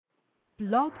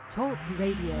Blog Talk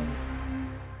Radio.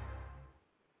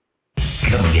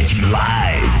 Coming at you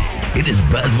live. It is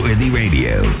BuzzWorthy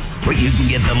Radio, where you can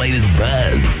get the latest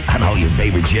buzz on all your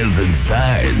favorite shows and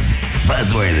stars.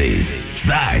 BuzzWorthy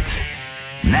starts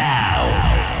now.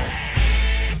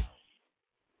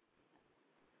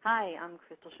 Hi, I'm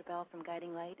Crystal Chabelle from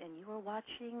Guiding Light, and you are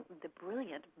watching the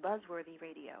brilliant BuzzWorthy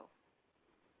Radio.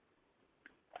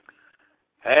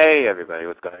 Hey everybody,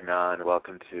 what's going on?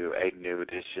 Welcome to a new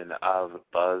edition of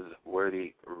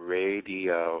BuzzWorthy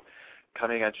Radio.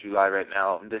 Coming at you live right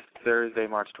now on this Thursday,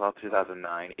 March 12,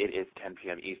 2009. It is 10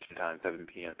 p.m. Eastern Time, 7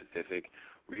 p.m. Pacific.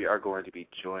 We are going to be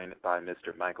joined by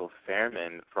Mr. Michael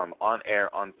Fairman from On Air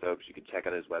on Soaps. You can check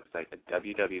out his website at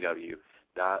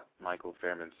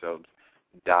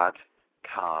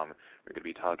www.michaelfairmansoaps.com. We're going to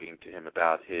be talking to him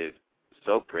about his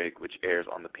soap break, which airs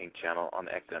on the Pink Channel on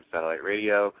the XM Satellite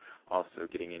Radio. Also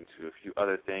getting into a few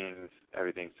other things,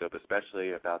 everything soap,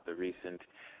 especially about the recent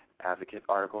Advocate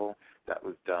article that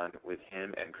was done with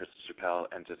him and Crystal Chabelle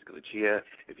and Jessica Lucia.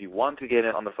 If you want to get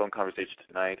in on the phone conversation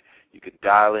tonight, you could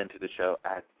dial into the show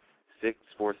at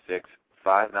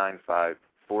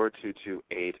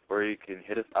 646-595-4228, or you can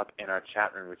hit us up in our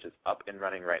chat room, which is up and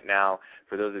running right now.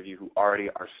 For those of you who already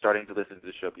are starting to listen to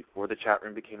the show before the chat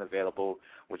room became available,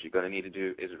 what you're going to need to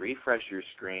do is refresh your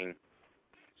screen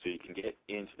so you can get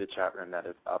into the chat room that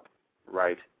is up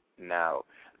right now.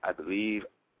 I believe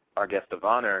our guest of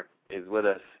honor is with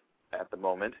us at the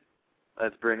moment.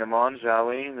 Let's bring him on, shall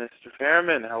we? Mr.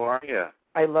 Fairman, how are you?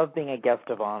 I love being a guest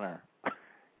of honor.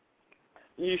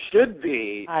 You should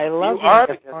be. I love you are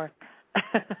being a guest of honor.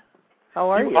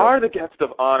 How are you? You are the guest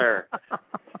of honor.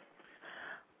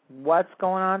 What's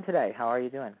going on today? How are you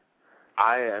doing?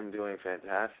 I am doing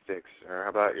fantastic, sir. How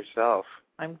about yourself?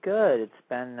 I'm good. It's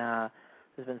been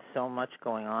there's been so much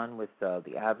going on with the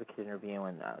Advocate interview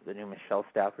and the new Michelle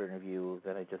Stafford interview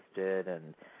that I just did,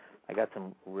 and I got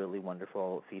some really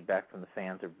wonderful feedback from the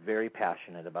fans. They're very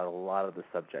passionate about a lot of the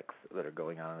subjects that are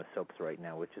going on in the soaps right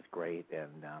now, which is great,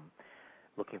 and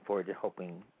looking forward to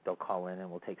hoping they'll call in and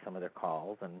we'll take some of their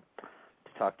calls and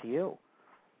to talk to you.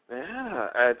 Yeah,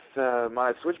 it's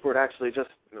my switchboard actually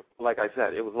just, like I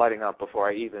said, it was lighting up before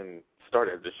I even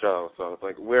started the show, so it's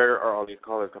like, where are all these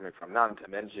callers coming from? Not to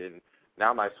mention,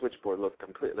 now my switchboard looks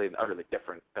completely and utterly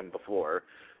different than before,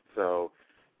 so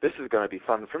this is going to be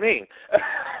fun for me.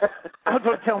 Oh,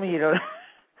 don't tell me you don't.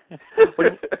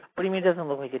 What do you mean it doesn't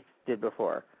look like it did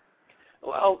before?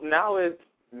 Well, now it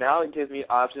gives me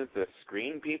options to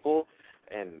screen people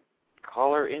and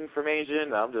caller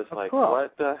information. I'm just cool.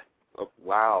 What the? Oh,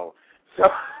 wow.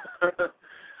 So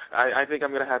I think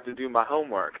I'm going to have to do my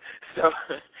homework. So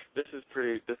this is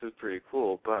pretty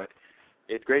cool, but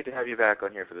it's great to have you back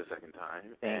on here for the second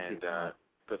time. Thank you.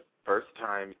 The first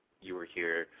time you were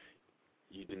here,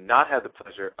 you did not have the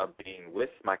pleasure of being with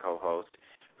my co-host,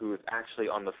 who is actually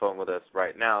on the phone with us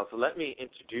right now. So let me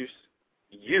introduce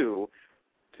you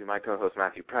to my co-host,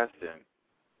 Matthew Preston.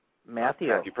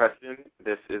 Matthew Preston,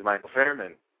 this is Michael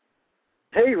Fairman.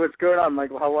 Hey, what's going on,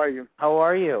 Michael? How are you? How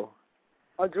are you?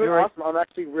 I'm doing awesome. I'm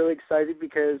actually really excited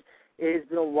because it has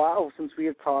been a while since we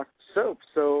have talked soap.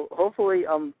 So hopefully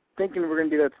I'm thinking we're going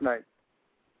to do that tonight.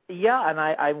 Yeah, and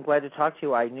I'm glad to talk to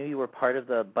you. I knew you were part of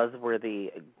the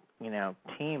BuzzWorthy,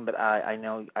 team, but I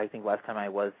think last time I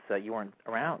was, you weren't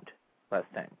around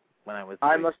last time when I was.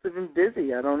 I must have been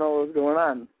busy. I don't know what was going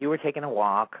on. You were taking a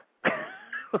walk.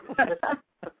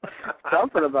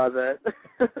 Something about that.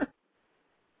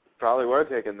 Probably were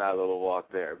taking that little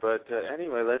walk there. But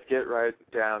anyway, let's get right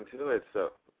down to it.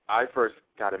 So I first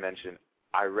got to mention,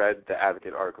 I read the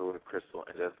Advocate article with Crystal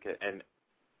and Jessica, and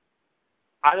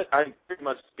I pretty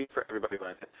much speak for everybody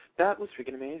when I say, that was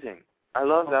freaking amazing. I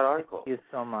love that article. Thank you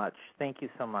so much. Thank you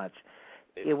so much.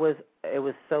 It was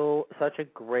such a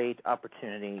great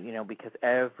opportunity, because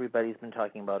everybody's been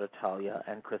talking about Italia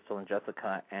and Crystal and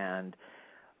Jessica, and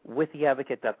with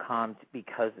theadvocate.com,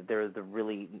 because they're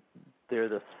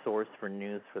the source for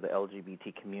news for the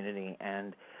LGBT community,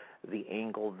 and the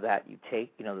angle that you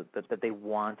take, that they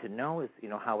want to know is,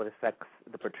 how it affects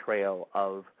the portrayal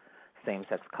of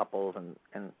same-sex couples and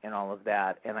all of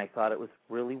that. And I thought it was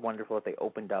really wonderful that they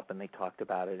opened up and they talked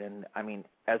about it. And, I mean,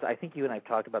 as I think you and I have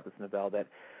talked about this, Novelle, that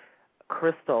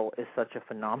Crystal is such a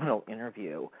phenomenal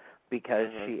interview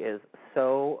because she is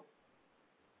so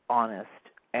honest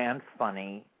and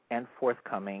funny and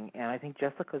forthcoming. And I think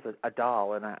Jessica's a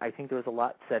doll, and I think there was a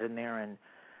lot said in there, and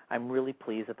I'm really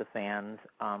pleased that the fans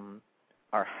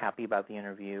are happy about the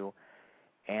interview.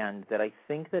 And that I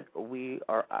think that we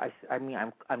are,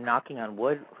 I'm knocking on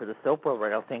wood for the soap world right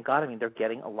now. Thank God. I mean, they're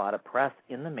getting a lot of press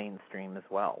in the mainstream as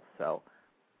well. So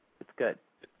it's good.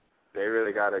 They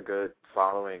really got a good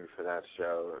following for that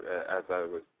show, as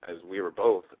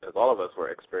all of us were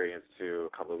experienced too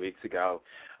a couple of weeks ago.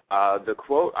 The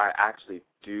quote I actually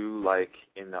do like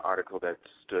in the article that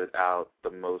stood out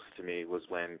the most to me was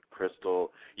when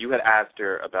Crystal, you had asked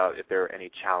her about if there were any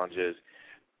challenges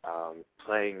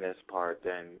playing this part,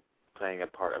 then playing a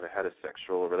part of a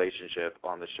heterosexual relationship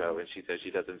on the show, and she said she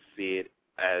doesn't see it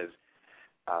as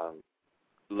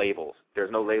labels.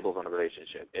 There's no labels on a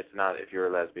relationship. It's not if you're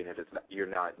a lesbian, if it's not, you're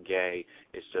not gay.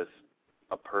 It's just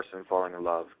a person falling in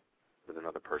love with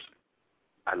another person.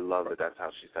 I love that that's how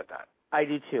she said that. I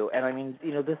do too, and I mean,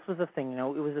 this was a thing. It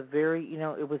was a very,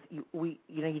 it was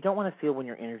you don't want to feel when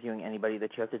you're interviewing anybody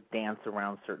that you have to dance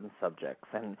around certain subjects,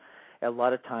 and a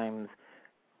lot of times,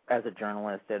 as a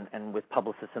journalist and with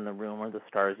publicists in the room or the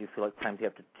stars, you feel like times you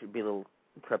have to be a little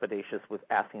trepidatious with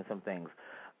asking some things.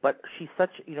 But she's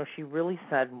such, she really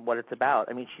said what it's about.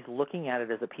 I mean, she's looking at it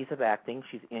as a piece of acting.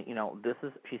 She's,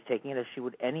 she's taking it as she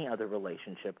would any other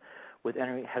relationship with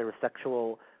any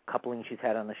heterosexual coupling she's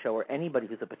had on the show or anybody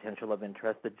who's a potential of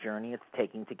interest, the journey it's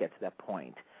taking to get to that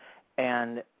point.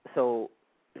 And so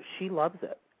she loves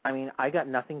it. I mean, I got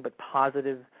nothing but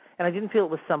positive, and I didn't feel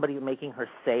it was somebody making her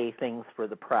say things for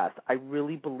the press. I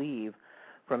really believe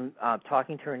from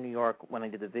talking to her in New York when I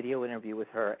did the video interview with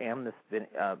her and this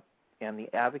and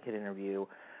the Advocate interview,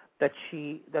 that's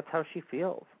how she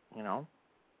feels,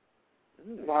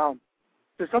 Wow.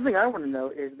 So something I want to know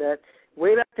is that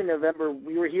way back in November,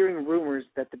 we were hearing rumors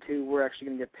that the two were actually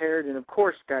going to get paired, and of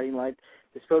course, Guiding Light,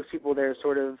 the spokespeople there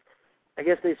I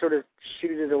guess they sort of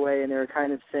shooed it away, and they were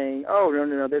kind of saying, oh,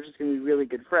 no, they're just going to be really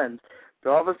good friends.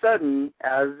 But all of a sudden,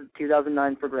 as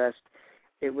 2009 progressed,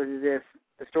 it was as if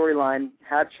the storyline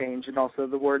had changed, and also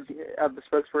the words of the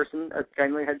spokesperson of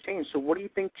Guiding Light had changed. So what do you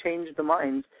think changed the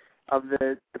minds of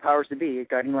the powers to be at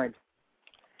Guiding Light?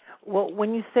 Well,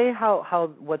 when you say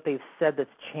how what they've said that's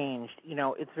changed,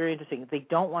 it's very interesting. They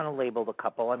don't want to label the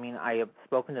couple. I mean, I have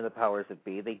spoken to the powers that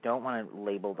be. They don't want to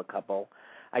label the couple.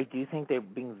 I do think they're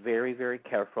being very, very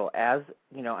careful. As,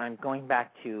 I'm going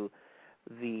back to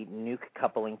the nuke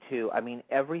coupling too. I mean,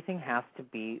 everything has to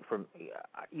be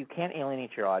you can't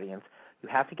alienate your audience. You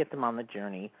have to get them on the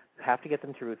journey. You have to get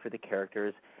them to root for the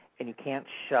characters. And you can't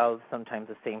shove sometimes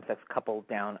a same-sex couple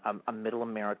down a middle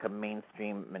America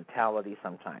mainstream mentality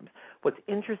sometimes. What's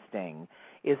interesting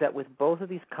is that with both of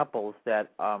these couples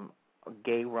that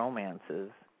gay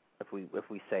romances, if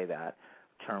we say that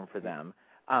term for them,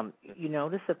 you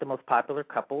notice that the most popular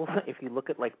couples, if you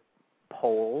look at like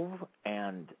polls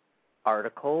and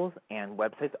articles and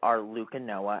websites, are Luke and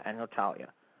Noah and Natalia.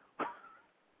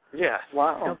 Yeah.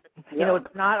 Wow. It's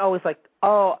not always like,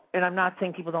 and I'm not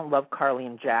saying people don't love Carly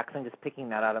and Jax. I'm just picking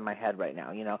that out of my head right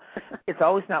now. It's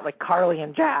always not like Carly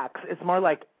and Jax. It's more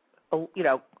like,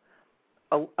 Natalia.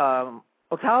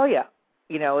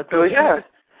 It's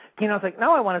it's like,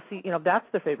 no, I want to see. That's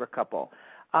the favorite couple.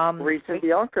 Reese and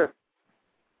Bianca.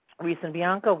 Reese and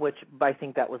Bianca, which I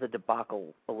think that was a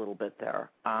debacle a little bit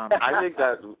there. I think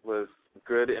that was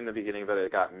good in the beginning, but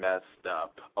it got messed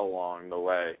up along the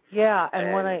way. Yeah,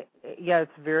 and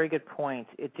it's a very good point.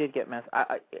 It did get messed.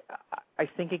 I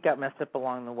think it got messed up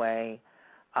along the way.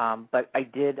 But I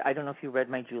don't know if you read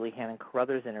my Julie Hannon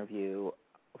Carruthers interview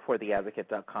for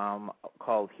theadvocate.com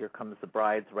called "Here Comes the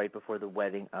Brides" right before the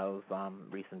wedding of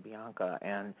Reese and Bianca,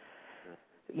 and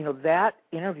that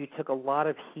interview took a lot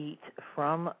of heat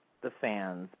from the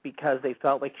fans because they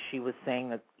felt like she was saying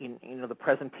that the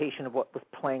presentation of what was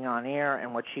playing on air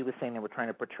and what she was saying they were trying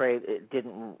to portray, it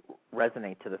didn't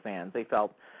resonate to the fans. They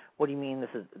felt, what do you mean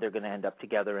they're going to end up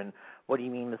together, and what do you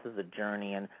mean this is a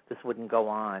journey and this wouldn't go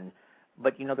on?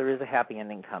 But there is a happy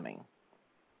ending coming.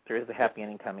 There is a happy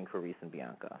ending coming for Reese and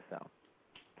Bianca, so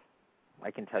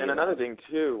I can tell you. And another thing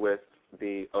too with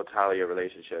the Otalia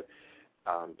relationship,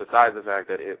 besides the fact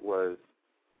that it was,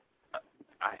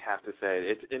 I have to say,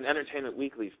 it's in Entertainment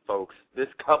Weekly, folks. This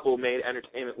couple made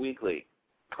Entertainment Weekly.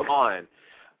 Come on.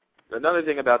 Another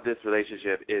thing about this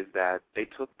relationship is that they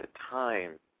took the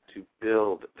time to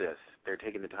build this. They're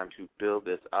taking the time to build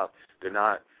this up. They're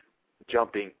not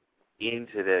jumping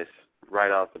into this right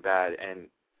off the bat and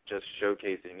just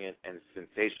showcasing it and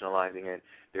sensationalizing it.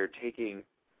 They're taking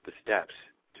the steps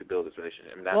to build this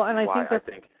relationship. And that's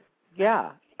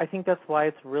I think that's why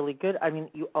it's really good. I mean,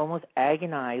 you almost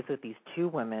agonize with these two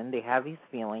women. They have these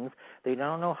feelings. They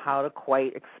don't know how to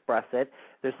quite express it.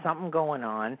 There's something going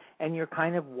on, and you're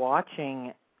kind of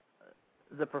watching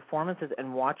the performances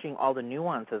and watching all the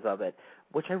nuances of it,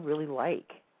 which I really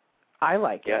like. I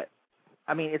like it.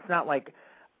 I mean, it's not like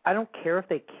I don't care if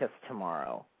they kiss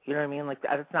tomorrow. You know what I mean? Like,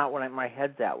 that's not what my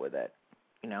head's at with it,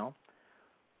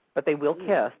 But they will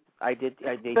kiss. They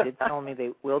did tell me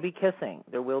they will be kissing.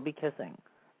 There will be kissing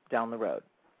down the road.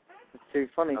 It's very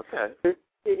funny. Okay.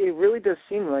 It really does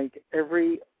seem like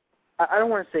I don't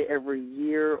want to say every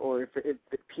year, or if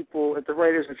the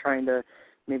writers are trying to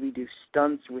maybe do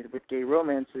stunts with gay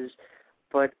romances,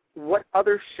 but what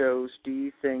other shows do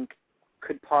you think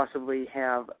could possibly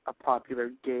have a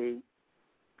popular gay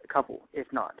couple, if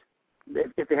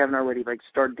they haven't already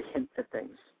started to hint at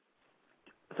things?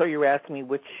 So you're asking me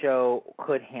which show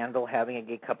could handle having a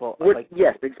gay couple?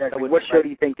 Yes, exactly. What show do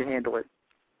you think can handle it?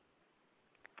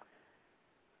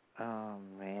 Oh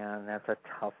man, that's a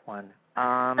tough one.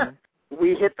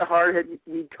 We hit the hard hit.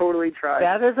 We totally tried.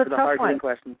 That is a the tough one.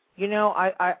 Questions.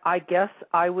 I guess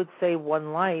I would say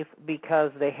One Life,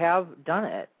 because they have done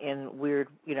it in weird,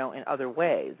 in other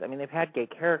ways. I mean, they've had gay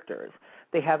characters.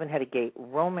 They haven't had a gay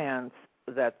romance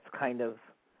that's kind of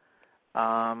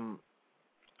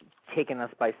taken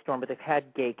us by storm, but they've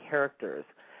had gay characters.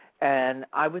 And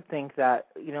I would think that,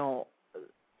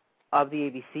 of the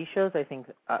ABC shows, I think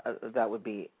that would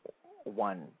be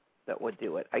one that would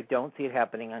do it. I don't see it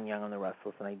happening on Young and the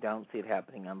Restless, and I don't see it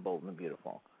happening on Bold and the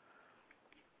Beautiful.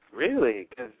 Really?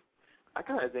 Because I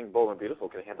kind of think Bold and Beautiful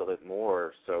can handle it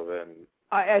more so than...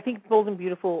 I think Bold and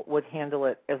Beautiful would handle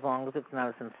it as long as it's not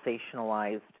a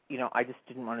sensationalized, I just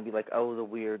didn't want to be like, oh, the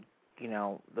weird,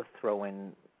 the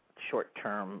throw-in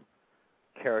short-term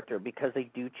character, because they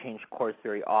do change course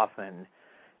very often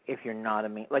if you're not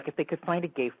if they could find a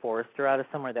gay forester out of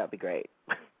somewhere, that would be great.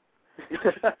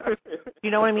 You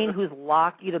know what I mean? Who's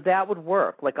locked, that would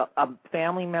work. Like a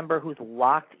family member who's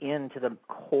locked into the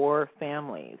core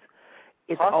families.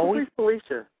 It's possibly always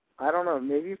Felicia. I don't know.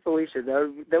 Maybe Felicia.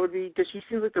 That would be, because she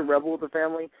seems like the rebel of the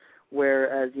family,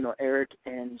 whereas Eric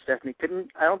and Stephanie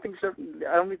couldn't. I don't think that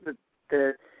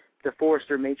the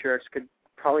Forrester matriarchs could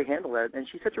probably handle that, and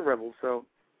she's such a rebel. So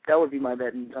that would be my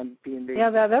bet on B&B.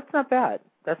 Yeah, that's not bad.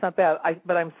 That's not bad.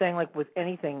 But I'm saying, with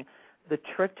anything, the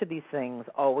trick to these things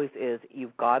always is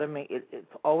you've got to make it.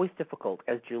 It's always difficult,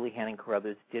 as Julie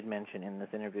Hanning-Carruthers did mention in this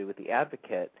interview with The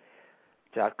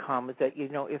Advocate.com, is that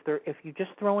if you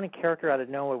just throw in a character out of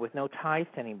nowhere with no ties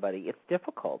to anybody, it's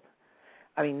difficult.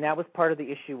 I mean, that was part of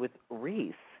the issue with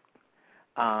Reese.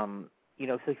 So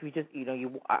if you just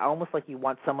almost like you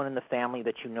want someone in the family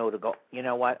that to go, you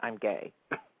know what, I'm gay.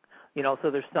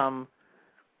 So there's some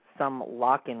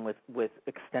lock-in with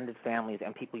extended families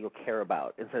and people you'll care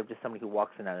about, instead of just somebody who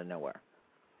walks in out of nowhere.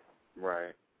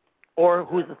 Right. Or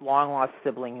who's this long-lost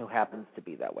sibling who happens to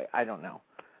be that way. I don't know.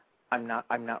 I'm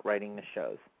not writing the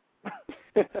shows.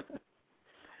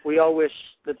 We all wish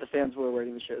that the fans were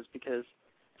writing the shows, because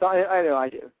I know I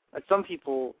do. Some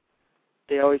people,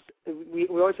 we always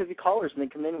have the callers, and they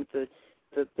come in with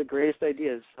the greatest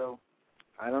ideas. So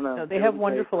I don't know. No, they have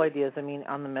wonderful ideas. I mean,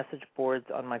 on the message boards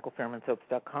on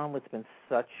MichaelFairmanSoaps.com, it's been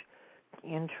such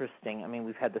interesting. I mean,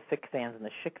 we've had the fic fans and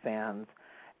the chic fans,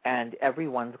 and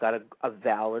everyone's got a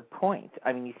valid point.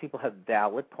 I mean, these people have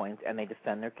valid points, and they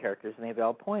defend their characters, and they have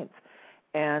valid points.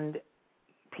 And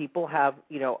people have,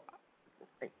 you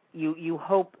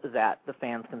hope that the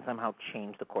fans can somehow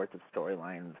change the course of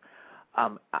storylines.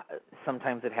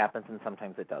 Sometimes it happens, and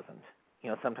sometimes it doesn't.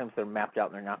 Sometimes they're mapped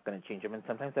out and they're not going to change them. And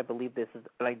sometimes I believe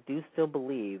but I do still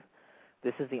believe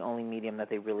this is the only medium that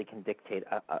they really can dictate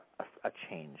a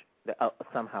change,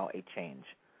 somehow a change.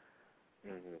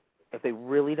 Mm-hmm. If they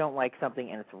really don't like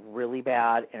something and it's really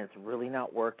bad and it's really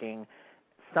not working,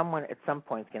 someone at some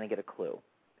point is going to get a clue.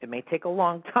 It may take a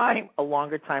longer time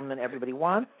than everybody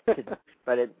wants, but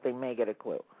they may get a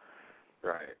clue.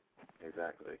 Right,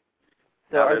 exactly.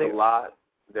 So now,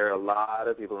 there are a lot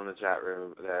of people in the chat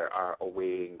room that are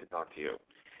waiting to talk to you.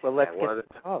 Well, let's get one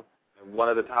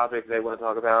of the topics they want to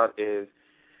talk about is,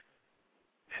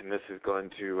 and this is going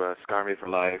to scar me for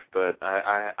life, but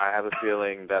I have a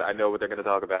feeling that I know what they're going to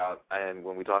talk about, and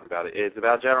when we talk about it, it's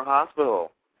about General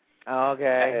Hospital.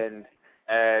 Okay.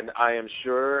 And I am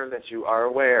sure that you are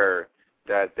aware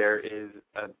that there is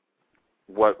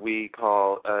what we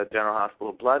call a General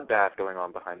Hospital bloodbath going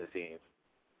on behind the scenes.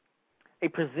 A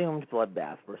presumed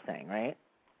bloodbath, we're saying, right?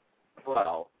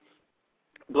 Well,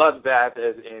 bloodbath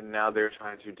as in now they're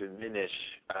trying to diminish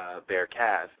their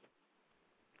cast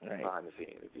behind the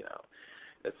scenes,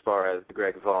 as far as the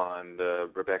Greg Vaughn,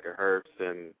 the Rebecca Herbst,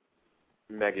 and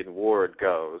Megan Ward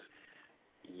goes.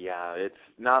 Yeah, it's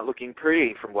not looking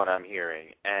pretty from what I'm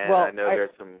hearing. And I know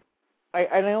there's some...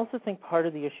 And I also think part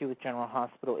of the issue with General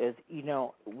Hospital is,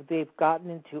 they've gotten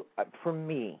into, for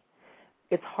me,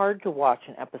 it's hard to watch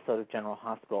an episode of General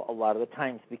Hospital a lot of the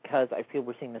times, because I feel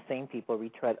we're seeing the same people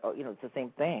retread. It's the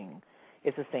same thing.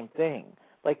 It's the same thing.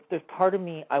 Like, there's part of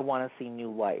me I want to see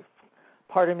new life.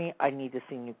 part of me, I need to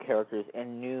see new characters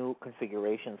and new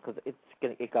configurations because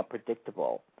it got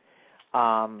predictable.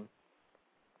 I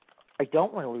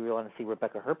don't really want to see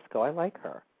Rebecca Herbst go. I like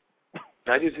her.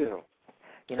 I do too.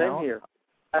 Same know? here.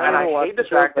 I hate the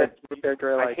fact that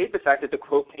I hate the fact that the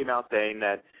quote came out saying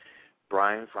that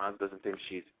Brian Franz doesn't think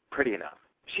she's pretty enough.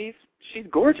 She's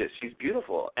gorgeous. She's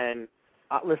beautiful. And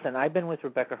listen, I've been with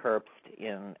Rebecca Herbst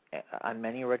on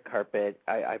many red carpet.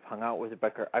 I've hung out with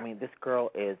Rebecca. I mean, this girl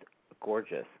is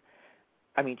gorgeous.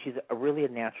 I mean, she's really a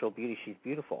natural beauty. She's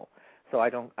beautiful. So I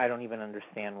don't even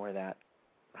understand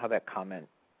how that comment.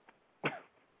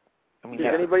 I mean,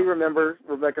 does anybody remember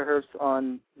Rebecca Herbst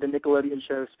on the Nickelodeon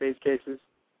show Space Cases?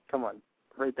 Come on,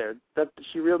 right there.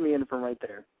 She reeled me in from right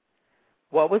there.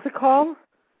 What was it called?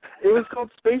 It was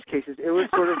called Space Cases. It was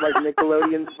sort of like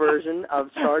Nickelodeon's version of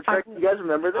Star Trek. You guys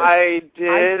remember this? I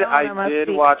did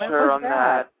watch her on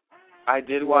that. I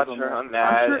did watch her on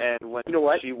that, sure, and when you know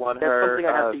what? she won That's her... something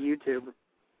I have to YouTube.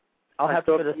 I'll have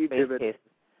to go to Space Cases.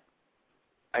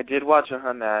 I did watch her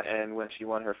on that, and when she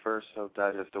won her first Hope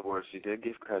Digest Award, she did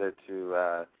give credit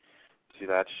to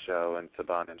that show and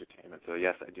Saban Entertainment. So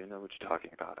yes, I do know what you're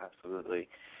talking about. Absolutely.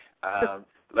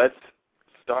 Let's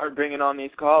start bringing on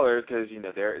these callers because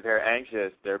they're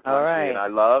anxious, they're punchy, right. And I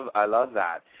love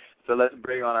that. So let's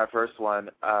bring on our first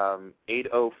one.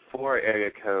 804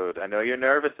 area code. I know you're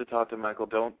nervous to talk to Michael.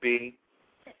 Don't be.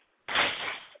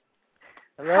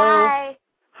 Hello. Hi.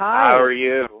 How are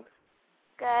you?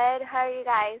 Good. How are you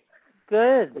guys?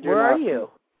 Good. Where are you?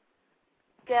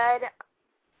 Good.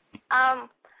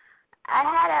 I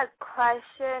had a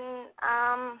question.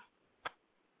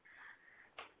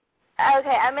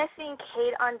 Okay, I'm missing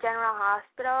Kate on General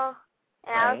Hospital,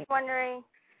 and I was wondering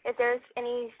if there's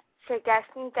any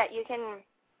suggestions that you can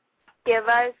give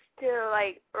us to,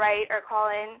 write or call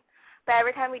in. But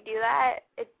every time we do that,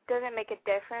 it doesn't make a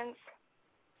difference.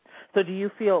 So do you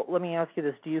feel, let me ask you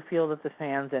this, do you feel that the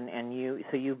fans and you,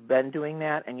 so you've been doing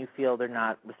that and you feel they're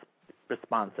not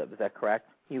responsive, is that correct?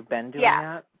 You've been doing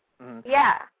that? Mm-hmm.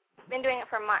 Yeah, been doing it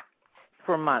for months.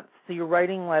 For months. So you're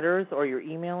writing letters or you're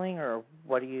emailing or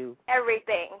what do you?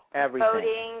 Everything.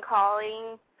 Voting,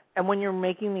 calling. And when you're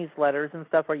making these letters and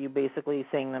stuff, are you basically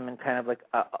saying them in kind of like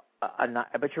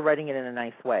but you're writing it in a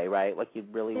nice way, right? Like you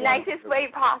really want nicest way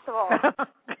possible.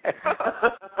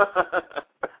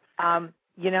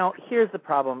 Here's the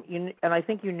problem. And I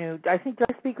think you knew, did I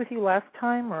speak with you last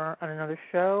time or on another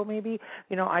show maybe?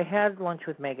 I had lunch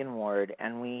with Megan Ward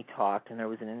and we talked and there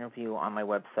was an interview on my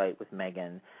website with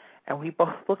Megan. And we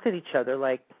both looked at each other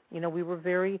like, we were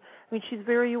she's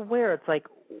very aware. It's like,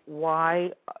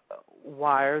 why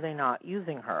are they not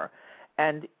using her?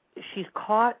 And she's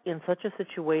caught in such a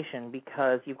situation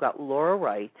because you've got Laura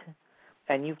Wright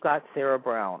and you've got Sarah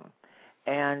Brown.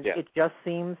 And it just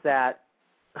seems that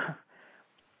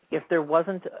if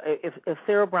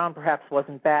Sarah Brown perhaps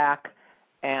wasn't back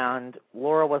and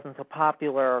Laura wasn't so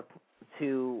popular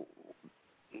in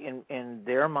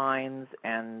their minds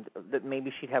and that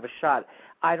maybe she'd have a shot.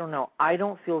 I don't know. I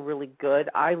don't feel really good.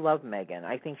 I love Megan.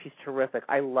 I think she's terrific.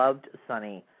 I loved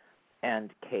Sunny and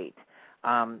Kate.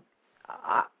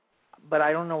 But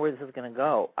I don't know where this is going to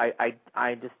go. I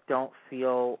just don't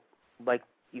feel like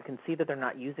you can see that they're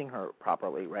not using her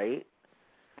properly, right?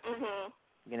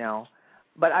 Mhm.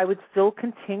 But I would still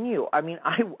continue. I mean,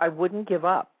 I wouldn't give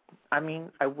up. I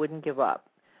wouldn't give up.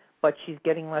 But she's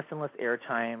getting less and less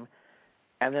airtime.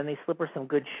 And then they slip her some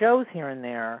good shows here and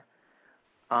there.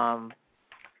 But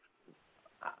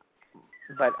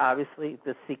obviously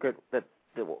the secret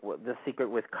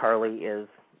with Carly is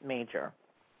major,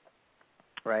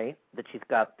 right? That she's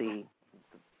got that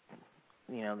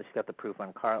she's got the proof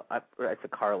on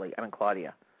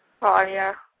Claudia.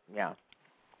 Claudia. Yeah.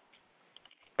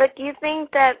 But do you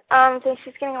think that since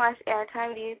she's getting less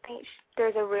airtime, do you think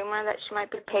there's a rumor that she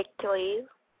might be picked to leave?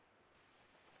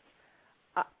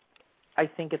 I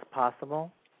think it's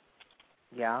possible,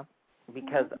 yeah,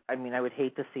 because I would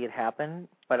hate to see it happen,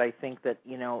 but I think that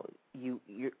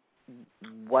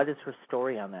what is her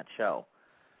story on that show,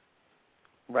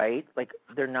 right? Like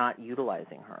they're not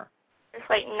utilizing her. It's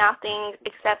like nothing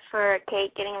except for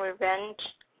Kate getting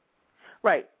revenge.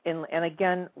 Right, and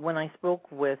again, when I spoke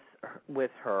with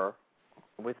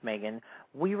Megan,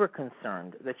 we were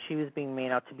concerned that she was being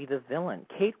made out to be the villain.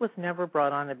 Kate was never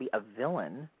brought on to be a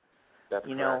villain. That's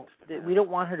correct. We don't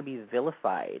want her to be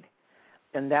vilified.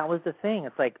 And that was the thing.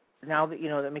 It's like, now that,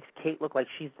 that makes Kate look like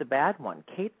she's the bad one.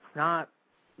 Kate's not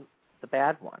the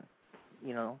bad one,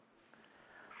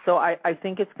 So I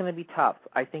think it's going to be tough.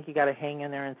 I think you got to hang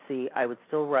in there and see. I would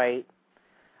still write,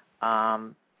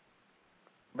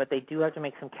 but they do have to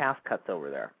make some cast cuts over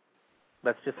there.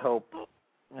 Let's just hope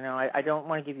You know, I don't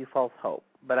want to give you false hope,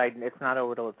 but it's not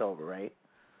over till it's over, right?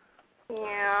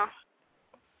 Yeah.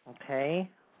 Okay.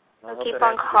 I'll keep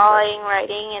on calling,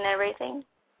 writing, and everything.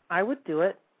 I would do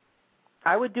it.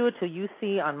 I would do it till you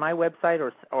see on my website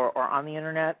or on the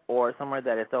internet or somewhere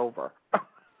that it's over.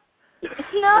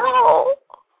 No.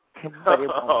 But it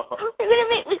won't. You're going to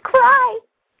make me cry.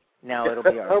 No, it'll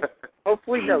be all right.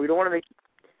 Hopefully, no. We don't want to make you...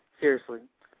 Seriously.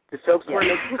 The soaps want to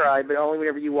make you cry, but only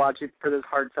whenever you watch it for those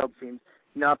heartfelt scenes,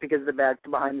 not because of the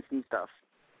behind-the-scenes stuff.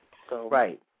 So.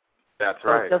 Right. That's so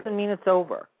right. It doesn't mean it's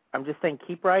over. I'm just saying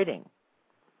keep writing.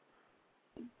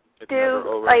 It's never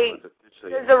over.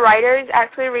 Does the writers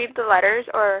actually read the letters,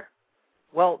 or?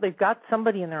 Well, they've got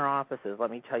somebody in their offices,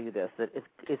 let me tell you this, that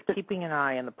is keeping an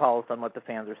eye on the pulse on what the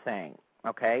fans are saying,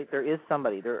 okay? There is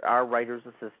somebody. There are writers'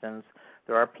 assistants.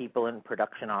 There are people in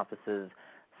production offices.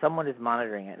 Someone is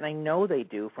monitoring it, and I know they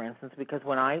do, for instance, because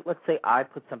when let's say I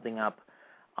put something up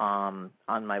on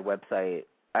my website,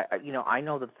 I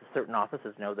know that certain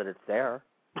offices know that it's there.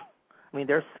 I mean,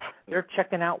 they're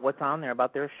checking out what's on there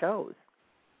about their shows.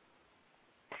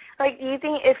 Like, do you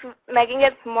think if Megan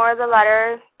gets more of the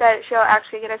letters that she'll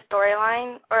actually get a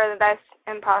storyline, or that's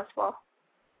impossible?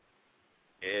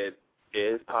 It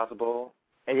is possible.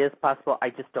 It is possible. I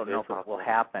just don't know if it will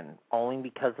happen, only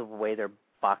because of the way they're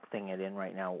boxing it in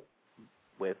right now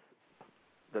with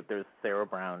that there's Sarah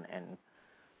Brown and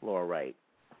Laura Wright.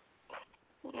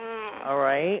 All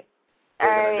right? All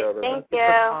right. Thank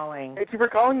you. Thank you for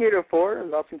calling 804. It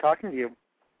was awesome talking to you.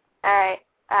 All right.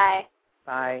 Bye.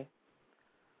 Bye.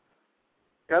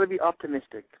 Got to be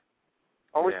optimistic.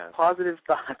 Always positive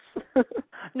thoughts.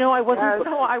 No, I wasn't.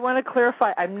 No, I want to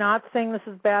clarify. I'm not saying this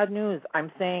is bad news. I'm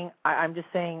just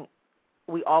saying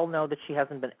we all know that she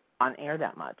hasn't been on air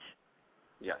that much.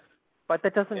 Yes. But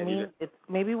that doesn't mean it's.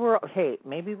 Maybe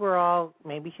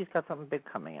she's got something big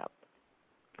coming up.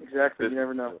 Exactly. You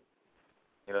never know.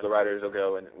 You know, the writers will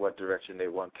go in what direction they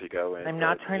want to go in. I'm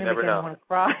not trying to make anyone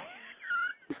cry.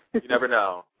 You never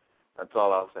know. That's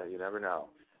all I'll say. You never know.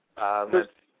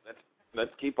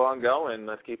 Let's keep on going.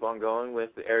 Let's keep on going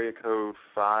with the area code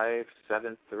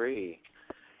 573.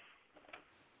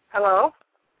 Hello.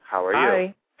 How are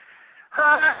you?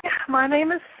 Hi. My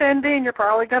name is Cindy, and you're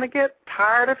probably going to get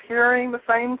tired of hearing the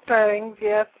same things.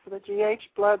 Yes, the GH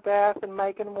bloodbath and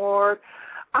Megan Ward.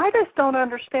 I just don't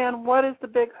understand what is the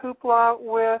big hoopla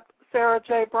with Sarah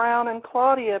J. Brown and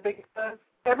Claudia, because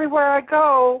everywhere I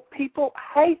go, people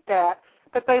hate that,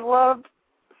 but they loved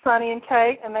Sonny and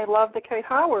Kate, and they love the Kate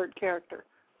Howard character.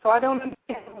 So I don't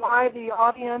understand why the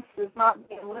audience is not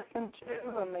being listened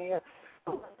to, and the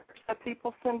letters that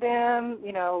people send in,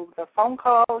 the phone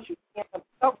calls,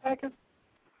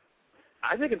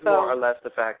 I think it's more or less the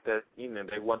fact that,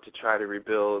 they want to try to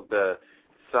rebuild the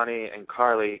Sonny and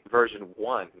Carly version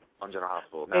 1 on General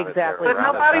Hospital. Now exactly. But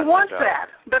nobody wants that.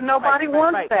 But nobody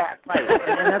wants that. Right.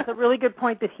 And that's a really good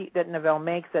point that Novell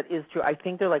makes. That is true. I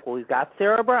think they're like, well, we've got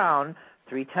Sarah Brown,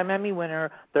 3-time Emmy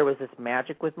winner. There was this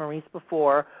magic with Maurice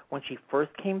before. When she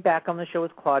first came back on the show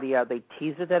with Claudia, they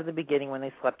teased her at the beginning when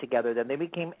they slept together. Then they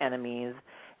became enemies.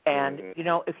 And,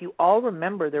 if you all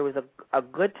remember, there was a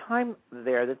good time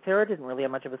there that Sarah didn't really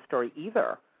have much of a story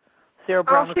either. Sarah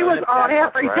Brown she was on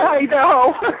every day,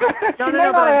 though.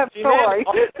 No, she was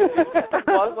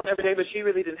on every day, but she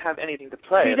really didn't have anything to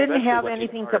play. She didn't have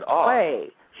anything to play.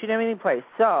 She didn't have anything to play.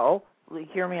 So,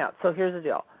 hear me out. So here's the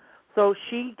deal. So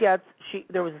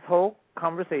there was this whole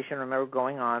conversation, remember,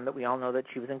 going on that we all know that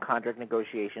she was in contract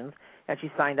negotiations, and she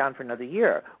signed on for another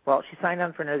year. Well, she signed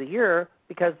on for another year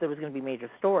because there was going to be a major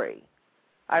story.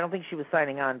 I don't think she was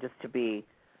signing on just to be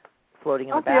floating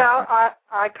in the background. Yeah,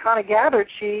 I kind of gathered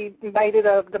she made it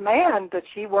a demand that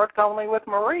she worked only with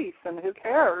Maurice, and who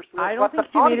cares? I don't think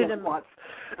she made it a demand.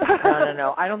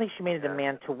 No. I don't think she made a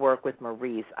demand to work with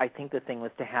Maurice. I think the thing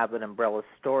was to have an umbrella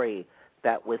story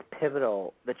that was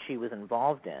pivotal that she was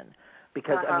involved in.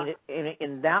 Because, I mean,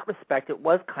 in that respect, it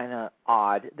was kind of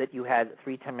odd that you had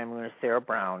 3-time Emmy winner Sarah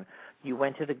Brown. You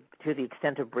went to the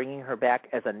extent of bringing her back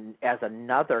as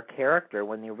another character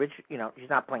when the original, she's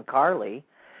not playing Carly.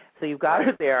 So you've got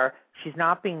her there. She's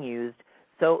not being used.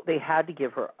 So they had to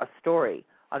give her a story.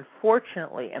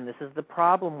 Unfortunately, and this is the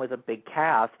problem with a big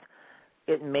cast,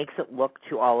 it makes it look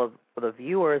to all of the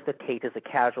viewers that Kate is a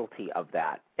casualty of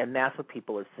that. And that's what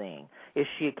people are seeing. Is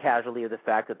she a casualty of the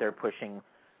fact that they're pushing,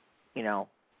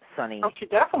 Sonny? Oh, she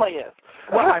definitely is.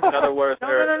 Well, in other words,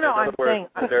 they're I'm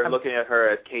looking at her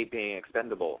as Kate being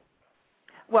expendable.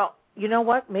 Well, you know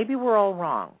what? Maybe we're all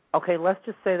wrong. Okay, let's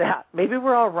just say that. Maybe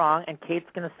we're all wrong, and Kate's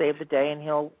going to save the day, and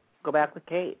he'll go back with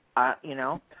Kate,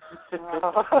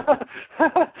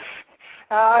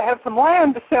 I have some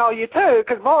land to sell you, too,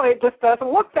 because, boy, it just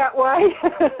doesn't look that way.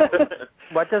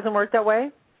 What doesn't work that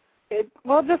way?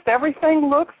 Just everything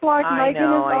looks like Megan is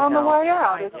on the way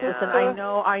out. Listen,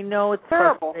 I know it's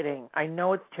terrible. Frustrating. I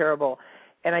know it's terrible.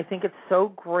 And I think it's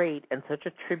so great and such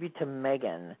a tribute to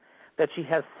Megan that she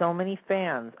has so many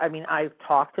fans. I mean, I've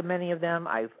talked to many of them.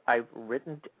 I've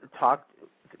talked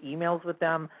emails with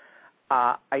them.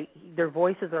 Their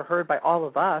voices are heard by all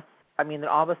of us. I mean,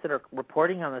 all of us that are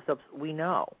reporting on this, we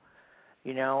know,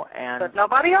 and but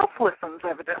nobody else listens,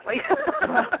 evidently.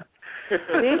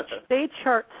 they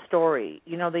chart story.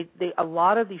 They a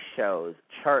lot of these shows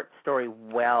chart story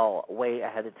way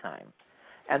ahead of time,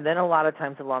 and then a lot of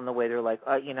times along the way they're like,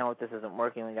 this isn't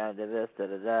working. We gotta do this,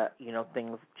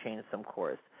 things change some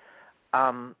course.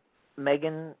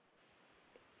 Megan.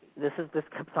 This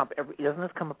comes up doesn't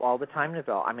this come up all the time,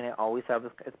 Neville? I mean, I always have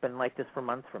this. It's been like this for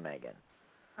months for Megan.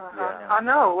 Yeah. I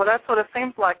know. Well, that's what it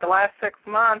seems like. The last 6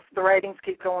 months, the ratings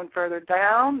keep going further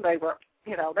down. They were,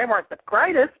 they weren't the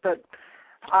greatest, but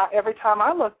every time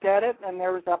I looked at it, and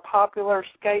there was a popular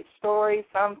skate story,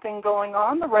 something going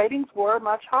on, the ratings were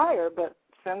much higher. But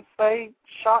since they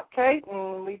shot Kate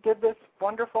and we did this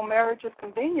wonderful Marriage of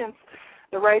Convenience,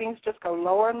 the ratings just go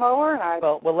lower and lower. And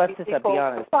well, let's just be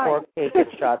honest. Poor Kate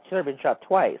gets shot. Should have been shot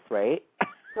twice, right?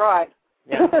 Right.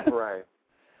 Yeah. Right.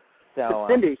 So,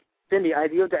 Cindy, I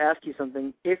do have to ask you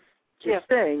something. If just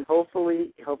saying,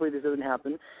 hopefully this doesn't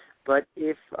happen, but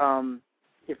if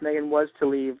Megan was to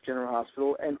leave General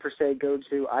Hospital and per se go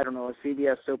to, I don't know, a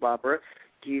CBS soap opera,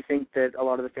 do you think that a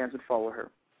lot of the fans would follow her?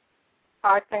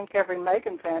 I think every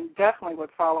Megan fan definitely would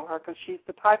follow her because she's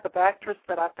the type of actress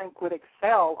that I think would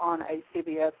excel on a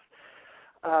CBS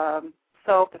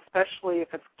soap, especially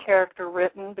if it's character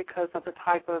written because of the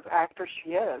type of actor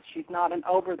she is. She's not an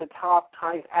over-the-top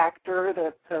type actor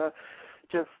that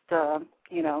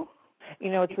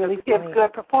it's really gives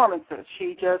good performances.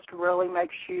 She just really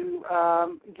makes you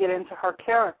get into her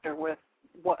character with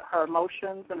what her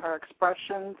emotions and her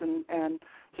expressions and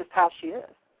just how she is.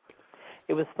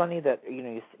 It was funny that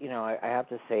I have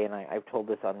to say, and I've told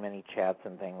this on many chats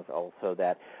and things also,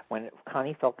 that when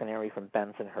Connie Falconeri from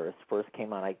Bensonhurst first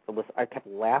came on, I kept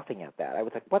laughing at that. I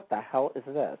was like, "What the hell is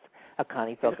this? A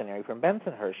Connie Falconeri from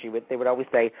Bensonhurst?" They would always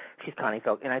say she's Connie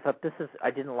Falconeri, and I thought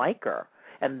I didn't like her.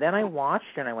 And then I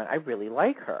watched her and I went, I really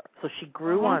like her. So she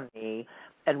grew on me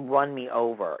and won me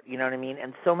over. You know what I mean?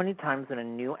 And so many times when a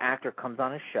new actor comes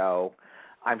on a show,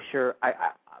 I'm sure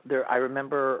I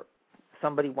remember.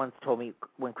 Somebody once told me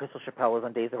when Crystal Chappelle was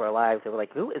on Days of Our Lives, they were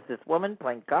like, "Who is this woman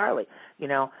playing Carly?"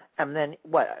 And then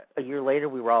a year later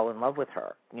we were all in love with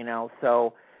her.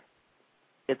 So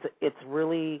it's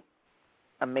really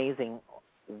amazing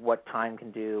what time can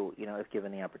do. If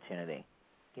given the opportunity.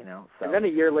 So. And then a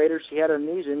year later she had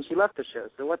amnesia and she left the show.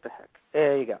 So what the heck?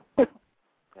 There you go.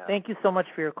 Yeah. Thank you so much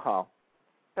for your call.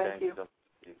 Thank you.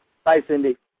 Bye,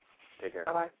 Cindy. Take care.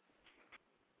 Bye.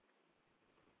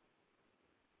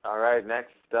 All right,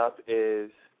 next up is,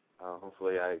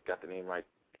 hopefully I got the name right,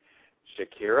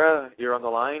 Shakira. You're on the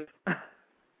line.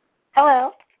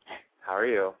 Hello. How are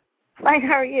you? Fine,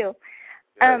 how are you?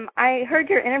 Good. I heard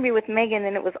your interview with Megan,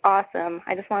 and it was awesome.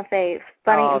 I just want to say it's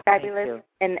funny and fabulous,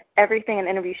 and everything an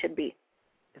interview should be.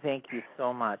 Thank you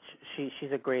so much.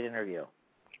 She's a great interview.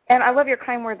 And I love your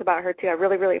kind words about her, too. I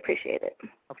really, really appreciate it.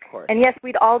 Of course. And, yes,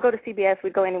 we'd all go to CBS.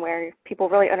 We'd go anywhere. People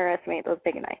really underestimate those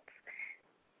big nights.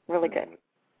 Really good.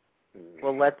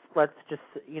 Well, let's just,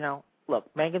 look,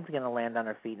 Megan's going to land on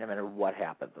her feet no matter what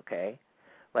happens, okay?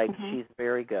 She's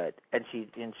very good, and she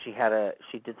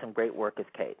did some great work as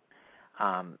Kate.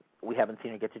 We haven't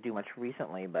seen her get to do much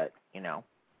recently, but,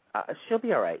 she'll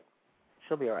be all right.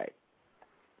 She'll be all right.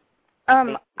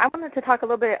 I wanted to talk a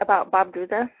little bit about Bob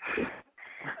Druza.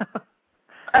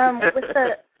 With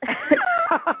the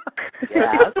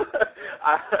yes.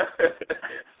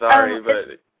 Sorry, but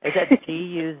is that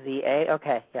Guza?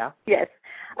 Okay, yeah. Yes.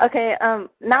 Okay.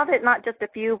 Now that not just a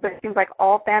few, but it seems like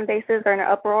all fan bases are in an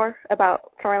uproar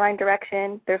about storyline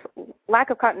direction. There's lack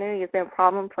of continuity has been a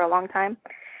problem for a long time.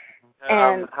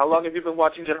 And how long have you been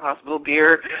watching General Hospital,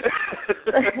 dear?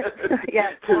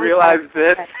 Yeah. To realize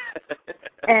this.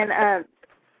 And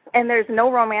there's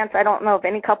no romance. I don't know of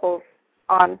any couples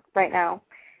on right now.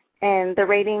 And the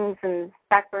ratings and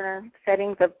back burner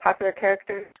settings of popular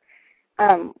characters.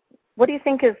 What do you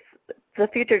think is the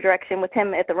future direction with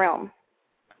him at the Realm?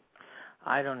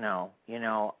 I don't know.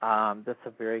 That's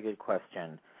a very good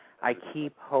question. I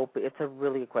keep hope. It's a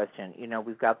really good question.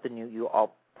 We've got the new. Of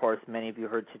course, many of you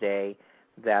heard today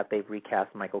that they've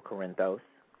recast Michael Corinthos,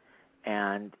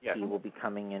 and he will be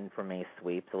coming in for May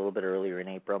sweeps a little bit earlier in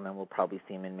April, and then we'll probably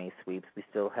see him in May sweeps. We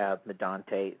still have the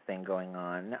Dante thing going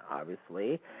on,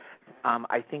 obviously.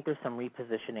 I think there's some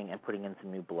repositioning and putting in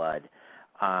some new blood.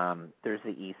 There's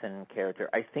the Ethan character.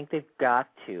 I think they've got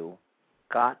to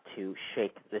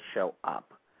shake the show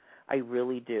up. I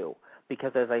really do.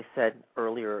 Because as I said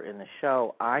earlier in the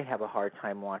show, I have a hard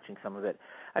time watching some of it.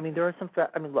 I mean, there are some.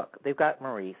 Look, they've got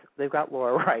Maurice, they've got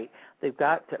Laura Wright, they've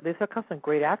got some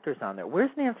great actors on there. Where's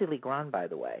Nancy Lee Grahn, by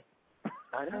the way?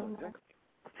 I know, exactly.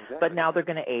 But now they're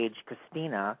going to age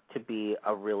Christina to be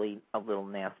a little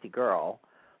nasty girl.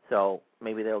 So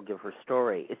maybe they'll give her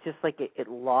story. It's just like it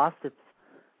lost its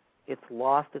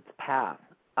path.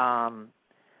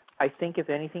 I think if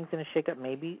anything's going to shake up,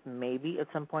 maybe at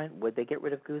some point, would they get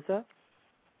rid of Guza?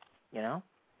 You know?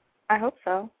 I hope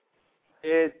so.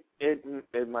 It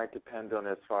might depend on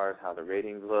as far as how the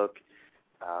ratings look.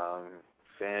 How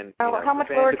much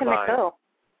lower can it go?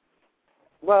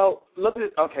 Well, let's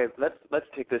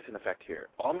take this in effect here.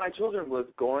 All My Children was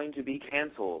going to be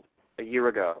canceled a year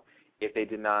ago if they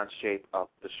did not shape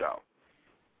up the show.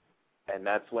 And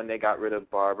that's when they got rid of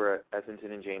Barbara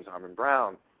Essington and James Harmon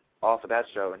Brown off of that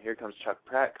show, and here comes Chuck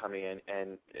Pratt coming in,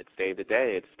 and it saved the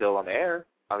day. It's still on the air,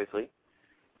 obviously.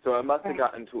 So it must have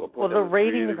gotten to a point. Well, the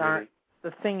ratings aren't.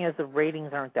 The thing is, the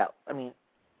ratings aren't that. I mean,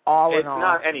 all in all, it's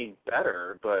not any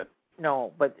better, but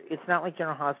no. But it's not like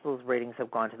General Hospital's ratings have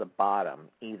gone to the bottom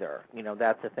either. You know,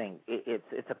 that's the thing. It's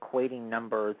equating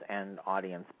numbers and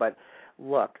audience. But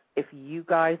look, if you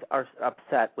guys are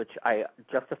upset, which I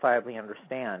justifiably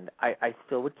understand, I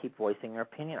still would keep voicing your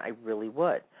opinion. I really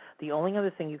would. The only other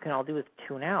thing you can all do is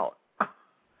tune out.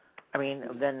 I mean,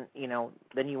 then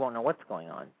you won't know what's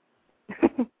going on.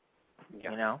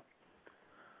 You know?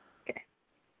 Okay.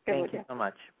 Thank you so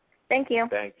much. Thank you.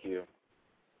 Thank you.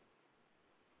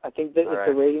 I think that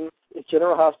if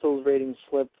General Hospital's ratings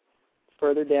slip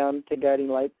further down to Guiding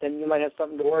Light, then you might have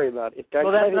something to worry about. If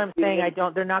Guiding that's Light what I'm saying.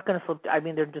 They're not going to flip. I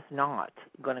mean, they're just not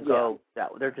going to go. Yeah.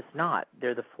 They're just not.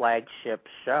 They're the flagship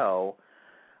show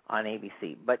on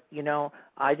ABC. But,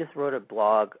 I just wrote a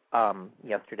blog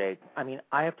yesterday. I mean,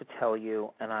 I have to tell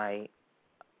you, and I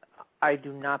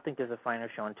do not think there's a finer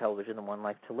show on television than One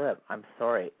Life to Live. I'm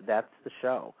sorry. That's the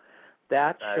show.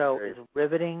 That show is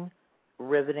riveting,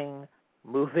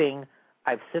 moving.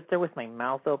 I sit there with my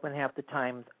mouth open half the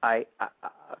times. I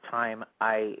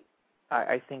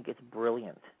think it's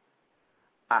brilliant.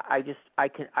 I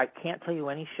can't tell you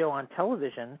any show on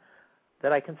television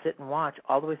that I can sit and watch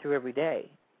all the way through every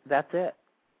day. That's it.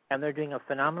 And they're doing a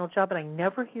phenomenal job. And I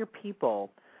never hear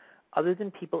people, other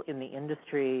than people in the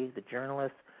industry, the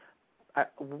journalists,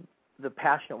 the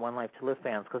passionate One Life to Live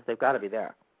fans, because they've got to be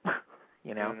there.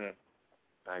 Mm-hmm.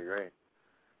 I agree.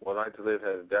 One Life to Live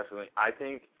has definitely. I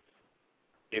think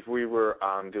if we were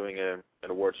doing an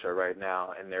award show right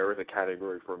now, and there was a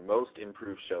category for most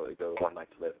improved show that goes One Life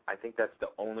to Live, I think that's the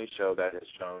only show that has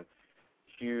shown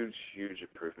huge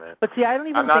improvement. But see, I don't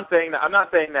even. I'm not saying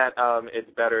that it's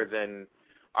better than.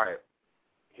 All right.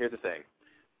 Here's the thing.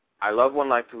 I love One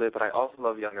Life to Live, but I also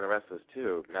love Young and the Restless,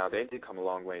 too. Now, they did come a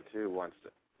long way, too, once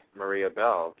Maria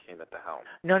Bell came at the helm.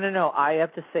 No. I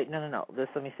have to say, no.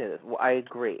 Let me say this. Well, I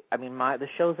agree. I mean, the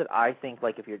shows that I think,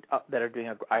 like, if you're that are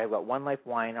doing, I have got One Life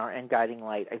Weiner and Guiding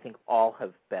Light. I think all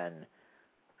have been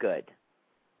good.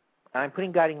 And I'm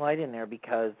putting Guiding Light in there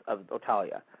because of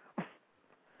Otalia.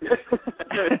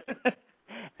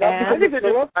 I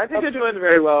think they're doing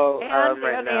very well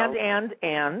right now.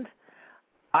 And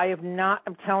I have not.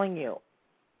 I'm telling you,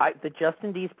 the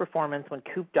Justin Dees performance when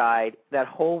Coop died, that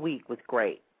whole week was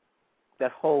great.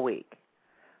 That whole week,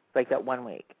 like that 1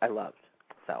 week, I loved.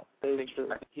 So I think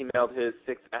he nailed his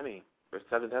 6th Emmy or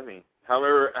 7th Emmy.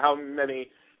 How many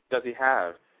does he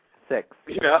have? 6.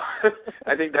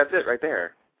 I think that's it right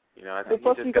there. I think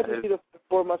plus you got to see the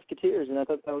Four Musketeers, and I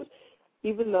thought that was,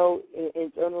 even though in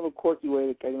its own little quirky way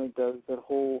that Guiding Light does, that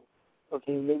whole.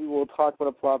 Okay, maybe we'll talk about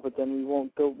a plot, but then we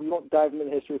won't dive into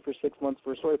the history for 6 months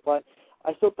for a story plot.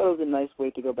 I still thought it was a nice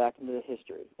way to go back into the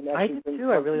history. And I did too.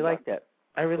 I really liked it.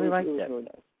 It was really nice.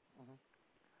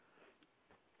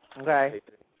 Mm-hmm. Okay.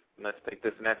 Let's take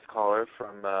this next caller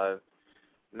from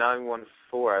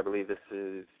 914. I believe this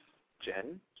is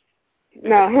Jen.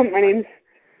 No, my name's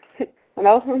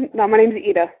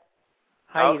Ida.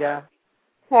 Hi, Ida.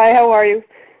 Hi, how are you?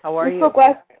 How are you?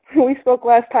 We spoke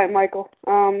last time, Michael.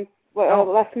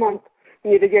 Last month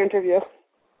when you did your interview.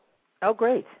 Oh,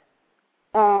 great.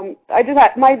 I just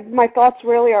had, my thoughts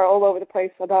really are all over the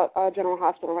place about General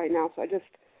Hospital right now. So I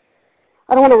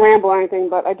don't want to ramble or anything,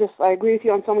 but I agree with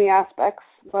you on so many aspects.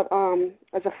 But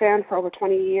as a fan for over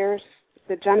 20 years,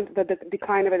 the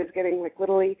decline of it is getting like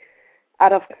literally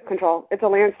out of control. It's a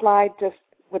landslide just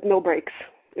with no brakes.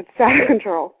 It's out of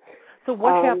control. So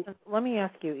what happens, let me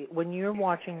ask you, when you're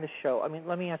watching the show,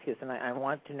 let me ask you this, and I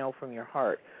want to know from your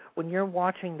heart, when you're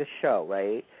watching the show,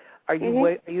 right, are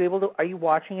you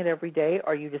watching it every day,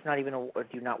 or are you just not even, or do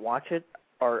you not watch it,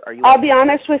 or are you? I'll be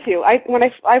honest with you. When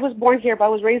I was born here, but I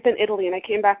was raised in Italy, and I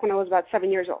came back when I was about 7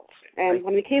 years old. And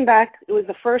when we came back, it was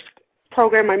the first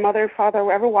program my mother and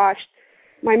father ever watched.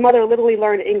 My mother literally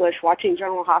learned English watching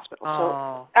General Hospital.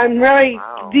 So I'm very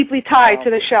deeply tied to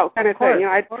the show, kind of thing.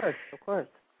 Of course.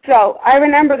 So I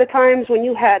remember the times when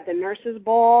you had the nurses'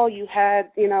 ball, you had,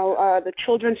 the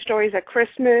children's stories at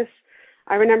Christmas.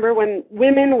 I remember when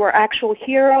women were actual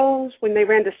heroes, when they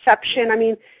ran deception. I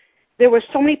mean, there were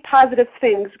so many positive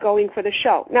things going for the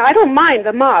show. Now, I don't mind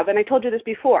the mob, and I told you this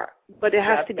before, but it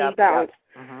has to be balanced.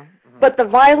 But the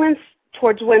violence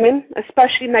towards women,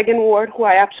 especially Megan Ward, who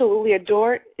I absolutely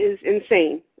adore, is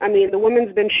insane. I mean, the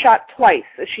woman's been shot twice.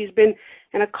 She's been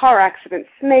in a car accident,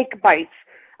 snake bites.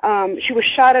 She was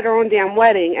shot at her own damn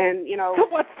wedding, and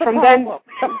then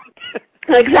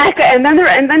exactly, and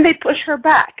then they push her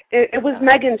back. It was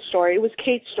Megan's story. It was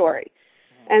Kate's story,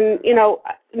 and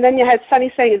then you had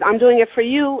Sonny saying, "I'm doing it for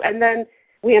you," and then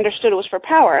we understood it was for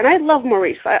power. And I love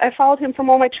Maurice. I followed him from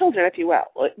all my children, if you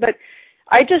will. But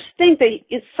I just think that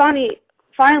it's Sonny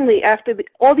finally, after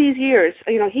all these years,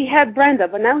 he had Brenda,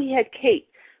 but now he had Kate,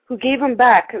 who gave him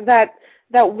back that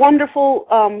wonderful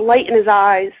light in his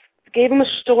eyes. Gave him a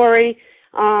story,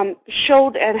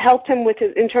 showed and helped him with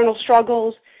his internal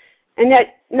struggles, and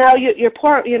yet now they're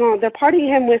parting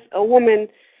him with a woman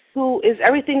who is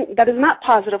everything that is not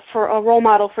positive for a role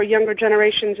model for younger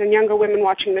generations and younger women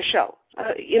watching the show.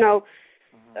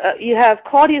 You have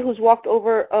Claudia, who's walked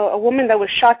over a woman that was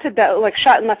shot to death,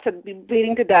 shot and left to be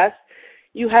bleeding to death.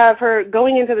 You have her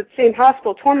going into the same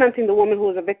hospital, tormenting the woman who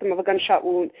was a victim of a gunshot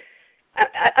wound.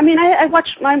 I'm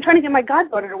trying to get my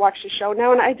goddaughter to watch the show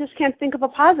now, and I just can't think of a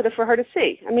positive for her to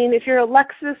see. I mean, if you're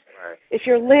Alexis, if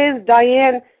you're Liz,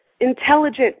 Diane,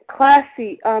 intelligent,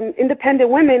 classy, independent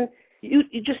women, you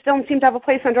just don't seem to have a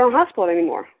place on General Hospital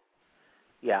anymore.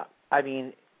 Yeah, I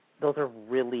mean, those are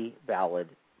really valid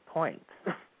points.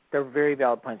 They're very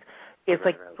valid points. It's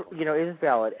it is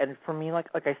valid. And for me, like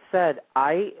I said,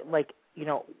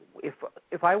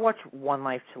 if I watch One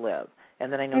Life to Live,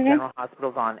 and then I know General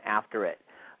Hospital's on after it.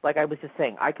 Like I was just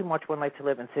saying, I can watch One Life to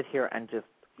Live and sit here and just,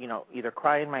 either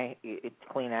cry in my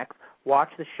Kleenex, watch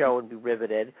the show and be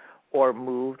riveted, or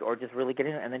moved, or just really get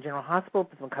in it. And then General Hospital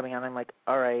has been coming on, and I'm like,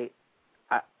 all right.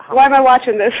 Why am I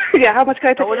watching this? Yeah, how much can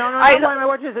I take? No, why am I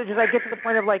watching this? It's just I get to the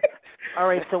point of all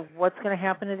right, so what's going to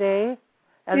happen today?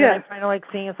 And then I'm kind of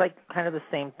seeing it's kind of the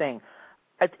same thing.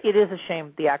 It is a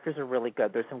shame. The actors are really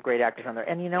good. There's some great actors on there,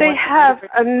 and they have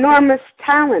enormous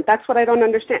talent. That's what I don't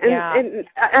understand. And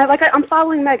I'm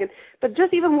following Megan, but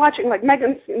just even watching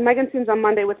Megan scenes on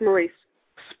Monday with Maurice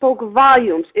spoke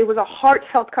volumes. It was a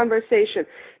heartfelt conversation.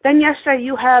 Then yesterday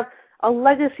you have a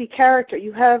legacy character.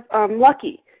 You have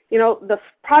Lucky, the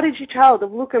prodigy child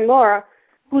of Luke and Laura,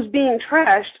 who's being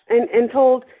trashed and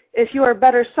told, if you were a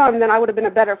better son, then I would have been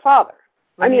a better father.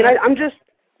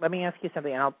 Let me ask you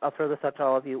something, and I'll throw this out to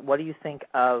all of you. What do you think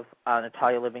of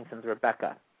Natalia Livingston's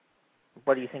Rebecca?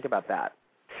 What do you think about that?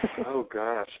 Oh,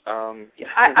 gosh. Go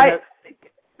ahead,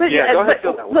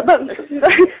 fill that one.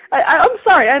 I'm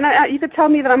sorry, and you could tell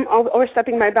me that I'm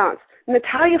overstepping my bounds.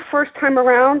 Natalia, first time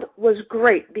around, was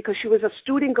great because she was a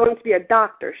student going to be a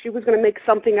doctor. She was going to make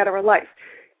something out of her life.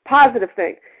 Positive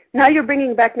thing. Now you're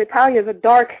bringing back Natalia as a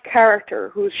dark character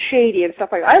who's shady and stuff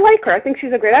like that. I like her. I think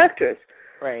she's a great actress.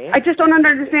 Right. I just don't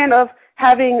understand of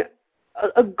having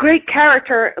a great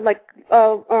character like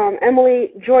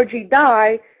Emily Georgie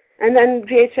die, and then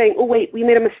GH saying, "Oh wait, we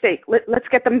made a mistake. Let's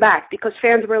get them back because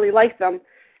fans really like them,"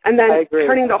 and then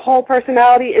turning the whole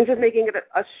personality and just making it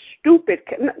a stupid.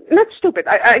 Not stupid.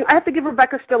 I have to give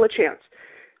Rebecca still a chance,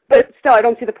 but still, I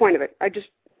don't see the point of it.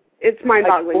 It's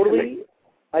mind-boggling.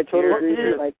 I totally agree with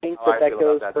you, and I think that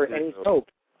goes for any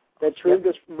soap. That truly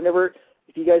goes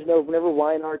if you guys know, whenever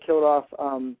Y&R killed off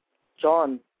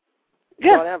John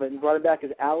Abbott and brought him back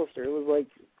as Alistair, it was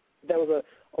that was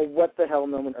a what the hell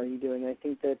moment are you doing? And I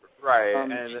think that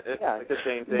and it's the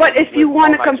same thing. But if you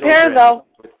want to compare, though,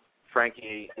 with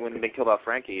Frankie, when they killed off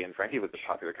Frankie, and Frankie was a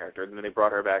popular character, and then they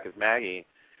brought her back as Maggie,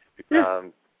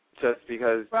 just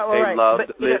because they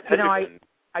loved Liz Henderson.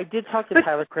 I did talk to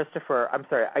Tyler Christopher. I'm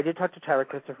sorry. I did talk to Tyler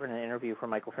Christopher in an interview for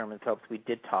Michael Fairman's Hopes. We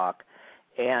did talk.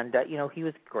 And, he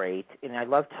was great, and I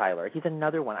love Tyler. He's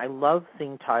another one. I love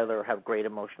seeing Tyler have great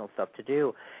emotional stuff to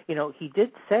do. He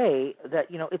did say that,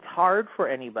 it's hard for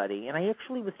anybody. And I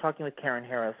actually was talking with Karen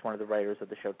Harris, one of the writers of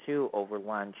the show, too, over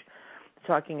lunch,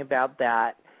 talking about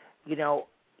that. you know,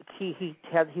 he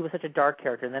was such a dark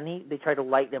character, and then they tried to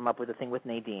lighten him up with the thing with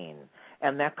Nadine,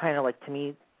 and that kind of like to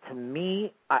me,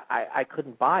 I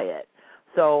couldn't buy it.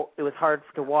 So it was hard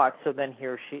to watch. So then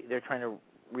they're trying to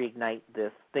reignite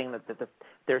this thing that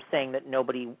they're saying that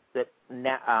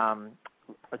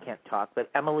I can't talk, but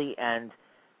Emily and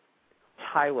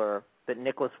Tyler, that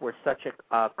Nicholas were such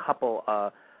a couple,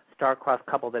 star-crossed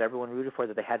couple that everyone rooted for,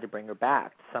 that they had to bring her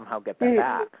back to somehow get that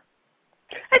back.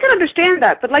 I can understand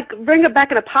that, but like bring it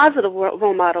back in a positive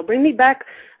role model. Bring me back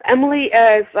Emily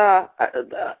as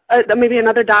maybe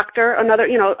another doctor, another,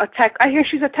 you know, a tech. I hear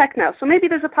she's a tech now, so maybe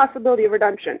there's a possibility of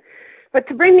redemption. But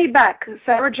to bring me back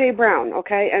Sarah J. Brown,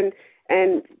 okay,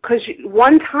 and because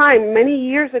one time many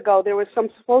years ago there was some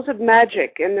supposed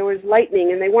magic and there was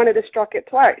lightning and they wanted to struck it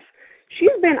twice.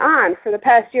 She's been on for the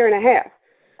past year and a half.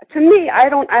 To me, I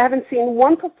haven't seen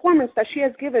one performance that she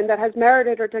has given that has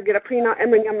merited her to get a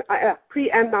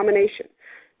pre-M nomination.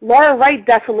 Laura Wright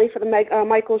definitely for the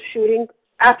Michael shooting,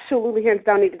 absolutely hands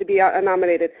down needed to be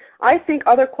nominated. I think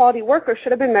other quality workers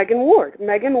should have been Megan Ward.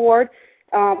 Megan Ward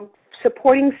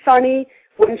supporting Sonny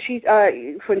when she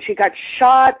got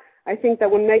shot. I think that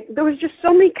there was just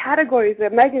so many categories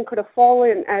that Megan could have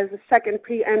fallen as a second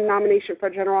pre-M nomination for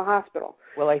General Hospital.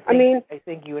 Well, I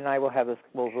think you and I will have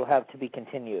we'll have to be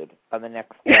continued on the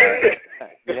next. You know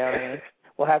what I mean?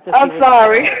 We'll have to. I'm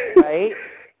sorry. Right?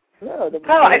 No,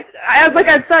 like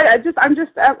I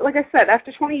said,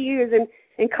 after 20 years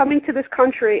and coming to this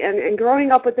country and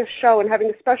growing up with this show and having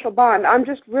a special bond, I'm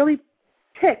just really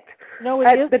ticked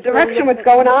at the direction what's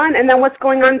going on, and then what's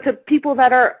going on to people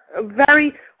that are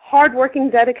very hardworking,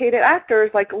 dedicated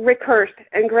actors like Rick Hurst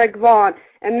and Greg Vaughn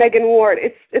and Megan Ward.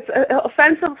 It's an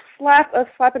offensive slap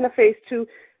in the face to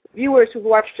viewers who've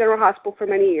watched General Hospital for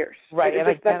many years. Right, I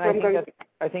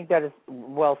think that is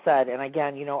well said. And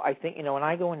again, you know, I think, you know, when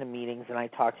I go into meetings and I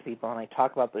talk to people and I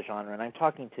talk about the genre and I'm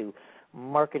talking to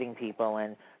marketing people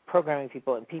and programming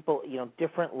people and people, you know,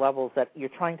 different levels that you're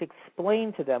trying to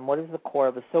explain to them what is the core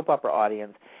of a soap opera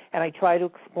audience. And I try to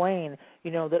explain,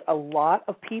 you know, that a lot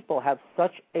of people have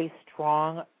such a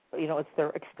strong, you know, it's their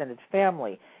extended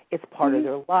family. It's part of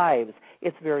their lives.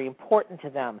 It's very important to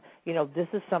them. You know, this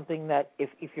is something that if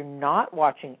you're not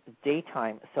watching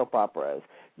daytime soap operas,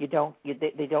 they don't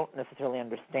necessarily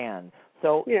understand.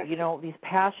 So, you know, these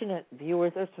passionate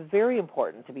viewers, it's very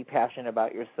important to be passionate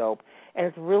about your soap, and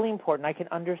it's really important. I can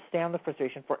understand the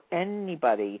frustration for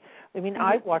anybody. I mean,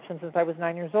 I've watched them since I was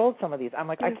 9 years old, some of these. I'm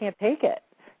like, I can't take it.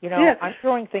 You know, I'm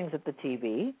throwing things at the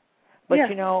TV. But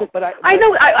you know, I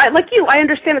know, I like you. I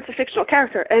understand it's a fictional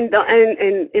character, and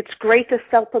it's great to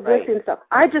sell publicity and stuff.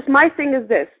 My thing is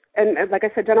this, and like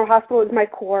I said, General Hospital is my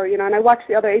core, you know, and I watch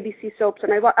the other ABC soaps,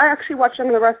 and I actually watch Young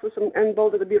and the Restless and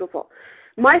Bold and the Beautiful.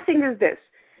 My thing is this: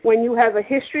 when you have a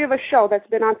history of a show that's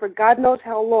been on for God knows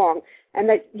how long, and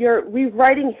that you're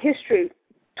rewriting history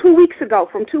 2 weeks ago,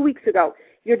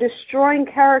 you're destroying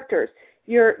characters.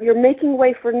 You're making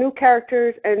way for new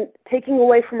characters and taking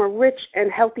away from a rich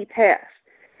and healthy past.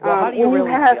 Well, how do you really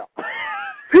feel?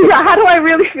 How do I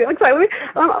really feel?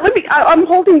 I'm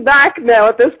holding back now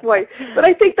at this point. But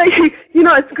I think that, you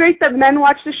know, it's great that men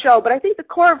watch the show, but I think the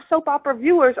core of soap opera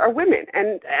viewers are women.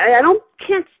 And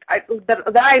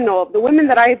that I know of, the women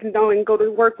that I know and go to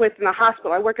work with in a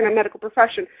hospital, I work in a medical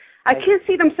profession, I can't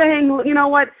see them saying, you know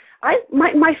what,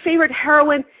 my favorite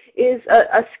heroine is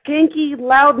a skanky,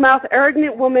 loudmouth,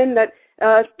 arrogant woman that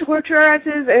tortures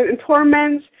and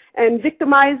torments and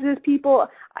victimizes people.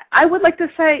 I would like to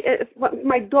say,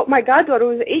 my goddaughter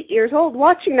who's 8 years old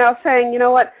watching now saying, you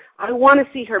know what, I want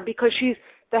to see her because she's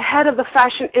the head of the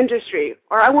fashion industry,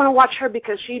 or I want to watch her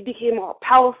because she became a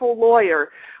powerful lawyer,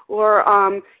 or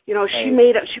you know,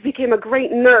 she became a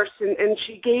great nurse and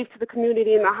she gave to the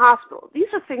community in the hospital. These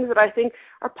are things that I think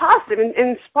are positive and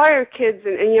inspire kids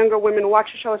and younger women to watch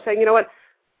the show saying, you know what,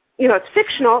 you know, it's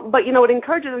fictional, but you know, it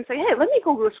encourages them to say, hey, let me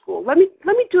go to school, let me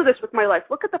do this with my life.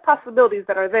 Look at the possibilities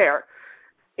that are there.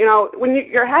 You know, when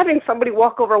you're having somebody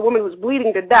walk over a woman who's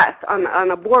bleeding to death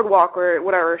on a boardwalk or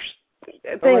whatever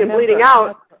thing and bleeding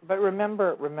out. But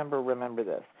remember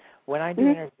this. When I do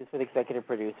interviews with executive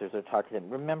producers or talk to them,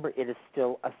 remember it is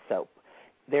still a soap.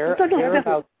 They're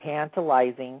about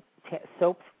tantalizing.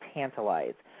 Soaps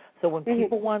tantalize. So when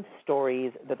people want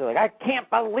stories that they're like, I can't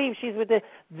believe she's with this,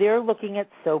 they're looking at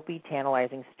soapy,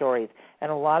 tantalizing stories.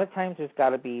 And a lot of times there's got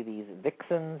to be these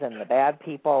vixens and the bad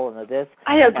people and the this.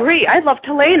 I agree. I loved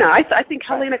Helena. I think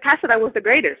Helena Cassadine was the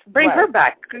greatest. Bring her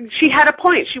back. She had a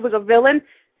point. She was a villain.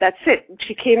 That's it.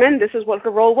 She came in. This is what her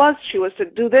role was. She was to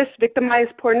do this, victimize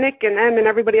poor Nick and Em and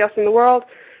everybody else in the world.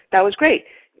 That was great.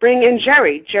 bring in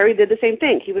Jerry. Jerry did the same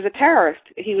thing. He was a terrorist.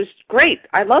 He was great.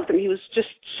 I loved him. He was just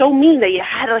so mean that you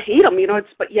had to hate him,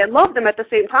 but you loved him at the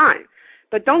same time.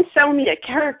 But don't sell me a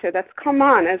character that's come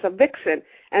on as a vixen,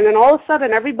 and then all of a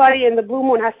sudden everybody in the Blue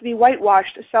Moon has to be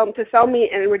whitewashed to sell me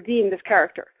and redeem this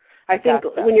character. I think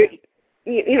when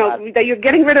that you're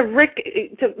getting rid of Rick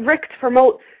to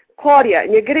promote Claudia,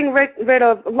 and you're getting rid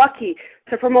of Lucky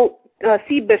to promote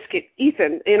Seabiscuit,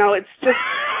 Ethan. It's just.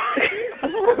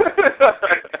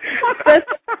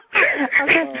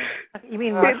 Okay. You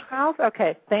mean Rush House?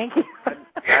 Okay, thank you.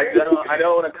 I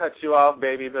don't want to cut you off,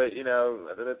 baby, but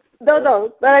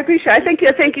No, but I appreciate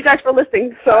it. Thank you guys for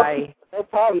listening. So. Bye. No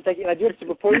problem. Thank you. I do. So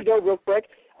before you go, real quick,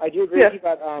 I do agree with you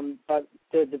about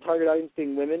the target audience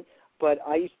being women. But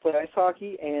I used to play ice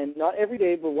hockey, and not every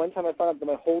day, but one time I found out that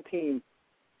my whole team,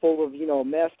 full of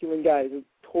masculine guys, who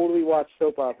totally watch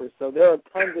soap operas. So there are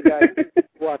tons of guys who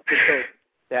watch the soap.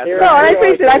 I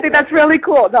appreciate it. I think that's really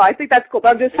cool. No, I think that's cool. But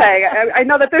I'm just saying, I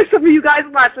know that there's some of you guys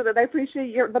watching it. I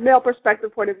appreciate the male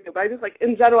perspective point of view, but I just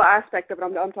in general aspect of it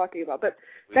I'm talking about. But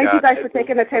thank you guys for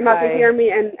taking the time out to hear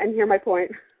me and hear my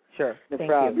point. Sure. No Thank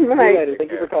problem. you. See you later.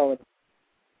 Thank you for calling.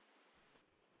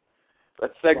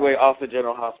 Let's segue off the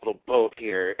General Hospital boat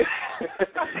here. We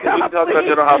can talk about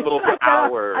General Hospital for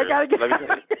hours. I gotta get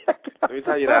let me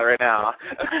tell you that right now.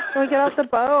 We'll get off the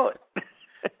boat.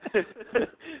 Let's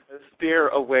steer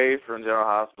away from General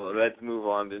Hospital. Let's move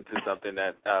on into something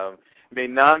that may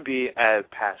not be as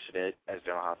passionate as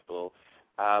General Hospital.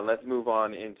 Let's move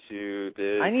on into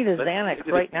the. I need a Xanax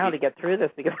right now to get through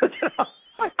this because.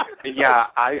 Yeah,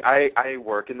 I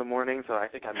work in the morning, so I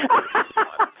think I'm.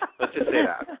 Let's just say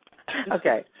that.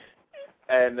 Okay.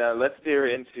 And let's get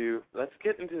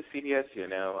into CBS here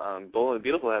now. Bold and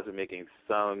Beautiful has been making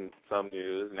some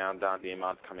news. Now Don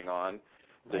Diamant's coming on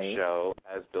the show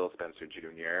as Bill Spencer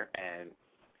Jr., and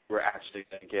we're actually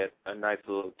going to get a nice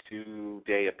little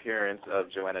 2-day appearance of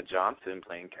Joanna Johnson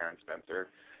playing Karen Spencer.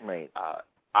 Right.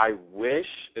 I wish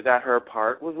that her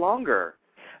part was longer.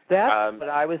 That's what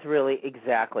I was really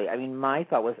exactly. I mean, my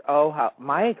thought was, how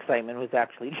my excitement was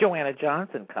actually Joanna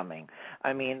Johnson coming.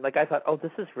 I mean, I thought,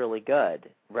 this is really good,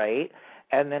 right?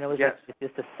 And then it was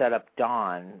just to set up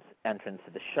Dawn's entrance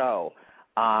to the show.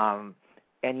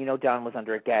 And Dawn was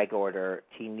under a gag order.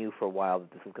 He knew for a while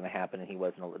that this was going to happen, and he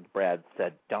wasn't. Brad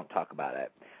said, "Don't talk about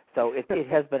it." So it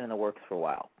has been in the works for a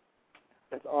while.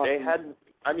 That's awesome. They had.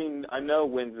 I mean, I know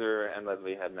Windsor and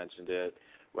Leslie had mentioned it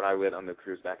when I went on the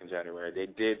cruise back in January. They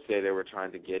did say they were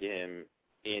trying to get him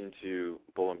into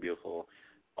Bold and Beautiful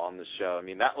on the show. I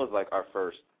mean, that was our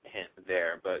first hint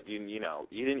there, but you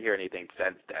didn't hear anything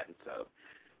since then, so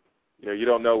you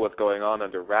don't know what's going on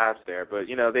under wraps there. But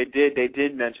they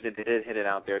did mention it. They did hit it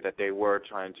out there that they were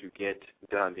trying to get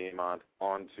Don Diamant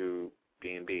onto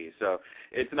B&B. So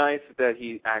it's nice that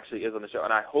he actually is on the show,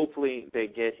 and hopefully they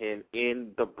get him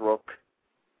in the Brooke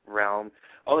realm.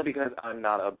 Only because I'm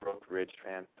not a Brooke Ridge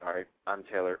fan. Sorry, I'm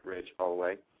Taylor Ridge all the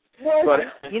way. But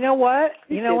you know what?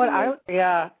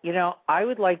 I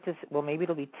would like to. Well, maybe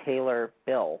it'll be Taylor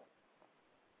Bill.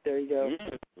 There you go.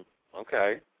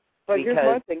 Okay. But here's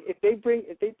one thing: if they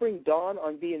bring Dawn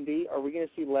on B&B, are we going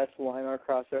to see less Weimar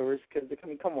crossovers? Because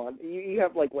come on, you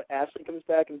have Ashley comes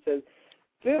back and says,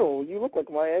 "Phil, you look like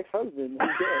my ex-husband." I'm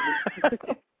dead.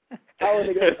 How are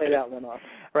they going to play that one off?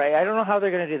 Right. I don't know how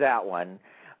they're going to do that one.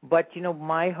 But,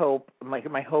 my hope,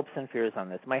 my hopes and fears on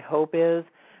this. My hope is,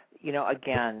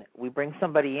 again, we bring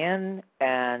somebody in,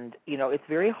 and, it's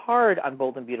very hard on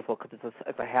Bold and Beautiful because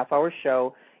it's a half-hour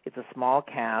show. It's a small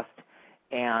cast,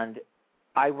 and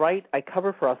I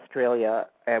cover for Australia,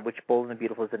 which Bold and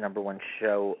Beautiful is the #1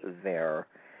 show there.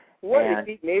 What? You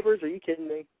beat Neighbors? Are you kidding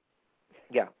me?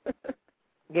 Yeah.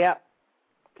 Yeah.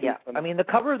 Yeah, I mean, the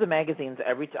cover of the magazines,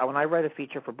 when I write a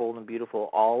feature for Bold and Beautiful,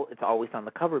 it's always on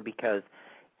the cover because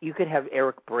you could have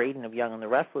Eric Braeden of Young and the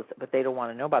Restless, but they don't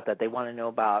want to know about that. They want to know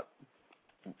about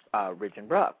Ridge and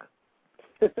Brooke.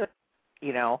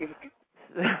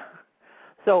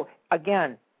 So,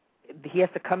 again, he has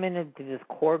to come into this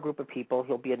core group of people.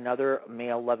 He'll be another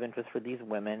male love interest for these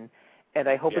women, and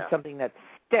I hope it's something that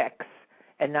sticks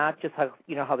and not just how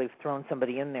they've thrown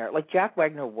somebody in there. Like Jack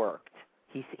Wagner worked.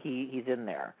 He's in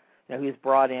there. He was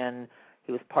brought in.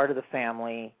 He was part of the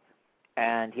family,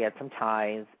 and he had some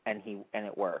ties, and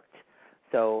it worked.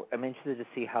 So I'm interested to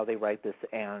see how they write this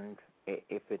and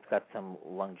if it's got some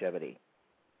longevity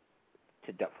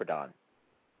for Dawn.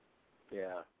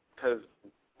 Yeah, because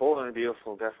Bold and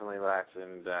Beautiful definitely lacks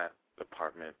in that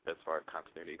department as far as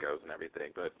continuity goes and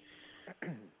everything. But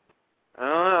I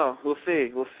don't know. We'll see.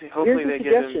 Hopefully they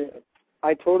get him.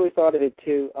 I totally thought of it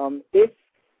too. If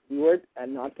we were,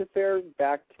 and not to fare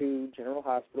back to General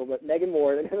Hospital, but Megan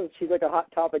Ward, and she's like a hot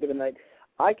topic of the night.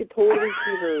 I could totally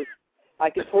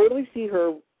see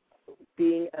her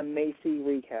being a Macy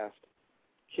recast.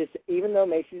 Just even though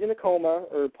Macy's in a coma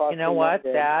or possibly. You know what?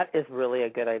 That is really a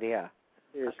good idea.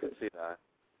 Seriously.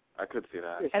 I could see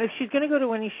that. And if she's going to go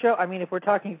to any show, I mean, if we're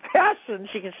talking fashion,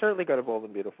 she can certainly go to Bold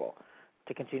and Beautiful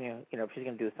to continue. You know, if she's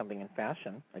going to do something in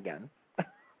fashion again.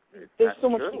 There's so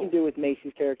much you can do with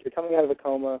Macy's character coming out of a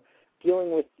coma,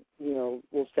 dealing with,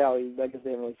 Sally. I guess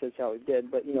they haven't really said Sally did,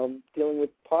 but dealing with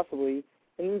possibly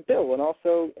and Bill, and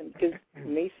also because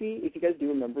Macy, if you guys do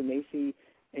remember, Macy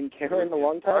and Karen a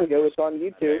long time ago, it's on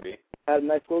YouTube, had a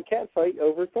nice little cat fight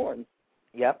over Thorn.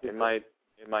 Yep. It might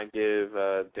give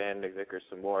Dan McVicker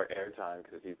some more airtime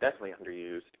because he's definitely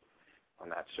underused on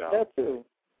that show. That too.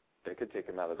 They could take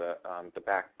him out of the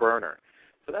back burner,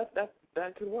 so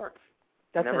that could work.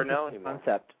 That's you never know anymore.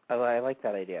 Concept. I like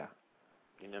that idea.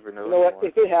 You never know. You know anymore. what?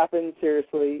 If it happens,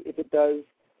 seriously, if it does,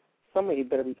 somebody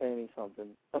better be paying me something.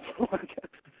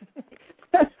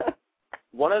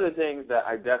 One of the things that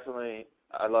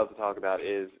I love to talk about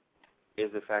is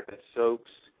the fact that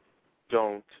soaps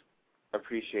don't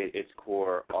appreciate its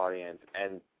core audience,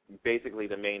 and basically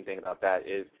the main thing about that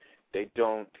is they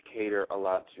don't cater a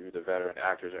lot to the veteran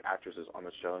actors or actresses on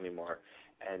the show anymore.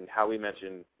 And how we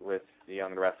mentioned with The Young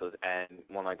and the Restless and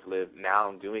One Life to Live,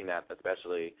 now doing that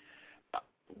especially,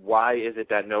 why is it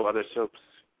that no other soaps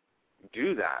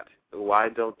do that? Why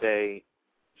don't they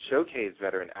showcase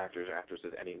veteran actors or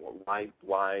actresses anymore?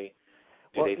 Why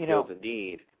do they feel the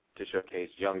need to showcase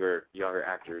younger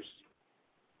actors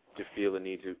to feel the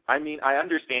need to? I mean, I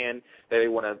understand that they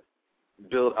want to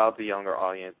build up the younger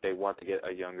audience. They want to get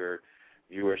a younger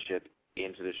viewership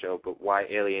into the show, but why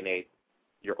alienate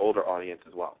your older audience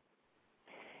as well?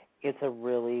 It's a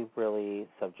really, really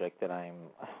subject that I'm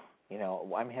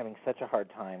having such a hard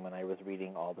time when I was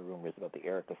reading all the rumors about the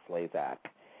Erica Slezak.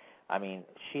 I mean,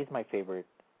 she's my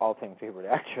all-time favorite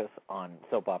actress on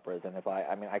soap operas, and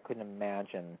I couldn't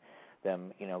imagine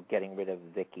them, getting rid of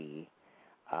Vicky,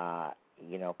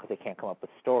 because they can't come up with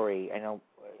a story. I know,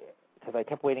 because I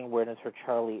kept waiting, when is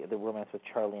the romance with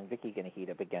Charlie and Vicky going to heat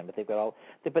up again? But they've got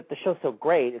but the show's so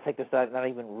great, it's like there's not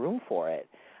even room for it.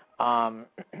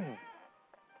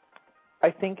 I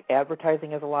think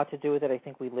advertising has a lot to do with it. I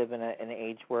think we live in an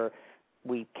age where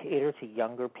we cater to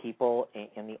younger people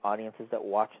in the audiences that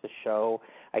watch the show.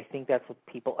 I think that's what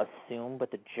people assume, but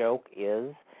the joke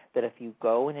is that if you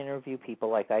go and interview people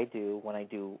like I do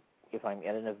if I'm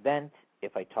at an event,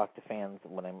 if I talk to fans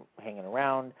when I'm hanging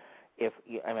around, if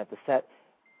I'm at the set,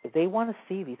 if they want to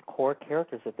see these core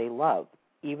characters that they love,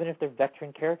 even if they're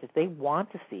veteran characters, they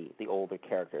want to see the older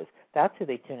characters. That's who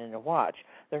they tune in to watch.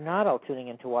 They're not all tuning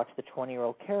in to watch the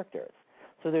 20-year-old characters.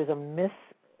 So there's a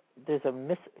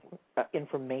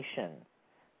misinformation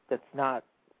that's not,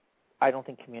 I don't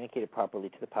think, communicated properly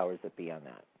to the powers that be on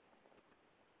that.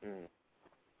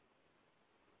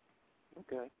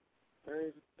 Okay.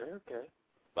 Very okay.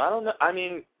 I don't know. I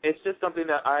mean, it's just something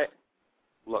that I'm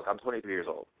 23 years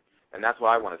old, and that's what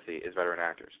I want to see is veteran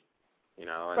actors.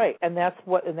 Right, and that's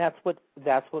what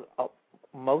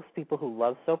most people who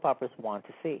love soap operas want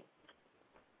to see.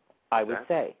 I would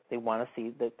say they want to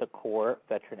see the core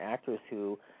veteran actors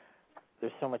who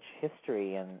there's so much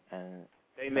history and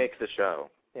they make the show.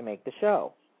 They make the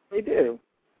show. They do.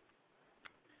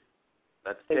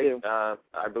 I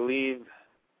believe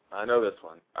I know this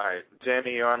one. All right,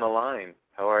 Jamie, you're on the line.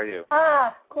 How are you?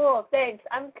 Cool. Thanks.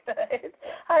 I'm good.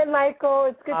 Hi, Michael.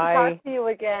 It's good to talk to you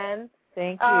again.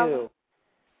 Thank you.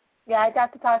 Yeah, I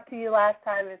got to talk to you last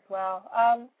time as well.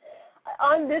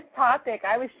 On this topic,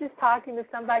 I was just talking to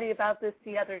somebody about this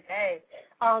the other day,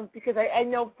 because I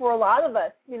know for a lot of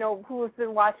us, who have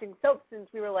been watching soap since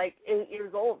we were like 8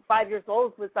 years old, 5 years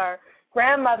old, with our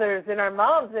grandmothers and our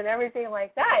moms and everything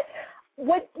like that.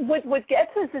 What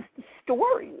gets us is the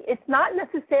story. It's not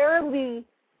necessarily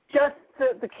just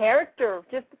the character,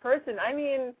 just the person. I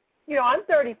mean, I'm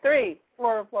 33,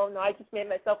 I just made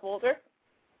myself older.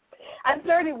 I'm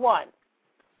 31,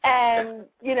 and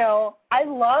I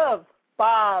love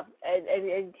Bob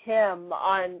and Kim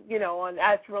on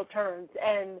As for Real Terms,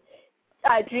 and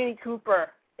Jeannie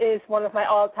Cooper is one of my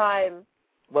all-time.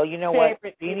 Well, you know what?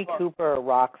 Jeannie Cooper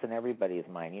rocks in everybody's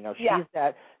mind.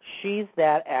 She's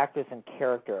that actress and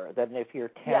character that if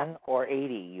you're 10 or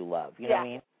 80, you love. You know what I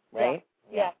mean? Right?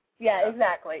 Yeah,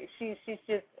 exactly. She's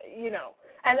just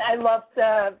and I love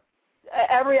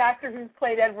every actor who's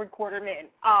played Edward Quartermain.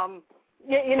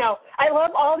 I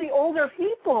love all the older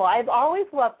people. I've always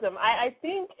loved them. I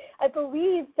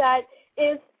believe that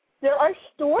if there are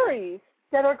stories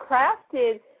that are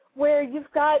crafted where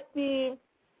you've got the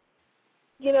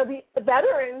the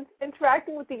veterans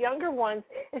interacting with the younger ones,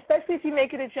 especially if you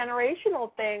make it a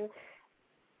generational thing,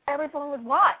 everyone would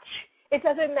watch. It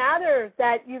doesn't matter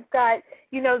that you've got,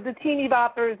 the teeny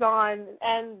boppers on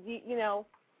and,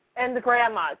 and the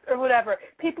grandmas or whatever.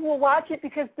 People will watch it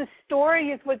because the story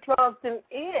is what draws them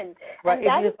in. Right,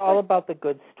 it is all about the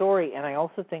good story. And I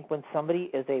also think when somebody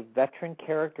is a veteran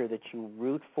character that you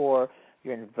root for,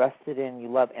 you're invested in, you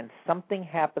love, and something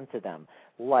happened to them,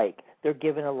 like they're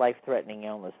given a life-threatening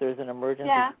illness, there's an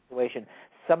emergency situation,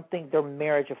 their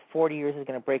marriage of 40 years is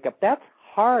going to break up, that's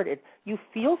hard. You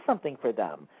feel something for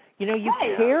them. You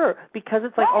care because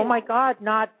it's like, oh, my God,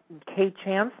 not Kate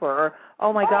Chancellor, or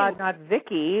oh, my God, not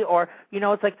Vicky, or,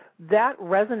 it's like that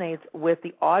resonates with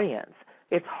the audience.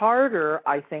 It's harder,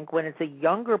 I think, when it's a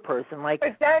younger person. Like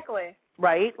exactly.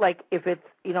 Right? Like if it's,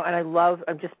 and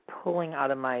I'm just pulling out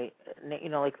of my,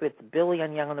 like if it's Billy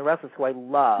on Young and the Restless, who I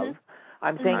love,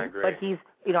 I'm saying, but he's,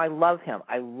 I love him.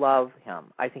 I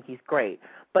I think he's great.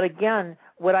 But again,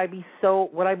 would I be so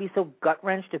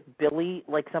gut-wrenched if Billy,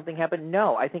 like something happened?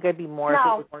 No. I think I'd be more if it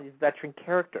was one of these veteran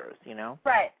characters,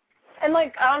 Right. And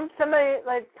like somebody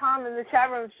like Tom in the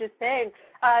chat room was just saying,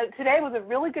 today was a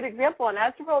really good example. And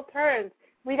as the world turns,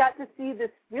 we got to see this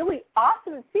really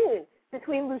awesome scene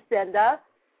between Lucinda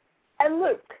and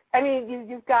Luke. I mean,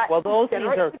 you've got those scenes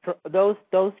are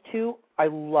those two I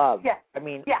love. Yeah. I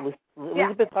mean,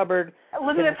 Elizabeth Hubbard.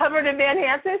 Elizabeth Hubbard and Van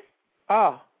Hansis.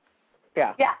 Oh.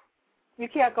 Yeah. Yeah. You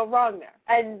can't go wrong there.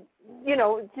 And,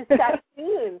 just that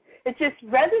scene, it just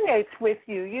resonates with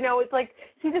you. It's like,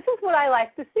 see, this is what I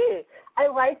like to see. I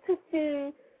like to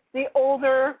see the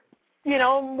older,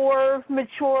 more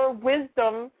mature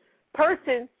wisdom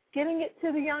person giving it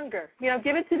to the younger,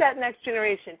 give it to that next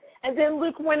generation. And then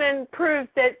Luke went and proved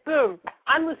that, boom,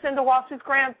 I'm Lucinda Walsh's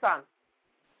grandson.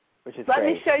 Which is Let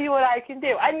great. me show you what I can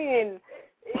do. I mean,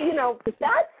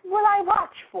 that's what I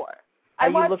watch for. I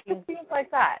watch for things like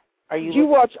that. Did you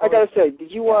watch, I got to say,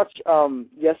 did you watch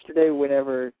yesterday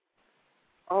whenever,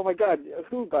 oh my God,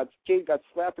 Jade got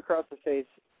slapped across the face?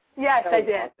 Yes, I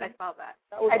did. Awesome. I saw that.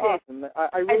 That was awesome.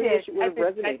 I really wish it would have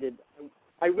resonated.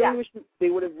 I really wish they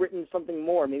would have written something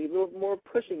more, maybe a little more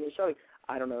pushing and showing.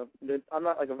 I don't know. I'm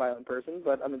not like a violent person,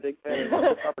 but I'm a big fan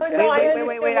of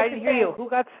Wait, I didn't hear you. Who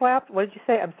got slapped? What did you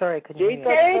say? I'm sorry, I couldn't hear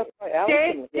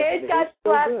you. Jade got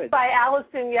slapped by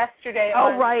Allison yesterday.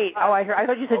 Oh, right. I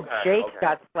thought you said Jake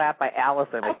got slapped by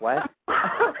Allison. Like, what?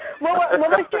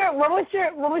 what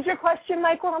was your question,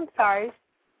 Michael? I'm sorry.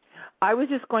 I was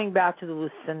just going back to the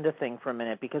Lucinda thing for a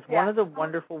minute because one of the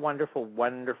wonderful, wonderful,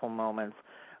 wonderful moments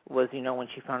was, when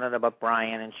she found out about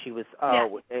Brian and she was,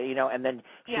 and then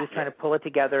she was trying to pull it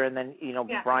together and then,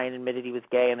 Brian admitted he was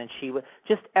gay and then she was,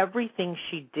 just everything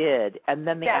she did and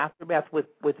then the aftermath with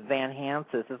Van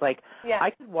Hansis is like,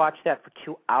 I could watch that for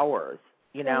 2 hours,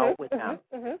 with them.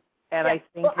 And I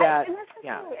think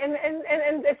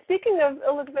And speaking of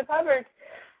Elizabeth Hubbard,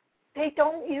 they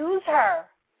don't use her.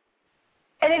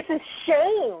 And it's a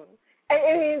shame.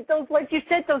 I mean, those, like you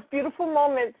said, those beautiful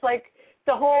moments, like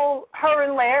the whole her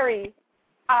and Larry,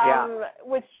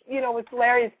 which, was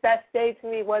Larry's best day to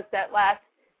me was that last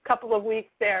couple of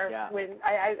weeks there when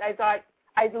I thought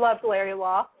I loved Larry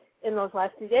Law in those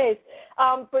last 2 days.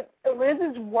 But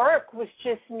Liz's work was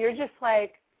just, and you're just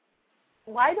like,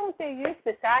 why don't they use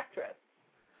this actress?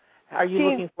 Are you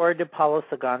looking forward to Paolo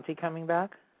Saganti coming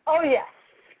back? Oh, yes.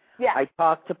 Yes. I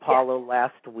talked to Paolo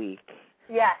last week.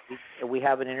 Yes. We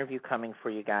have an interview coming for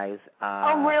you guys.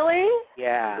 Oh, really?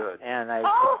 Yeah. Good. And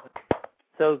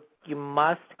so you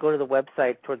must go to the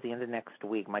website towards the end of next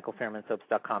week,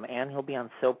 michaelfairmansoaps.com, and he'll be on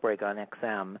Soap Break on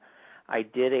XM. I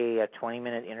did a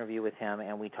 20-minute interview with him,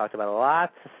 and we talked about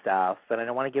lots of stuff, and I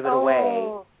don't want to give it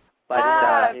away.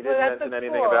 But he didn't mention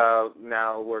anything about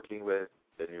now working with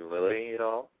the new Lily at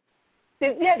all?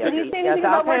 Did he say anything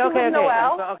about working with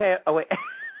Noelle? Okay, oh, wait.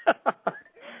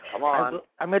 Come on.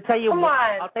 I'm going to tell you.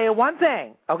 I'll tell you one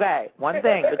thing. Okay, one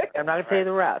thing. But I'm not going to tell you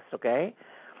the rest. Okay.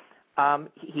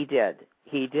 He did.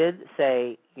 He did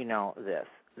say, this,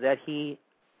 that he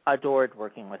adored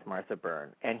working with Martha Byrne,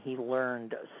 and he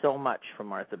learned so much from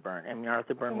Martha Byrne, and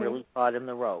Martha Byrne really taught him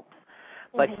the ropes.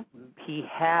 But he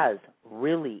has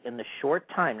really, in the short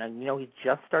time, now, he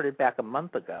just started back a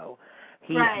month ago.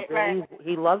 He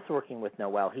loves working with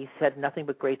Noelle. He said nothing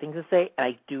but great things to say, and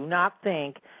I do not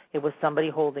think it was somebody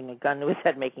holding a gun to his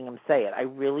head making him say it. I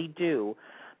really do,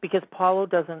 because Paulo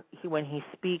doesn't. When he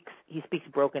speaks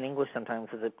broken English sometimes,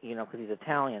 because he's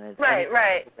Italian.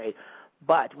 Right.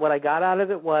 But what I got out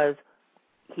of it was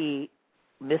he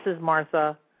misses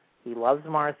Martha, he loves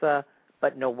Martha,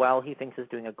 but Noelle he thinks is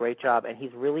doing a great job, and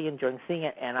he's really enjoying seeing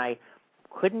it. And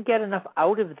couldn't get enough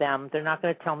out of them. They're not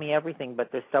going to tell me everything,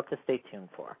 but there's stuff to stay tuned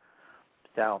for.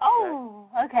 So. Oh,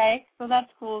 okay. So that's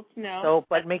cool to know. So,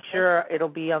 but make sure it'll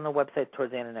be on the website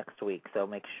towards the end of next week. So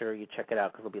make sure you check it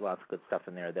out because there'll be lots of good stuff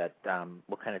in there that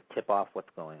will kind of tip off what's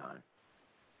going on.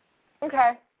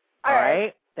 Okay. All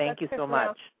right. Thank That's you so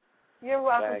much. You're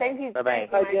welcome. Bye. Thank you. Bye-bye.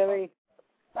 Bye, Jerry.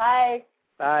 Bye.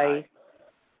 Bye.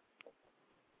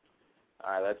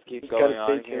 All right, let's keep going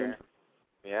on here.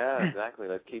 Yeah, exactly.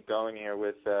 Let's keep going here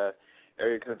with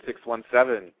area code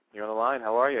 617. You're on the line.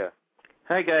 How are you?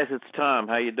 Hi, guys. It's Tom.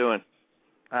 How you doing?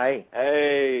 Hi.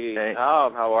 Hey,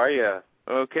 Tom. How are you?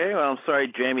 Okay. Well, I'm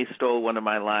sorry Jamie stole one of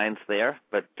my lines there,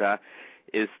 but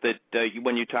is that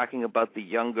when you're talking about the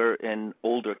younger and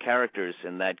older characters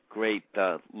in that great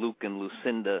Luke and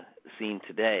Lucinda scene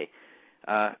today,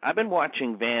 I've been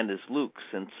watching Van as Luke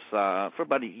since for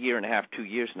about a year and a half, 2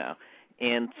 years now.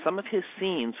 And some of his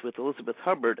scenes with Elizabeth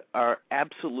Hubbard are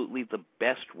absolutely the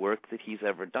best work that he's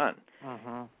ever done.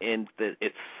 Mm-hmm. And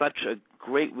it's such a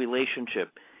great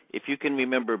relationship. If you can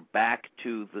remember back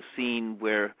to the scene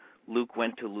where Luke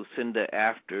went to Lucinda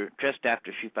just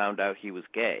after she found out he was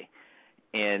gay,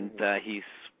 and he's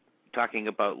talking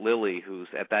about Lily, who's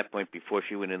at that point before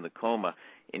she went in the coma,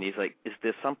 and he's like, "Is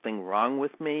there something wrong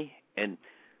with me?" And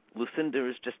Lucinda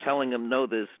is just telling him, "No,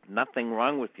 there's nothing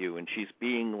wrong with you," and she's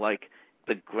being like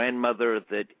the grandmother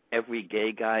that every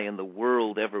gay guy in the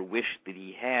world ever wished that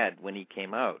he had when he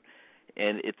came out.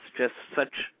 And it's just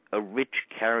such a rich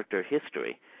character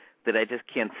history that I just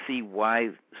can't see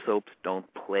why soaps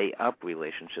don't play up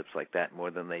relationships like that more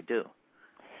than they do.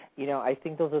 You know, I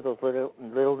think those are those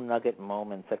little nugget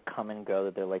moments that come and go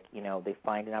that they're like, you know, they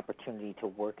find an opportunity to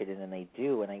work it in and they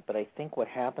do. But I think what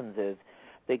happens is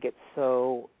they get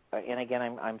so, and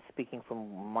again, I'm speaking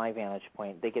from my vantage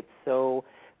point,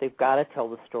 they've got to tell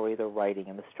the story they're writing,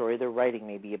 and the story they're writing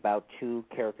may be about two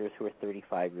characters who are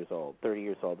 35 years old, 30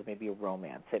 years old. It may be a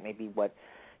romance. It may be what,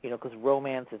 you know, because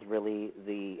romance is really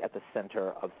at the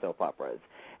center of soap operas.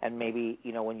 And maybe,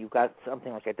 you know, when you've got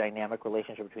something like a dynamic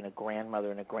relationship between a grandmother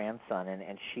and a grandson,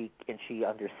 and she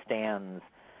understands,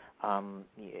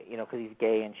 you know, because he's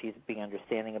gay and she's being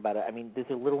understanding about it. I mean, there's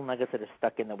little nuggets that are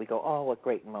stuck in that we go, oh, what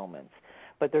great moments.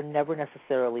 But they're never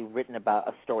necessarily written about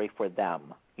a story for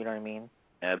them. You know what I mean?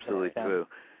 Absolutely true.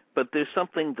 But there's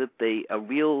something a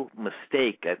real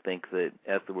mistake, I think, that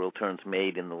As the World Turns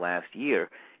made in the last year,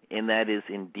 and that is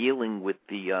in dealing with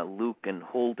the Luke and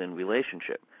Holden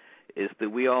relationship, is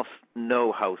that we all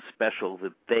know how special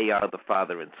that they are the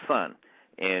father and son,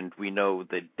 and we know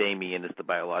that Damien is the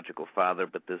biological father,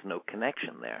 but there's no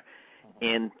connection there.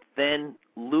 And then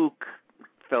Luke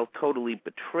felt totally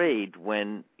betrayed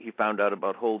when he found out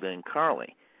about Holden and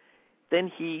Carly. Then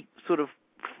he sort of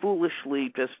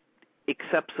foolishly just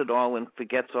accepts it all and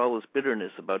forgets all his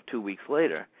bitterness about 2 weeks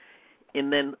later.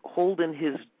 And then Holden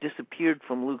has disappeared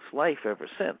from Luke's life ever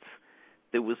since.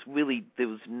 There was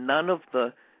none of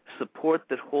the support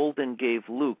that Holden gave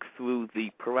Luke through the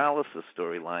paralysis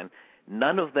storyline.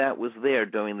 None of that was there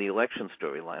during the election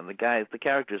storyline. The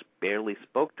characters barely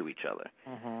spoke to each other.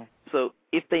 Mm-hmm. So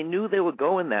if they knew they were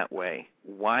going that way,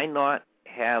 why not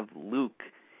have Luke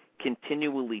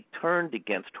continually turned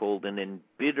against Holden and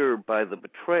bitter by the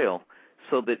betrayal,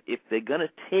 so that if they're going to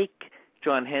take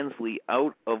John Hensley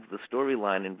out of the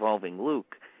storyline involving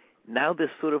Luke, now there's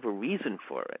sort of a reason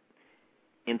for it.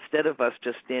 Instead of us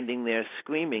just standing there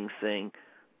screaming, saying,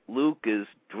 Luke is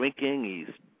drinking,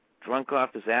 he's drunk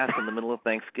off his ass in the middle of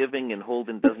Thanksgiving, and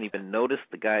Holden doesn't even notice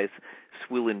the guy's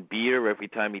swilling beer every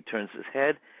time he turns his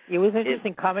head. It was an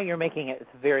interesting comment you're making. It's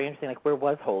very interesting. Like, where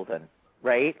was Holden,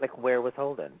 right? Like, where was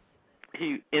Holden?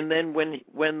 And then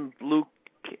when Luke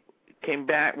came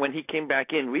back, when he came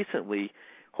back in recently,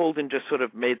 Holden just sort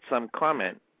of made some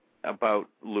comment about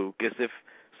Luke, as if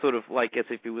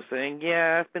he was saying,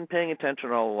 yeah, I've been paying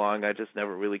attention all along, I just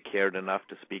never really cared enough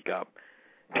to speak up.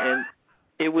 And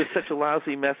it was such a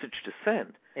lousy message to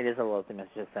send. It is a lousy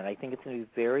message to send. I think it's going to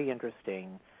be very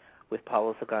interesting with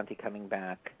Paolo Sorganti coming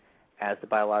back as the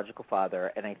biological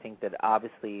father, and I think that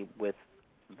obviously with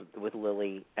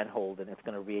Lily and Holden, it's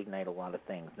going to reignite a lot of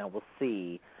things. Now we'll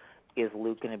see, is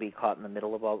Luke going to be caught in the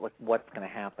middle of what's going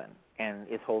to happen? And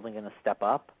is Holden going to step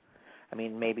up? I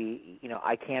mean, maybe, you know,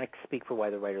 I can't speak for why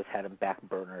the writers had him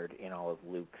back-burnered in all of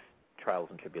Luke's trials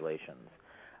and tribulations.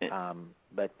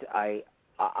 But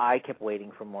I kept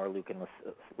waiting for more Luke and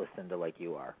Lucinda like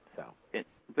you are. So.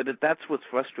 But that's what's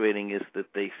frustrating, is that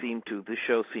this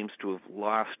show seems to have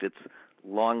lost its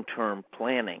long-term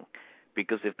planning.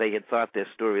 Because if they had thought their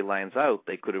storylines out,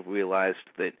 they could have realized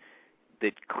that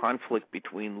conflict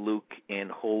between Luke and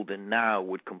Holden now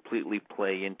would completely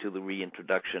play into the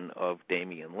reintroduction of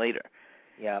Damien later.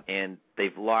 and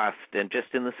they've lost. And just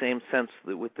in the same sense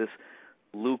that with this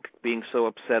Luke being so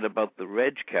upset about the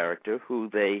Reg character, who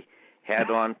they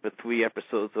had on for 3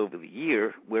 episodes over the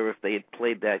year, where if they had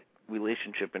played that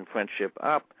relationship and friendship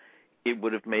up, it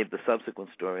would have made the subsequent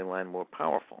storyline more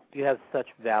powerful. You have such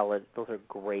those are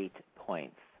great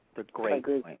points. They're great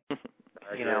points.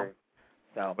 You know?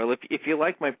 So. Well, if you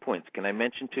like my points, can I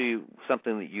mention to you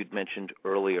something that you'd mentioned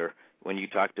earlier when you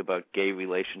talked about gay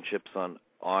relationships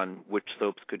on which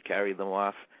soaps could carry them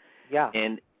off? Yeah.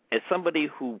 And as somebody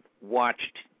who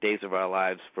watched Days of Our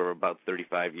Lives for about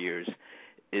 35 years,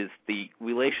 is the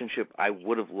relationship I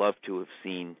would have loved to have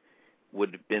seen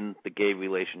would have been the gay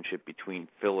relationship between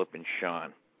Philip and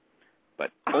Sean.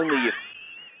 But only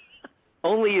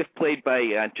if played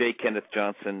by J. Kenneth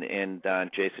Johnson and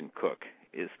Jason Cook.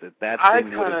 I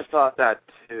kind of thought that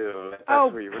too.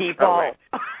 That's where you were going.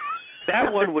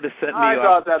 That one would have set me off. I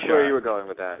thought that's where you were going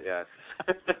with that, yes.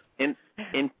 and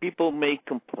people may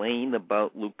complain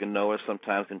about Luke and Noah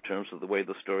sometimes in terms of the way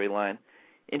the storyline.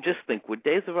 And just think, would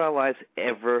Days of Our Lives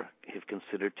ever have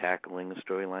considered tackling a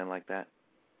storyline like that?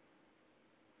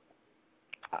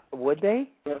 Would they?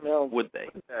 No. Would they?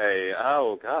 Hey,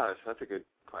 oh gosh, that's a good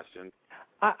question.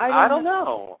 I don't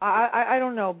know. I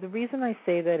don't know. The reason I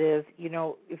say that is, you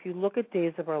know, if you look at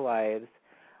Days of Our Lives,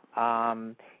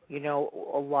 you know,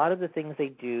 a lot of the things they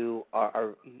do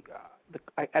are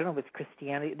I don't know if it's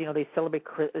Christianity. You know, they celebrate.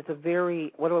 It's a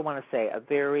very, what do I want to say? A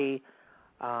very,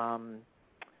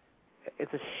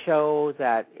 it's a show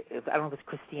that is, I don't know if it's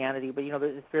Christianity, but you know,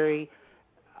 it's very.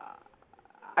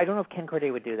 I don't know if Ken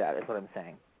Corday would do that. Is what I'm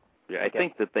saying. Yeah, I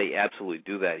think that they absolutely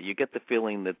do that. You get the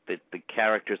feeling that the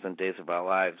characters on Days of Our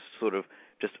Lives sort of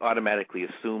just automatically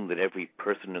assume that every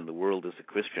person in the world is a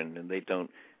Christian, and they don't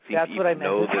seem to even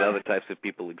know that other types of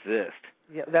people exist.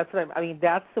 Yeah, that's what I mean.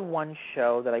 That's the one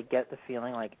show that I get the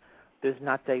feeling like there's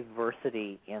not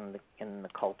diversity in the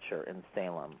culture in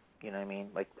Salem. You know what I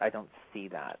mean? Like I don't see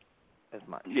that as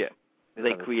much. Yeah,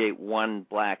 they create one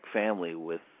black family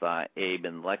with Abe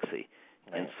and Lexi.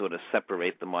 Right. And sort of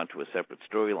separate them onto a separate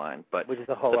storyline, but which is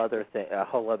a whole other thing, a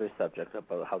whole other subject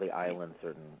about how the islands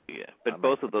are. But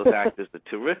both of those actors are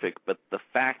terrific. But the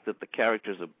fact that the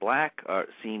characters are black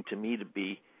seem to me to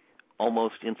be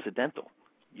almost incidental.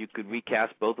 You could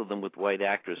recast both of them with white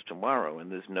actors tomorrow,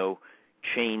 and there's no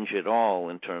change at all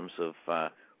in terms of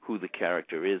who the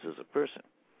character is as a person.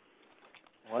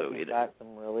 Well, so you've got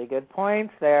some really good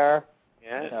points there.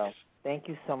 Yes. So, thank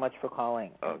you so much for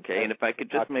calling. Okay, and if I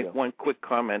could just make one quick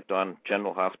comment on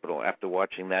General Hospital. After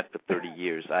watching that for 30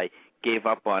 years, I gave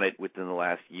up on it within the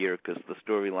last year because the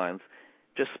storylines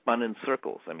just spun in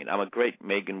circles. I mean, I'm a great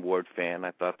Megan Ward fan. I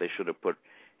thought they should have put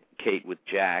Kate with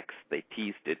Jax. They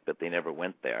teased it, but they never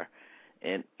went there.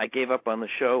 And I gave up on the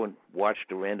show and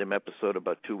watched a random episode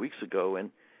about 2 weeks ago,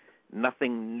 and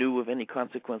nothing new of any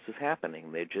consequence is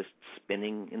happening. They're just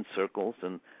spinning in circles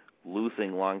and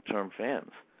losing long-term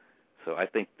fans. So I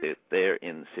think that they're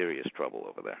in serious trouble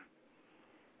over there.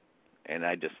 And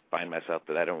I just find myself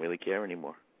that I don't really care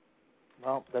anymore.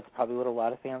 Well, that's probably what a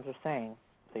lot of fans are saying.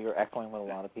 So you're echoing what a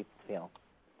lot of people feel.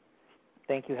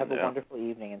 Thank you. Have a wonderful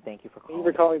evening, and thank you for calling. Thank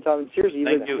you for calling, Tom. Seriously, you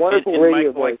have a you. wonderful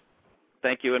radio voice.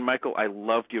 Thank you. And, Michael, I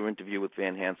loved your interview with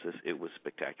Van Hansis. It was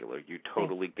spectacular. You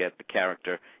totally get the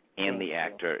character and the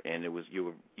actor, and it was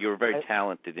you were a very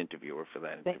talented interviewer for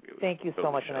that interview. Thank you so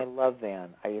much, and I love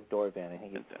Van. I adore Van. I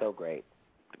think he's so great.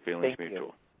 The feeling's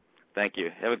mutual. Thank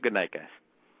you. Have a good night, guys.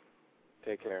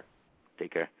 Take care.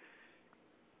 Take care.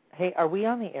 Hey, are we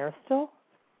on the air still?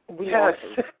 Yes.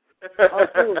 How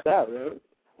cool is that, man?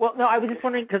 Well, no, I was just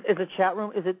wondering, because is the chat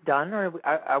room, is it done, or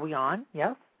are we on?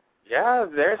 Yes? Yeah,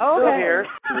 they're still here.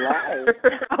 Live.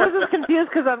 I was just confused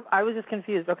because I was just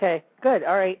confused. Okay, good.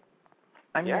 All right.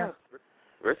 I'm here.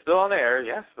 We're still on the air.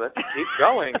 Yes, let's keep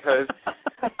going because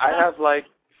I have like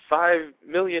 5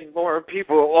 million more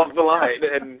people off the line.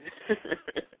 And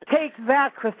take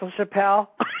that, Crystal Chappelle.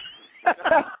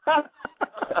 I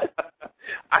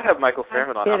have Michael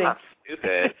Fairman on. I'm not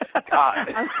stupid. God.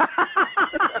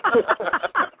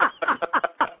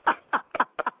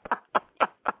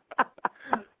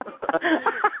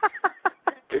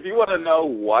 If you want to know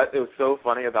what was so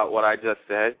funny about what I just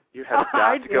said, you have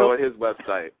got to go to his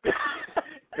website.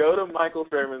 Go to Michael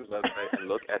Fairman's website and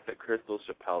look at the Crystal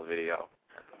Chappelle video.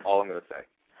 That's all I'm going to say.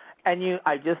 And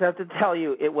I just have to tell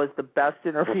you, it was the best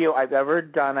interview I've ever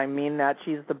done. I mean that.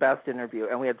 She's the best interview,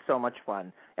 and we had so much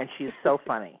fun. And she's so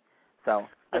funny. So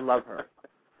I love her.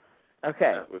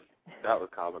 Okay. That was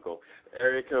comical.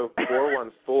 Area code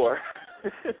 414.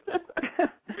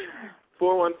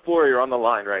 414, you're on the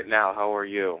line right now. How are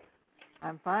you?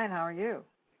 I'm fine. How are you?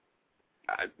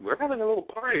 we're having a little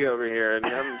party over here, and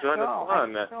you haven't joined us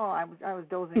on. I was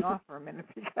dozing off for a minute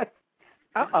because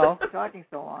talking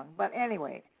so long. But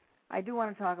anyway, I do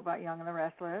want to talk about Young and the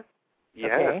Restless.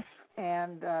 Yes. Okay.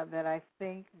 And that I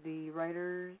think the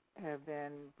writers have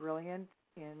been brilliant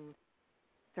in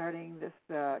starting this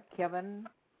Kevin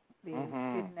being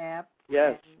kidnapped.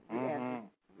 Yes. And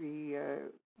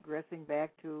regressing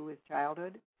back to his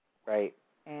childhood. Right.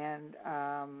 And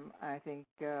I think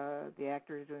the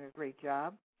actor is doing a great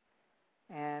job.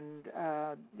 And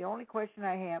the only question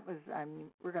I have is,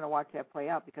 we're going to watch that play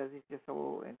out because it's just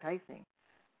so enticing.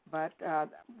 But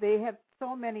they have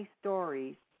so many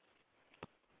stories.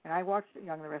 And I watch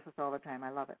Young and the Restless all the time. I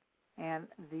love it. And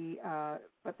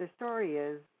but the story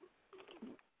is,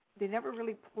 they never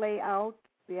really play out.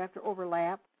 They have to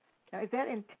overlap. Now, is that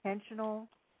intentional?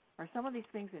 Are some of these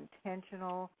things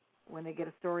intentional when they get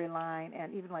a storyline?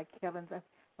 And even like Kevin's,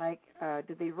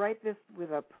 did they write this with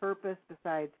a purpose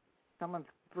besides someone's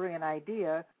brilliant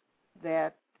idea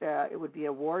that it would be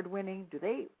award-winning? Do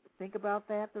they think about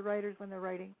that, the writers, when they're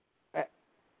writing?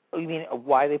 You mean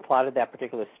why they plotted that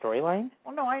particular storyline?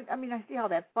 Well, no, I see how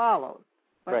that follows.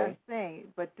 But right. I'm saying,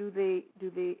 but do they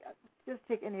just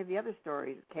take any of the other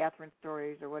stories, Catherine's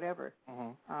stories or whatever,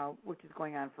 which is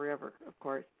going on forever, of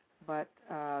course. But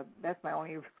that's my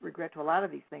only regret to a lot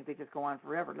of these things. They just go on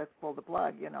forever. Let's pull the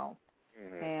plug,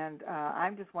 Mm-hmm. And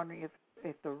I'm just wondering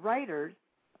if the writers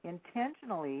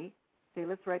intentionally say,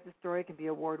 let's write the story, it can be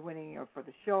award-winning or for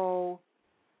the show,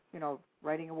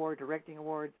 writing award, directing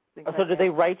awards, things like that. So do they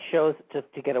write shows just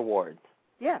to get awards?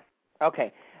 Yes.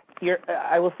 Okay.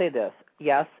 I will say this.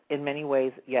 Yes, in many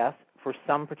ways, yes. For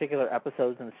some particular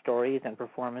episodes and stories and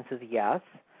performances, yes.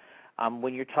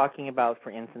 When you're talking about, for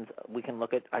instance, we can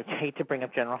look at, I hate to bring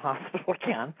up General Hospital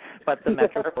again, but the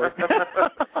Metro Court.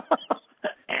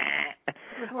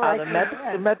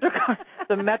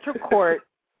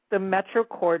 the Metro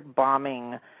Court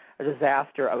bombing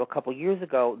disaster of a couple years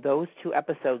ago, those two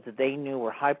episodes that they knew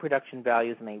were high production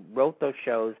values, and they wrote those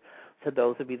shows, so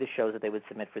those would be the shows that they would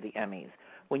submit for the Emmys.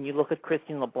 When you look at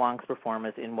Christine LeBlanc's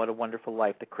performance in What a Wonderful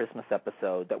Life, the Christmas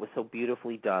episode, that was so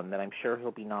beautifully done that I'm sure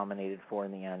he'll be nominated for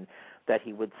in the end, that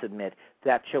he would submit,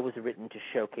 that show was written to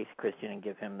showcase Christian and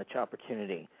give him the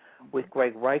opportunity. With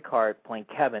Greg Reichardt playing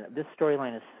Kevin, this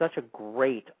storyline is such a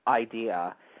great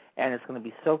idea, and it's going to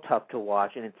be so tough to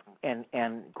watch.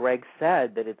 And Greg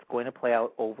said that it's going to play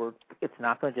out over. It's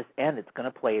not going to just end. It's going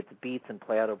to play its beats and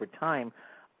play out over time.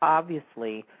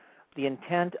 Obviously, the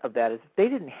intent of that is they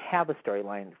didn't have a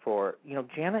storyline for.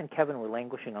 Jana and Kevin were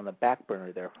languishing on the back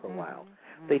burner there for a while.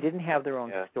 They didn't have their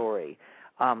own story.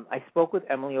 I spoke with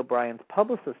Emily O'Brien's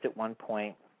publicist at one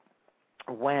point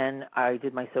when I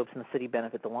did my Soaps in the City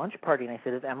benefit, the launch party, and I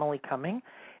said, "Is Emily coming?"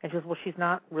 And she says, "Well, she's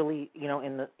not really,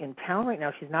 in town right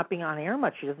now. She's not being on air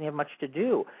much. She doesn't have much to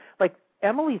do." Like,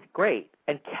 Emily's great,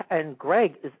 and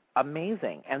Greg is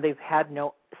amazing, and they've had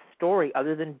no story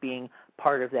other than being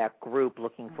part of that group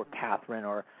looking for Catherine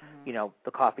or,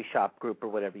 the coffee shop group or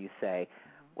whatever you say.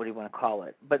 What do you want to call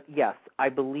it? But yes, I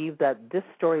believe that this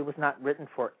story was not written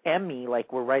for Emmy,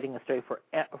 like we're writing a story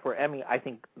for Emmy. I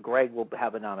think Greg will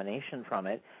have a nomination from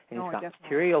it, and he's got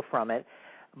material from it.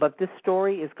 But this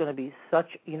story is going to be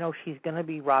such, she's going to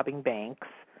be robbing banks.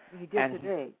 He did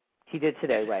today. He did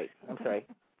today, right? I'm sorry.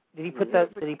 Did he put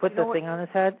the thing on his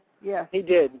head? Yes, he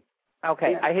did.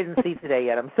 Okay, I didn't see today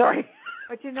yet. I'm sorry.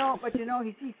 But he's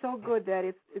so good that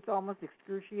it's almost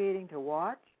excruciating to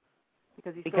watch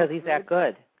because he's that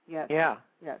good. Yes. Yeah.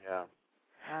 Yes. Yeah.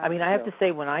 I have to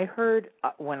say, when I heard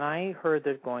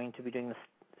they're going to be doing this,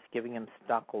 giving him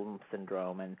Stockholm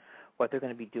syndrome and what they're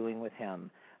going to be doing with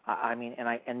him,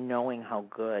 and knowing how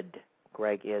good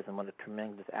Greg is and what a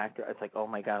tremendous actor, it's like, oh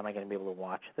my God, am I going to be able to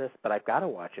watch this? But I've got to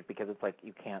watch it because it's like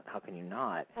you can't. How can you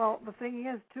not? Well, the thing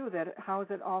is too that how is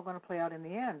it all going to play out in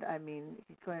the end? I mean,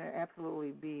 he's going to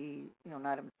absolutely be,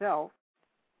 not himself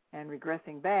and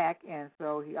regressing back, and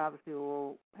so he obviously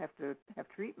will have to have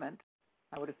treatment.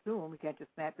 I would assume. You can't just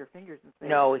snap your fingers and say.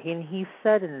 No, he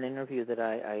said in an interview that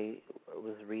I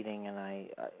was reading, and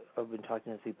I've been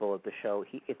talking to people at the show.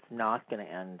 It's not going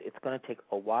to end. It's going to take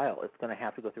a while. It's going to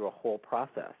have to go through a whole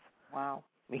process. Wow.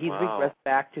 I mean, he's regressed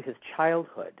back to his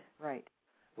childhood. Right.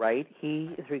 Right?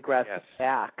 He is regressed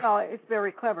back. Well, it's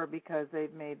very clever because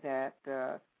they've made that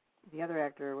the other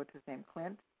actor, what's his name,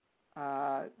 Clint.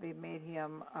 They made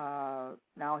him.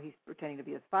 Now he's pretending to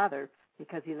be his father,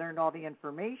 because he learned all the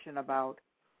information about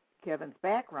Kevin's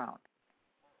background.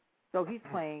 So he's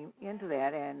playing into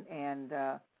that, and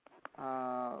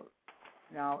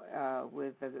now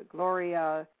with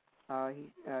Gloria,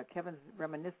 Kevin's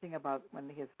reminiscing about when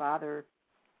his father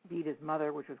beat his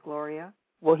mother, which was Gloria,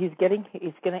 Well, it's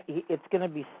gonna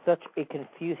be such a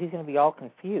confused. He's gonna be all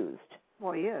confused.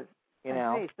 Well, he is. You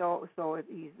know. Hey, so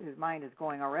his mind is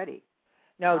going already.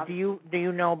 No, do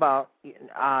you know about?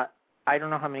 I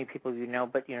don't know how many people you know,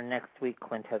 but next week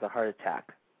Clint has a heart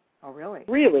attack. Oh, really?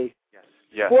 Really? Yes.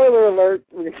 Yes. Spoiler alert.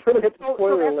 We're going to hit the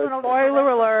spoiler alert. Spoiler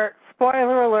alert.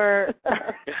 Spoiler alert.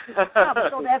 I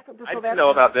didn't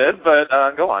know about this, but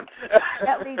go on.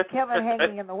 That leaves Kevin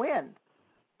hanging in the wind,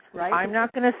 right? I'm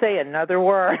not going to say another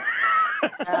word.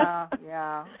 Yeah.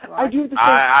 Well, I do have to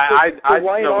say for know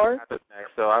YNR, what happens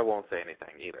next, so I won't say anything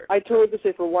either. I totally have to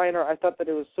say for YNR, I thought that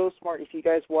it was so smart. If you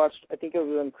guys watched, I think it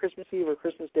was on Christmas Eve or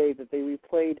Christmas Day, that they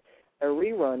replayed a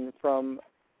rerun from,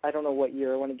 I don't know what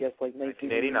year, I want to guess like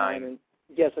 1989.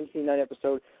 Yes, 1989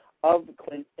 episode of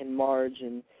Clint and Marge,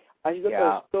 and I just thought that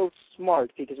was so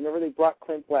smart because remember they brought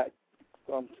Clint back.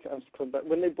 But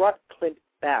when they brought Clint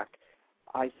back,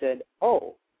 I said,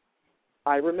 "Oh,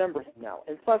 I remember him now."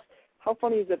 And plus, how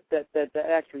funny is it that the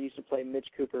actor used to play Mitch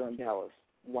Cooper on Dallas?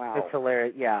 Wow, it's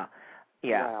hilarious. Yeah.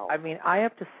 Wow. I mean, I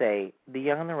have to say, The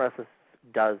Young and the Restless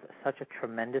does such a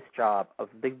tremendous job of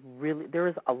there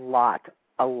is a lot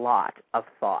of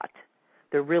thought.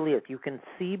 There really is. You can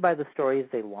see by the stories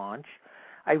they launch.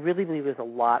 I really believe there's a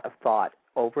lot of thought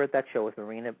over at that show with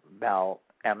Marina Bell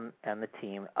and the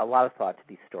team. A lot of thought to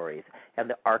these stories and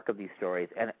the arc of these stories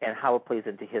and how it plays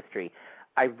into history.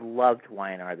 I've loved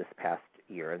YNR this past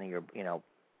year and the year.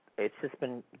 It's just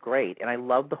been great, and I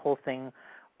love the whole thing.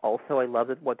 Also, I love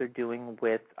what they're doing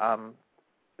with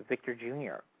Victor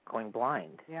Jr. going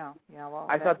blind. Yeah. Well,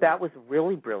 I thought that was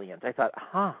really brilliant. I thought,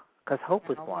 because Hope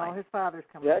was blind. Well, his father's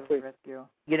coming to his rescue.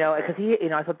 Because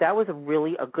I thought that was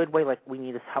a good way. Like, we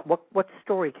need what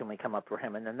story can we come up for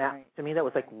him? And then that to me that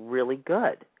was like really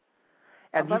good.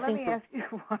 And let me ask you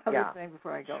one other thing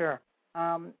before I go. Sure.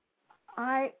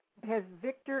 Has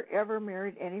Victor ever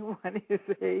married anyone his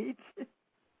age?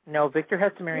 No, Victor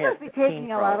has to marry a teen. He must be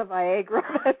taking a lot of Viagra.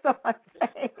 That's all I'm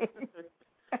saying.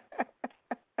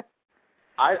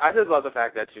 I just love the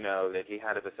fact that that he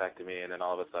had a vasectomy and then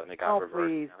all of a sudden it got reversed.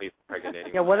 Please. Now he's pregnant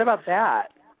anyway. Yeah, what about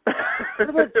that?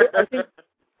 I think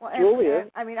Julia.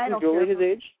 I mean, I don't Julia care. His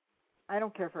age? I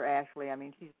don't care for Ashley. I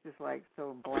mean, she's just like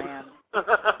so bland.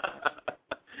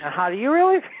 How do you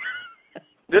really?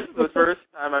 This is the first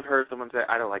time I've heard someone say,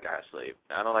 I don't like Ashley.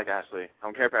 I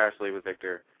don't care for Ashley with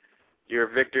Victor. You're a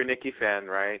Victor Nikki fan,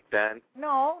 right, Ben?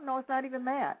 No, it's not even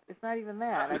that.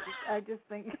 I just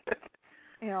think,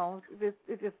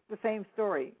 it's just the same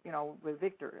story, with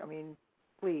Victor. I mean,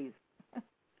 please.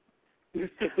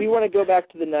 If we want to go back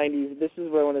to the 90s, this is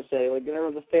what I want to say. Like, I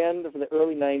was a fan of the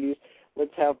early 90s.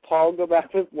 Let's have Paul go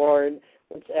back with Lauren.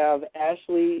 Let's have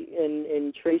Ashley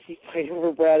and Tracy fight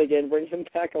over Brad again. Bring him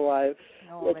back alive.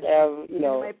 Let's have,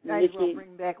 might as well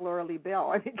bring back Laura Lee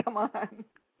Bell. I mean, come on.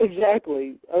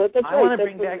 Exactly. That's I want to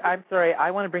bring back. I'm sorry.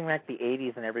 I want to bring back the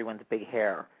 '80s and everyone's big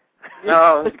hair.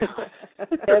 No.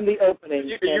 And the opening.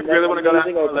 You really want to go that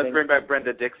far? Let's bring back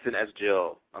Brenda Dixon as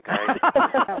Jill. Okay.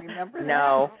 Remember that?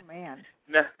 No. Oh, man.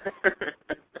 No.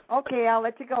 Okay, I'll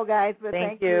let you go, guys. But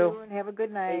thank you and have a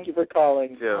good night. Thank you for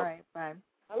calling. All right. Bye.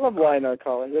 I love YNR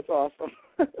calling. That's awesome.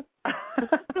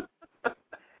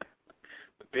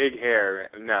 Big hair.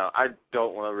 No, I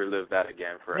don't want to relive that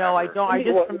again forever. No, I don't. I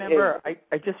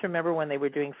just remember when they were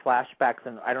doing flashbacks,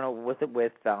 and I don't know, was it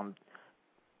with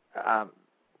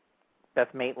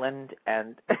Beth Maitland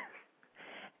and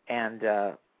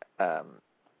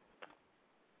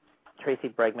Tracy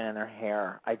Bregman and her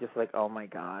hair. I just oh my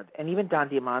God. And even Don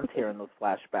Diamant's hair in those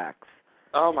flashbacks.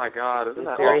 Oh my God, isn't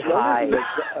that very awesome?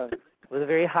 high? With a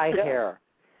very high hair.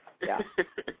 Yeah.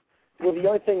 Well, the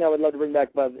only thing I would love to bring back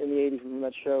in the 80s from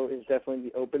that show is definitely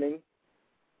the opening.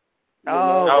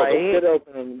 Right. The good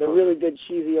opening. The really good,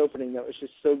 cheesy opening that was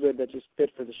just so good that just fit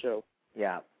for the show.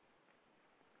 Yeah.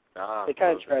 They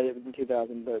kind of tried it in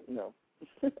 2000, but no.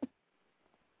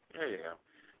 There you go.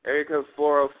 Area code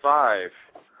 405.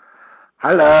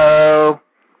 Hello.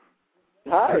 Hi.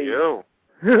 How are you?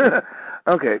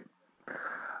 Okay.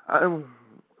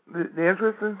 The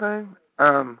interesting thing,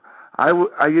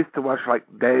 I used to watch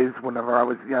Days whenever I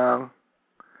was young,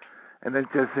 and it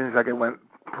just seems like it went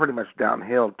pretty much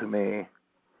downhill to me.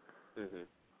 Mm-hmm.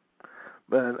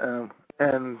 But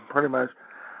and pretty much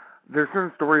there's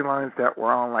certain storylines that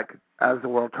were on As the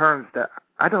World Turns that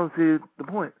I don't see the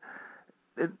point.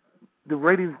 The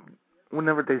ratings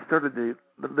whenever they started the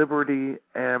Liberty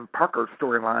and Parker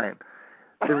storyline,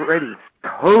 the ratings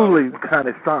totally kind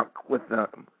of sunk with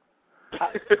them.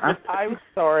 I'm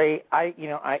sorry.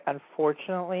 I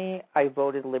unfortunately I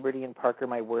voted Liberty and Parker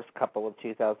my worst couple of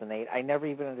 2008. I never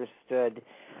even understood.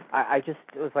 I just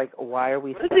was like, why are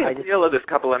we? What is the appeal of this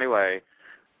couple anyway?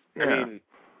 Yeah. I mean,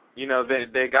 You know,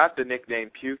 they got the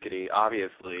nickname Pukity,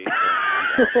 obviously.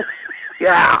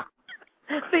 Yeah.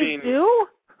 They do?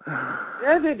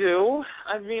 Yeah, they do.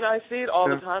 I mean, I see it all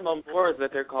the time on boards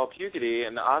that they're called Pukity,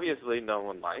 and obviously no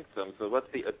one likes them. So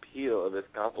what's the appeal of this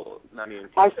couple? I mean,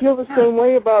 I feel the same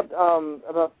way about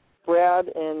Brad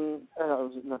and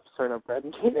Brad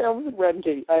and Katie. I was Brad and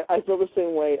Katie. I feel the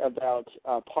same way about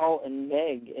Paul and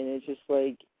Meg, and it's just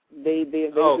like they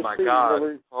oh my God!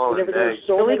 There's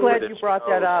so really many, glad you brought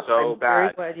that up. So I'm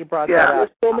very glad you brought that up. There's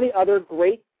so many other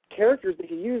great characters they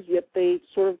could use, yet they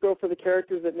sort of go for the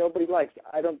characters that nobody likes.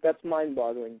 That's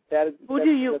mind-boggling. Let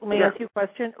me ask you a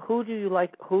question. Who do you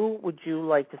like? Who would you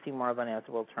like to see more of on As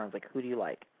the World Turns? Like, who do you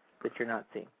like that you're not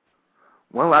seeing?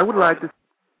 Well, I would like to.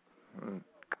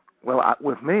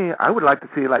 With me, I would like to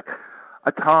see like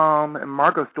a Tom and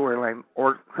Margot storyline,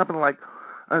 or something like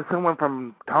someone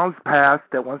from Tom's past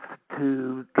that wants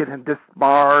to get him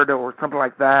disbarred, or something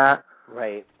like that.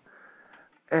 Right.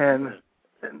 And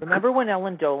remember when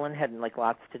Ellen Dolan had like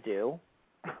lots to do?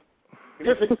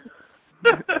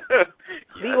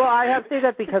 Well, I have to say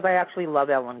that because I actually love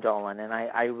Ellen Dolan, and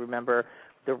I remember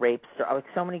the rape story,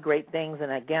 so many great things.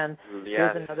 And again,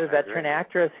 here's another veteran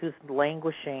actress who's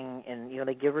languishing, and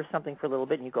they give her something for a little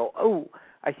bit, and you go, oh,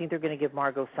 I think they're going to give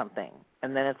Margot something,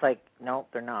 and then it's like, no,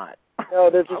 they're not.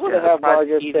 No, they're just going to have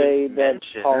Margot say that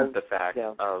Paul. The fact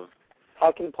of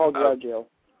how can Paul get out of jail?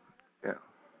 Yeah.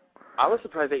 I was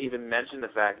surprised they even mentioned the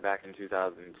fact back in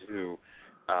 2002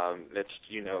 that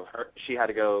she had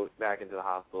to go back into the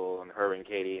hospital, and her and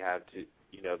Katie had to,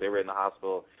 they were in the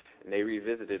hospital, and they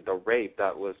revisited the rape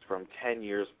that was from 10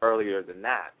 years earlier than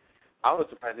that. I was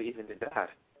surprised they even did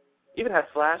that. Even had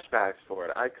flashbacks for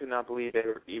it. I could not believe they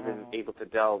were even able to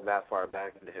delve that far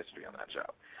back into history on that show.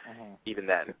 Even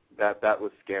then, that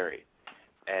was scary.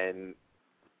 And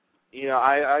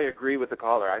I agree with the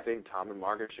caller. I think Tom and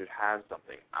Margaret should have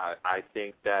something. I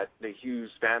think that the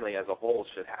Hughes family as a whole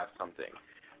should have something.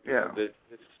 Yeah. It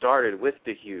started with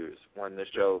the Hughes when the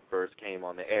show first came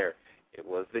on the air. It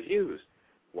was the Hughes.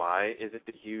 Why is it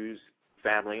the Hughes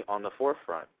family on the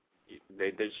forefront?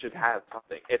 They should have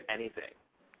something, if anything.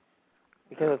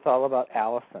 Because it's all about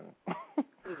Allison.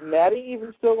 Is Maddie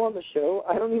even still on the show?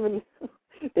 I don't even.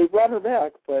 They brought her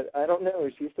back, but I don't know.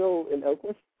 Is she still in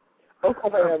Oakland?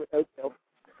 Oakland.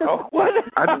 Oakwood.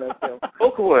 I don't know.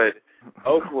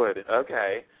 Oakwood.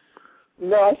 Okay.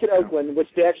 No, I said Oakland, which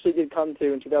they actually did come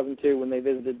to in 2002 when they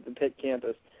visited the Pitt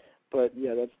campus. But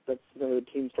yeah, that's another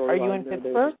team story. Are you in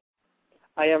Pittsburgh?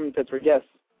 I am in Pittsburgh. Yes.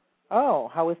 Oh,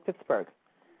 how is Pittsburgh?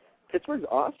 Pittsburgh's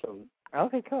awesome.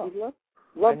 Okay, cool.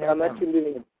 Love it. I'm actually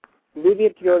leaving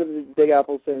it to go to the Big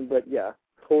Apple soon, but yeah,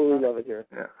 totally love it here.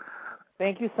 Yeah.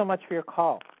 Thank you so much for your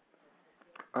call.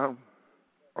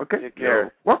 Okay. Take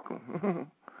care. Welcome.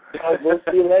 We'll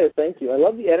see you later. Thank you. I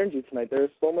love the energy tonight. There is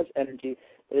so much energy.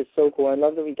 It is so cool. I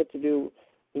love that we get to do,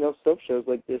 soap shows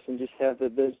like this and just have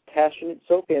those passionate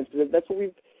soap fans. Because that's what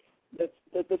we've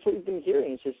been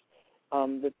hearing. It's just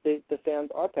that the fans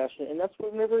are passionate, and that's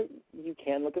whenever you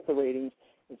can look at the ratings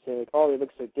and say, like, oh, they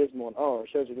look so dismal, and oh, our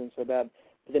shows are doing so bad.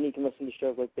 But then you can listen to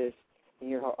shows like this and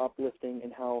hear how uplifting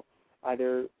and how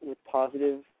either with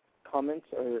positive comments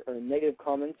or negative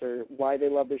comments or why they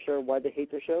love their show or why they hate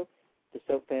their show, the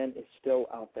soap fan is still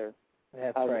out there.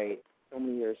 That's right. So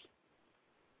many years.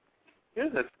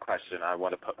 Here's this question I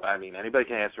want to put. I mean, anybody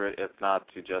can answer it. It's not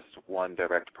to just one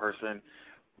direct person.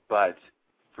 But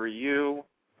for you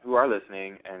who are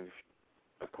listening, and,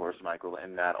 of course, Michael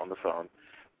and Matt on the phone,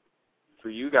 for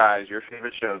you guys, your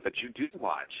favorite shows that you do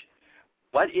watch,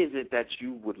 what is it that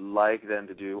you would like them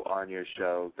to do on your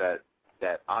show that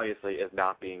obviously is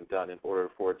not being done in order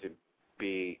for it to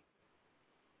be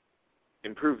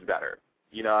improved better?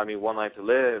 One Life to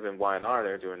Live and Y&R,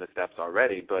 they're doing the steps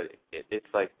already, but it's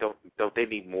like, don't they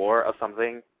need more of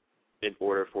something in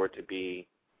order for it to be?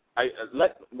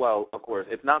 Well, of course,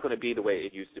 it's not going to be the way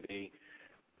it used to be,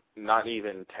 not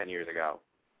even 10 years ago,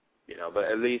 but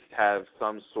at least have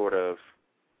some sort of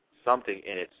something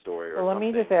in its story. Or let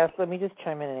me just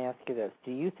chime in and ask you this.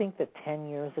 Do you think that 10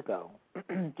 years ago,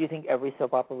 do you think every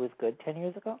soap opera was good 10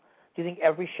 years ago? Do you think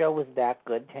every show was that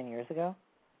good 10 years ago?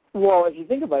 Well, if you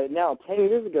think about it now, 10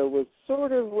 years ago was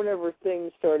sort of whenever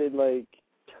things started, like,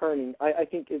 turning. I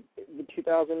think the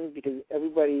 2000s, because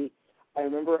everybody, I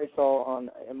remember I saw on,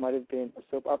 it might have been a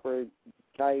soap opera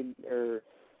guide or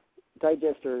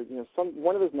digest or,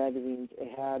 one of those magazines,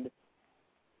 it had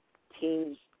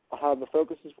teens, how the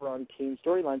focuses were on teen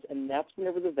storylines, and that's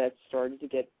whenever the vets started to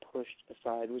get pushed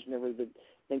aside, was whenever the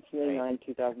 1999,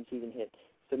 2000 season hit.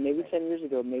 So maybe 10 years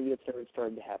ago, maybe that's never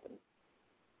started to happen.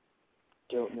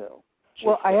 Don't know.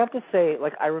 Well, I have to say,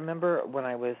 like, I remember when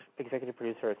I was executive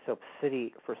producer at Soap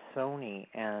City for Sony,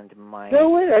 and my... No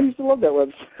way, I used to love that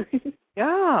website. Yeah,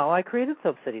 well, I created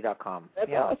SoapCity.com.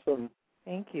 That's awesome.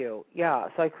 Thank you. Yeah,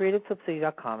 so I created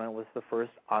SoapCity.com, and it was the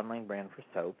first online brand for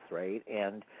soaps, right?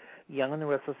 And Young and the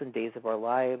Restless and Days of Our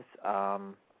Lives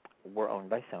were owned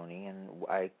by Sony, and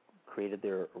I created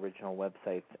their original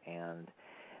websites and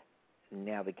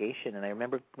navigation. And I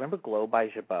remember Glow by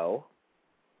Jabot.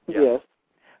 Yes.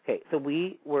 Okay, so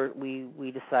we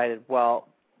decided, well,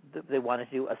 they wanted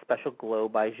to do a special Glow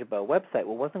by Jabot website.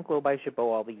 Well, wasn't Glow by Jabot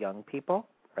all the young people,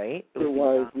 right? It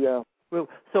was, yeah.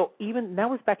 So even that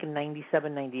was back in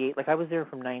 97, 98. Like I was there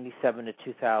from 97 to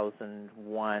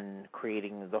 2001,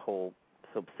 creating the whole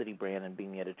Soap City brand and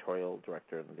being the editorial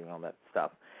director and doing all that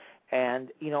stuff. And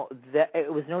that it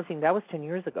was noticing that was 10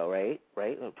 years ago, right?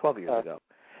 12 years ago.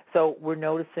 So we're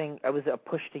noticing it was a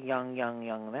push to young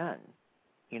men.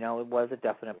 It was a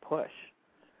definite push.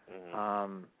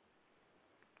 Mm-hmm.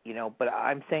 But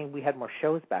I'm saying we had more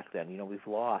shows back then. We've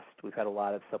had a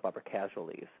lot of soap opera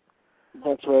casualties.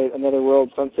 That's right. Another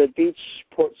World, Sunset Beach,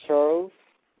 Port Charles.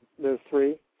 Those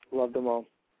three. Loved them all.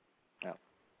 Yeah.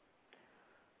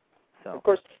 So. Of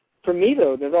course, for me,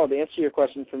 though, to answer your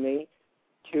question for me,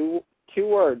 two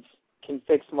words can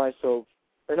fix my soap.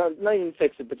 Or not even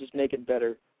fix it, but just make it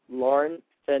better. Lauren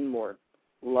Fenmore.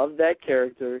 Loved that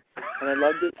character. And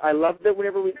I loved it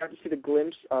whenever we got to see the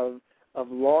glimpse of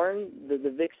Lauren, the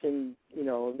vixen,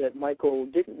 that Michael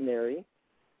didn't marry.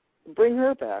 Bring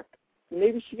her back.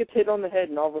 Maybe she gets hit on the head,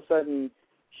 and all of a sudden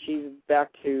she's back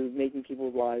to making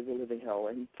people's lives a living hell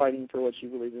and fighting for what she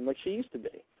believes in, like she used to be.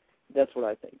 That's what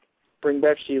I think. Bring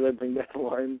back Sheila, bring back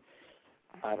Lauren.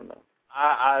 I don't know.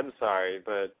 I'm sorry,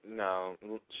 but no,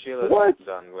 Sheila's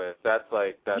done with. That's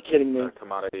a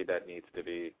commodity that needs to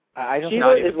be. I don't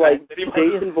Sheila is like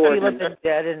Jason Voorhees. Sheila been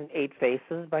dead in 8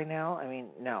 Faces by now? I mean,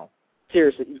 no.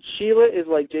 Seriously, Sheila is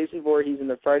like Jason Voorhees in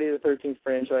the Friday the 13th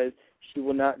franchise. She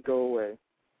will not go away.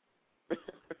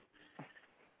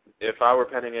 If I were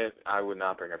penning it, I would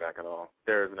not bring her back at all.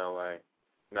 There is no way.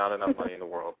 Not enough money in the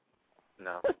world.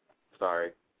 No.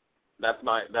 Sorry. That's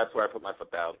where I put my foot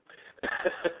down.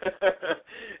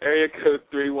 Area code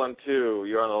 312.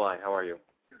 You're on the line. How are you?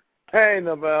 Hey,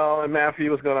 Nobel and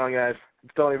Matthew. What's going on, guys?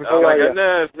 It's Tony from Oh my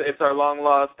goodness! It's our long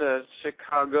lost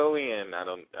Chicagoan. I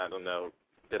don't know.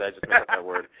 Did I just make up that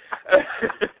word?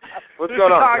 What's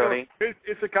going on, Tony?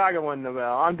 It's Chicagoan,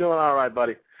 Nobel. I'm doing all right,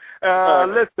 buddy.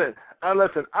 Listen. The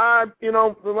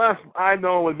last I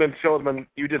know has been shows.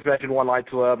 You just mentioned One Light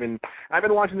Club, and I've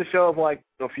been watching the show for like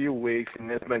a few weeks, and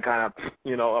it's been kind of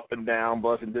up and down,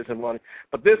 busting this and running.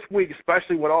 But this week,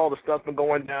 especially with all the stuff been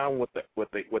going down with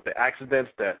the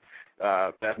accidents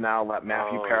that's now let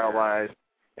Matthew paralyzed,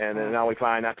 and then now we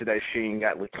find out today Sheen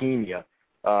got leukemia,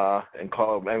 and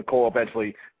Cole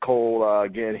eventually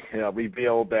again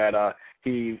revealed that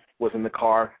he was in the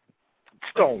car.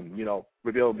 Stone,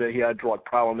 revealed that he had a drug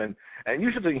problem, and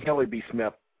you should see Hilary B.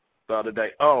 Smith the other day.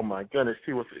 Oh my goodness,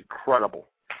 she was incredible.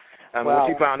 And when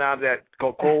she found out that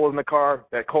Cole was in the car,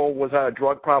 that Cole had a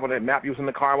drug problem, and Matthew was in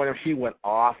the car with him, she went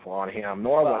off on him.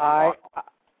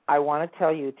 I want to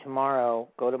tell you tomorrow.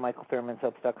 Go to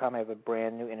michaelfairmansoaps.com. I have a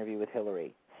brand new interview with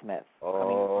Hilary Smith.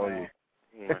 So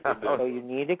you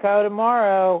need to go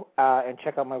tomorrow and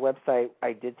check out my website.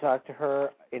 I did talk to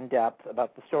her in depth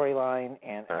about the storyline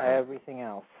and everything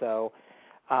else. So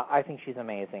I think she's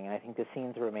amazing, and I think the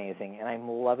scenes are amazing, and I'm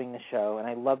loving the show. And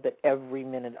I love that every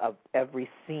minute of every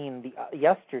scene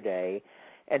yesterday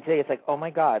and today it's like, oh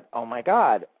my God,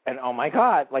 and oh my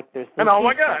God, like there's and oh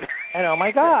my God, and oh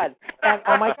my God, and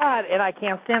oh my God, and I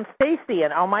can't stand Stacy,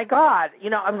 and oh my God,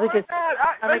 I'm like,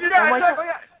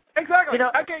 exactly.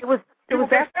 It was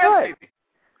that good.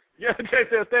 Yeah,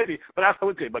 Stacy, but that's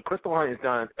what but Crystal Honey's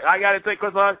done. I gotta say,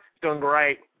 Crystal Honey's doing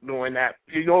great doing that.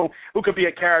 Who could be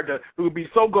a character who would be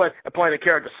so good at playing a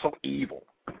character so evil.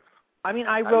 I mean,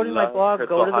 I wrote in my blog.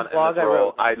 Go to the blog I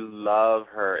wrote. I love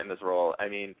her in this role. I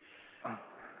mean,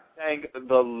 thank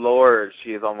the Lord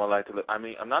she is on One Life to Live. I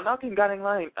mean, I'm not knocking Guiding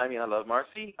Light. I mean, I love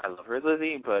Marcy. I love her as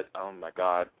Lizzie. But, oh, my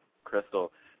God,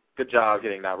 Crystal, good job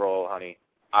getting that role, honey.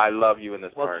 I love you in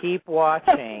this part. Well, keep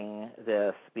watching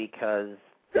this because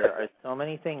there are so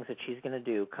many things that she's going to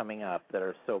do coming up that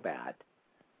are so bad.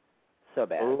 So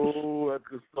bad. Oh,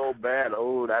 that's so bad.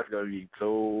 Oh, that's going to be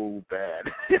so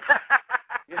bad.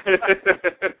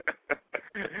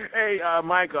 Hey,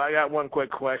 Michael, I got one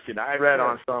quick question. I read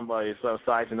on somebody's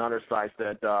sites and other sites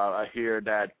that I hear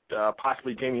that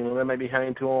possibly Jamie Lynn may be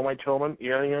heading to All My Children.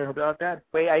 You know anything about that?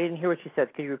 Wait, I didn't hear what you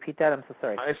said. Could you repeat that? I'm so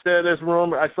sorry. I said this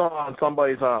rumor. I saw on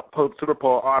somebody's our pal Super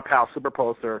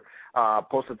Poster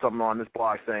posted something on this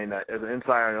blog saying that as an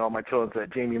insider in All My Children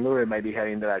that Jamie Lynn may be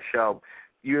heading to that show.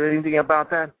 You hear anything about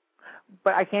that?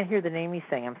 But I can't hear the name he's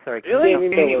saying. I'm sorry. Really?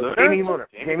 Jamie Lynn.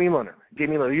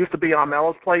 Jamie Lynn. He used to be on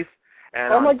Mello's Place.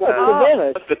 And, oh my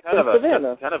God,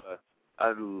 Savannah.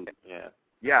 Yeah.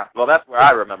 Yeah. Well, that's where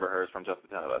I remember her is from Just the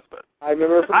Ten of Us, but I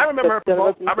remember her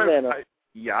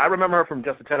from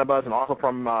Just the Ten of Us and also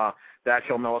from that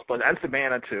show Mello's Place and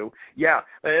Savannah too. Yeah.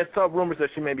 It's rumors that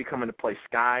she may be coming to play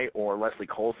Sky or Leslie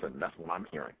Coulson. That's what I'm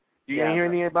hearing. Do you hear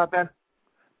anything about that?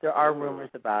 There are rumors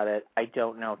about it. I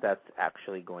don't know if that's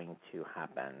actually going to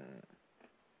happen.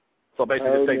 So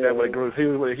basically, take that with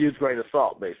a huge grain of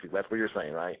salt. Basically, that's what you're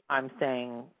saying, right? I'm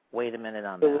saying, wait a minute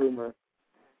on the that. Rumor.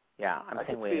 Yeah, I'm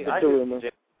saying, wait a minute. I can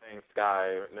see saying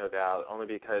Sky, no doubt, only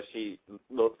because she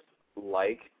looks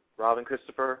like Robin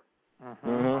Christopher. Mm-hmm.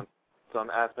 On some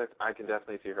aspects, I can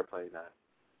definitely see her playing that.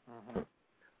 Mm-hmm.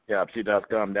 Yeah, if she does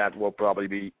come, that will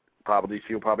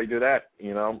she'll probably do that,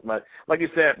 you know. But I'm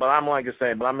going to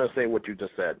say what you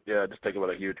just said. Yeah, just take it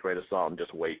with a huge grain of salt and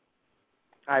just wait.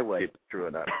 I would. It's true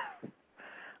enough.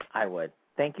 I would.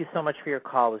 Thank you so much for your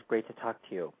call. It was great to talk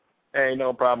to you. Hey,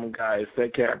 no problem, guys.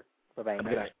 Take care. Bye-bye.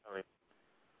 Good night.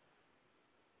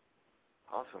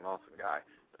 Awesome guy.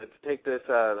 Let's take this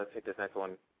next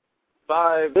one.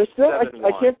 571. There's still,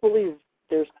 I can't believe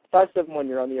there's 571.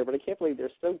 You're on the air, but I can't believe they're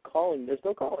still calling. They're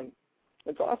still calling.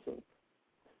 It's awesome.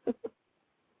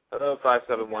 Hello,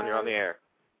 571. You're on the air.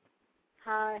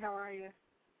 Hi, how are you?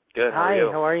 Good. How are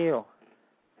you? How are you?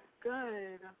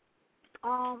 Good.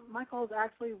 Michael's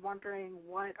actually wondering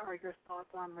what are your thoughts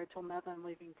on Rachel Melvin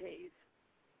leaving Days?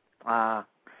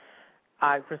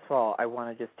 First of all, I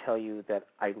want to just tell you that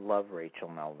I love Rachel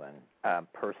Melvin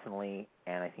personally,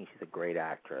 and I think she's a great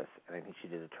actress, and I think she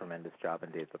did a tremendous job in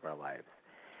Days of Our Lives.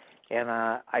 And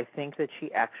I think that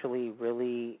she actually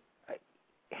really,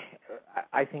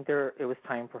 I think it was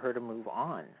time for her to move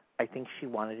on. I think she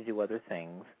wanted to do other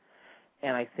things.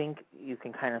 And I think you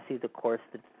can kind of see the course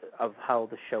of how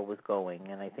the show was going.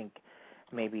 And I think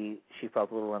maybe she felt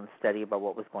a little unsteady about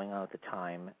what was going on at the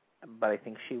time. But I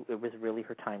think it was really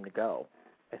her time to go.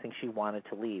 I think she wanted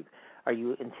to leave. Are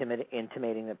you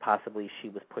intimating that possibly she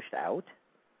was pushed out?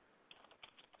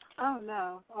 Oh,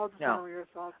 no. I'll just know your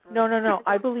thoughts. No.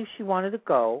 I believe she wanted to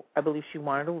go. I believe she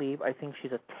wanted to leave. I think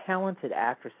she's a talented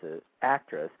actress.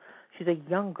 She's a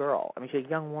young girl. I mean, she's a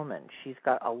young woman. She's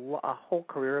got a whole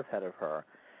career ahead of her,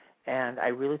 and I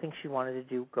really think she wanted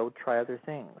to go try other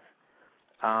things.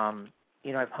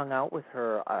 I've hung out with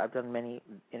her. I've done many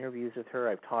interviews with her.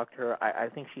 I've talked to her. I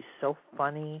think she's so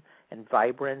funny and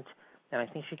vibrant, and I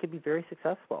think she could be very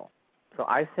successful. So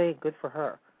I say good for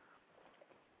her.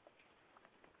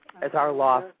 It's our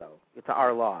loss, though. It's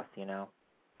our loss, you know.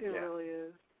 It really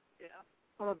is. Yeah.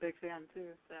 I'm a big fan, too.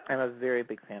 So. I'm a very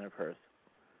big fan of hers.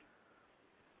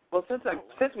 Well, since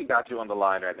we got you on the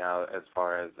line right now, as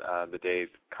far as the Days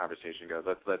conversation goes,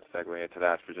 let's segue into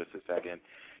that for just a second.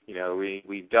 You know,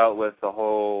 we dealt with the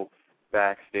whole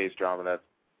backstage drama that's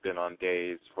been on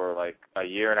Days for like a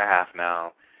year and a half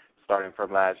now, starting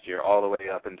from last year all the way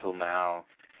up until now.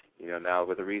 You know, now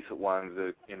with the recent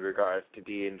ones in regards to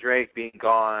Dee and Drake being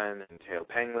gone, and Taylor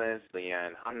Penglis,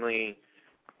 Leanne Hunley,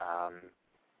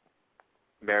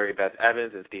 Mary Beth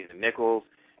Evans, and Stephen Nichols.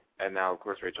 And now, of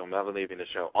course, Rachel Melvin leaving the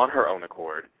show on her own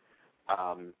accord.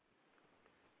 I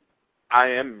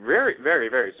am very, very,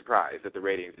 very surprised that the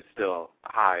ratings is still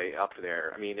high up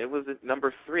there. I mean, it was at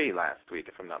number 3 last week,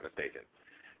 if I'm not mistaken.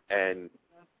 And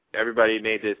everybody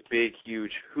made this big,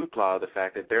 huge hoopla of the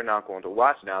fact that they're not going to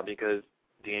watch now because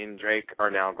Dee and Drake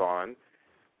are now gone.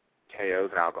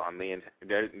 Teo's now gone.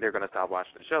 They're going to stop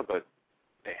watching the show, but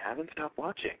they haven't stopped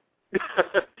watching.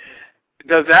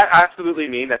 Does that absolutely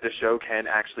mean that the show can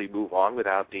actually move on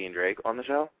without Dee and Drake on the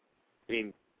show? I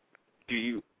mean, do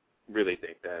you really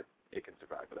think that it can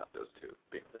survive without those two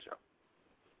being on the show?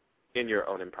 In your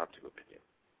own impromptu opinion.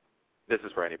 This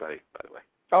is for anybody, by the way.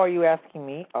 Oh, are you asking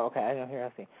me? Oh, okay, I know who you're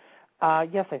asking.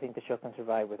 Yes, I think the show can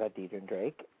survive without Dee and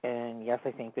Drake. And yes, I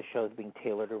think the show is being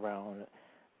tailored around,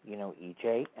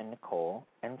 EJ and Nicole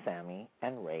and Sammy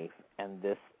and Rafe and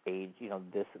this age,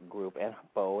 this group, and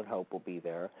Bo and Hope will be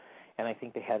there. And I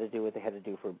think they had to do what they had to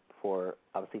do for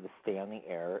obviously to stay on the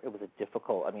air. It was a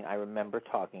difficult. I mean, I remember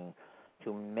talking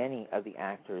to many of the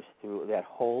actors through that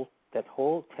whole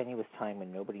tenuous time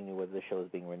when nobody knew whether the show was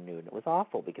being renewed. It was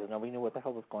awful because nobody knew what the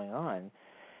hell was going on.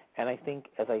 And I think,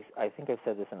 I think I've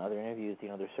said this in other interviews, you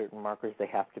know, there's certain markers they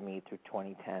have to meet through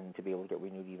 2010 to be able to get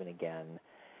renewed even again.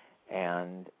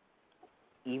 And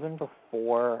even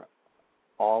before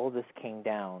all of this came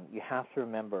down, you have to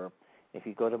remember, if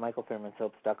you go to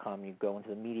michaelfairmansoaps.com, you go into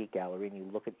the media gallery and you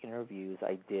look at interviews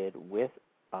I did with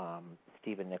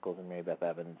Stephen Nichols and Mary Beth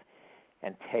Evans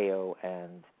and Teo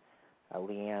and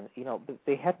Leanne, you know,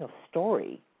 they had no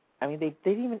story. I mean, they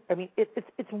didn't even, I mean,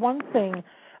 it's one thing.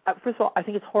 First of all, I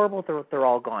think it's horrible that they're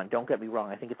all gone. Don't get me wrong.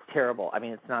 I think it's terrible. I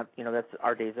mean, it's not, you know, that's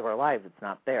our days of our lives. It's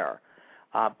not there.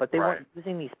 But they weren't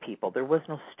using these people. There was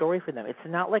no story for them. It's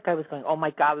not like I was going, oh,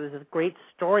 my God, there's this great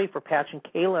story for Patch and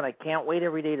Kayla, and I can't wait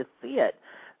every day to see it.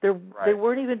 They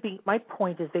weren't even being, my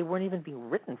point is they weren't even being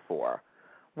written for.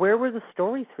 Where were the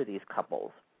stories for these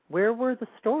couples? Where were the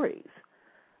stories?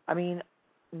 I mean,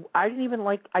 I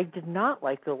did not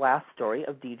like the last story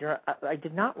of Deidre. I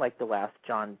did not like the last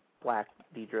John Black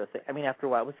Deidre thing. I mean, after a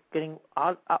while, it was getting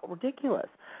ridiculous.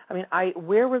 I mean,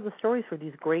 where were the stories for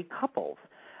these great couples?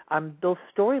 Those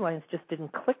storylines just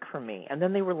didn't click for me, and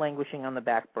then they were languishing on the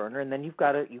back burner. And then you've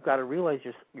got to realize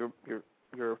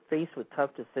you're faced with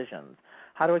tough decisions.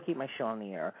 How do I keep my show on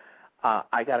the air?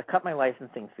 I got to cut my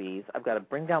licensing fees. I've got to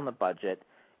bring down the budget,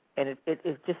 and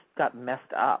it just got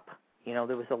messed up. You know,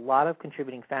 there was a lot of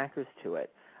contributing factors to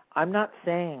it. I'm not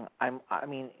saying I missed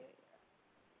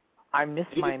my main.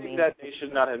 Do you think that they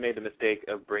should not have made the mistake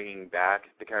of bringing back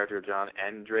the character of John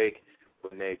and Drake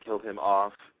when they killed him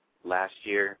off last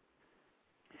year?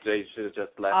 They should have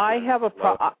just left. I have a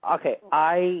problem. Okay,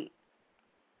 I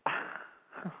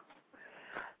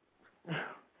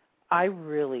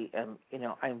really am. You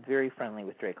know, I'm very friendly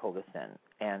with Drake Hogestyn,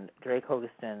 and Drake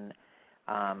Hogestyn,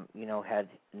 you know, had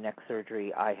neck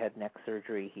surgery. I had neck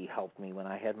surgery. He helped me when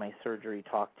I had my surgery.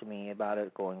 Talked to me about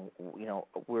it. Going, you know,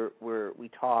 we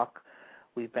talk.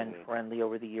 We've been friendly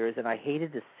over the years, and I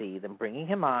hated to see them bringing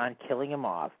him on, killing him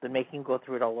off, then making him go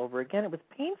through it all over again. It was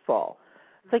painful.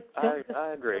 It's like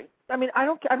I agree. I mean, I'm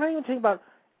not even talking about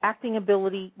acting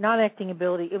ability, not acting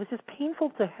ability. It was just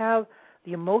painful to have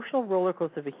the emotional roller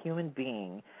coaster of a human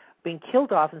being being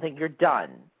killed off and saying, you're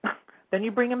done. Then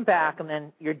you bring him back, and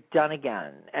then you're done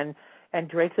again. And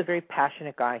Drake's a very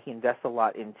passionate guy. He invests a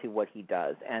lot into what he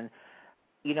does. And,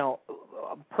 you know,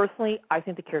 personally, I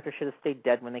think the character should have stayed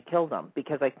dead when they killed him,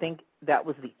 because I think that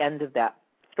was the end of that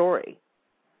story.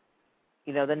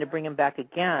 You know, then to bring him back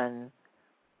again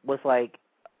was like,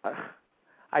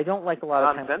 I don't like a lot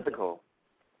of times. Nonsensical.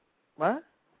 What?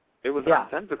 It was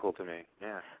nonsensical to me,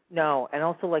 yeah. No, and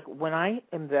also, like, when I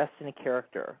invest in a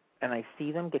character and I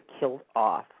see them get killed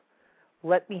off,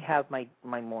 let me have my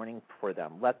mourning for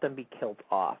them. Let them be killed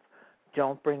off.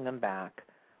 Don't bring them back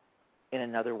in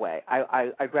another way.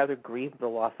 I'd rather grieve the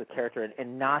loss of the character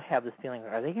and not have this feeling,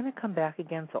 are they going to come back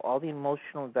again? So all the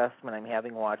emotional investment I'm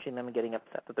having watching them and getting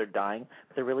upset that they're dying,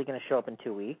 but they're really going to show up in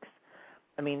 2 weeks?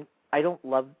 I mean, I don't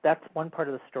love, that's one part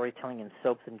of the storytelling in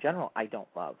soaps in general I don't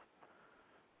love,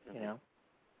 you know?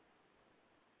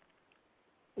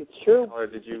 It's true. Or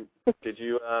did you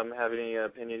have any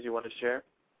opinions you want to share?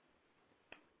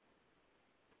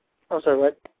 Oh, sorry,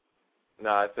 what?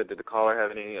 No, I said, did the caller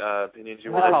have any opinions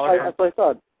you want to share? That's what I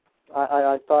thought.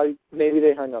 I thought maybe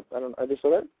they hung up. I don't. Are they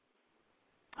still there?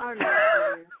 I'm not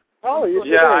sure. Oh, you're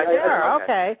still there.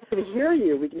 Okay. We can hear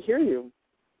you. We can hear you.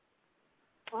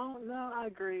 Oh no, I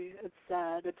agree. It's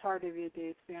sad. It's hard to be a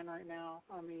Days fan right now.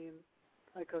 I mean,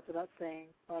 that goes without saying.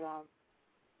 But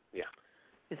yeah.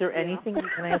 Is there anything?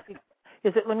 Can I ask you?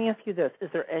 Let me ask you this: is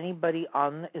there any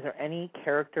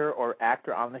character or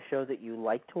actor on the show that you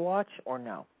like to watch, or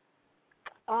no?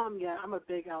 Yeah, I'm a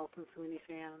big Allison Sweeney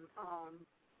fan.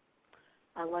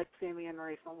 I like Sammy and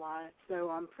Rafe a lot, so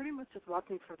I'm pretty much just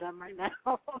watching for them right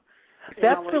now.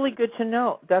 That's really good to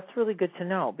know. That's really good to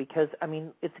know, because I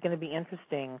mean, it's going to be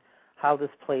interesting how this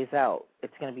plays out.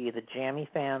 It's going to be the Jammy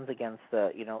fans against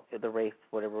the Rafe,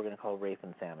 whatever we're going to call Rafe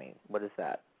and Sammy. What is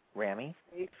that? Rammy?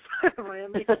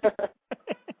 Rammy.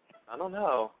 I don't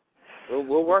know.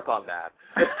 We'll work on that.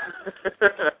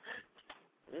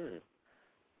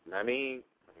 Rammy,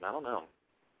 I don't know.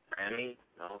 Rammy,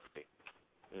 I'll see.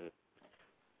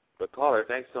 But caller,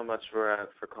 thanks so much for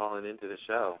calling into the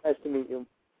show. Nice to meet you.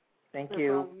 Thank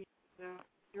you. Yeah,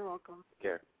 you're welcome. Take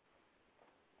care.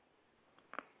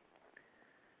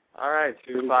 All right,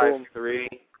 253,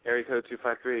 area code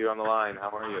 253, you're on the line. How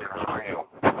are you?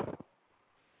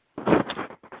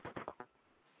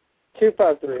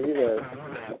 253, you there.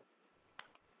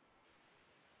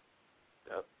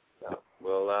 Yep.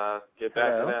 We'll get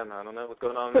back to them. I don't know what's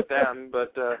going on with them,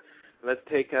 but let's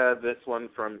take this one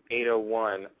from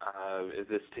 801. Is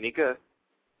this Tanika?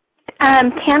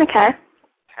 Tanika.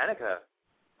 Tanika?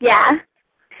 Yeah.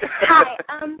 Hi.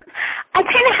 I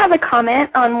kind of have a comment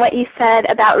on what you said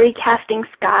about recasting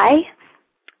Sky.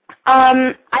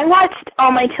 I watched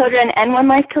All My Children and One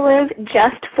Life to Live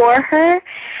just for her,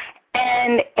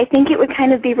 and I think it would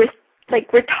kind of be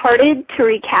retarded to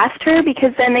recast her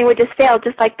because then they would just fail,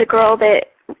 just like the girl that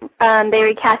they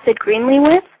recasted Greenlee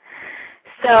with.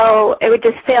 So it would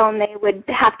just fail, and they would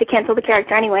have to cancel the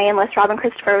character anyway unless Robin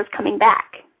Christopher was coming back.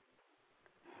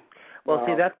 Well,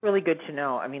 see, that's really good to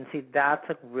know. I mean, see, that's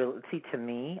to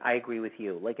me, I agree with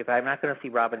you. Like, if I'm not going to see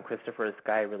Robin Christopher as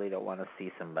Sky, I really don't want to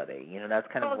see somebody. You know, that's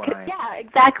kind of what I'm... Yeah,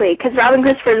 exactly, because Robin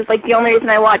Christopher is, like, the only reason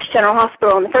I watched General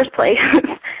Hospital in the first place.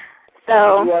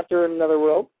 So... You watched her in Another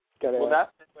World? Well,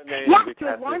 that's when they she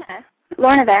was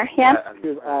Lorna there, yeah. She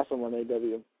was awesome on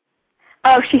AW.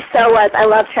 Oh, she so was. I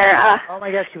loved her. Oh,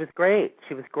 my gosh, she was great.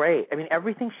 She was great. I mean,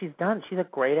 everything she's done, she's a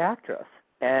great actress.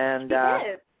 And, she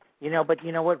is. You know, but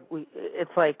you know what?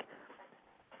 It's like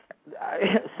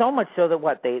so much so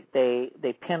that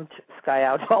they pimped Sky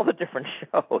out to all the different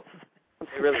shows.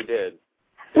 They really did.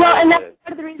 Well, and that's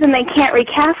part of the reason they can't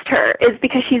recast her is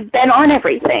because she's been on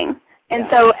everything. And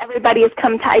so everybody has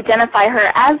come to identify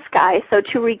her as Sky. So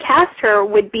to recast her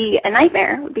would be a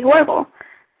nightmare. It would be horrible.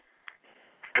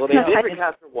 Well, they did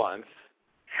recast her once.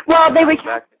 Well, they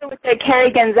recast her with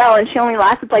Carrie Genzel, and she only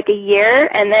lasted like a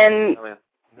year, and then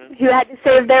who had to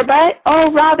save their butt?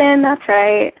 Oh, Robin, that's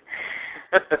right.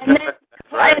 And then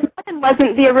Robin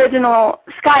wasn't the original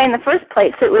Sky in the first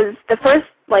place. It was the first,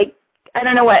 I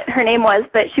don't know what her name was,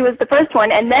 but she was the first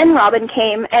one, and then Robin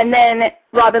came, and then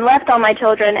Robin left All My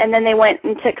Children, and then they went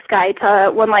and took Sky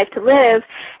to One Life to Live,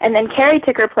 and then Carrie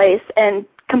took her place and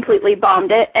completely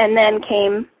bombed it, and then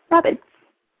came Robin.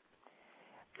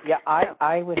 Yeah,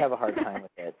 I would have a hard time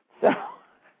with it. So.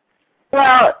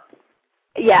 Well,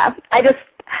 yeah,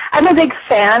 I'm a big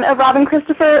fan of Robin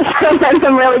Christopher, so sometimes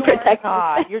I'm really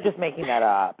protective. You're just making that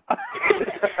up.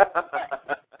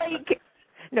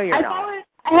 No, you're not.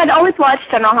 I had always watched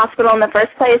General Hospital in the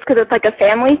first place because it's like a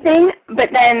family thing, but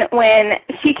then when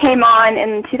she came on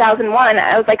in 2001,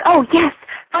 I was like, oh, yes,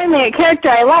 finally a character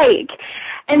I like.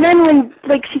 And then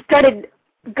when she started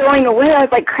going away, I was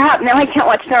like, crap, now I can't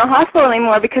watch General Hospital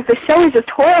anymore because the show is just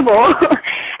horrible.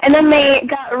 And then they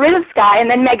got rid of Sky, and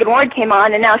then Megan Ward came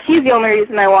on, and now she's the only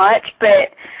reason I watch. But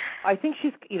I think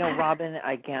she's, Robin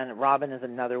is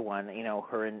another one,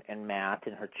 her and Matt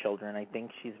and her children. I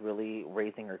think she's really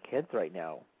raising her kids right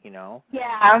now,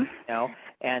 Yeah.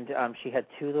 And she had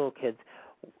two little kids.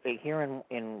 Here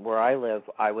in where I live,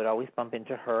 I would always bump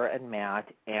into her and Matt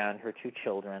and her two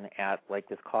children at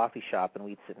this coffee shop, and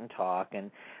we'd sit and talk.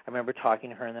 And I remember talking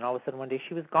to her, and then all of a sudden one day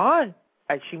she was gone.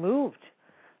 She moved.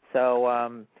 So,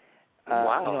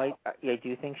 wow. I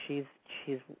do think she's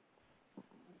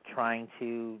trying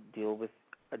to deal with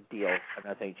a deal. I'm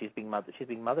not saying she's being mother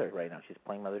right now. She's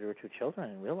playing mother to her two children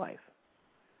in real life.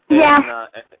 Yeah.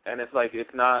 And it's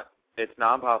not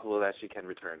impossible that she can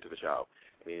return to the show.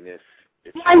 I mean, if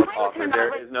she I'm was offered,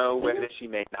 there is no way that she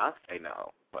may not say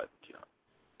no, but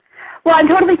Well, I'm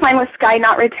totally fine with Sky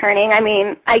not returning. I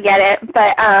mean, I get it,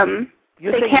 but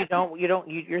you're saying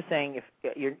you're saying if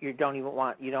you don't even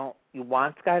want you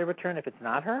want Sky to return if it's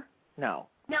not her? No.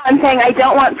 No, I'm saying I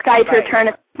don't want Sky to return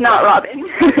if it's not Robin.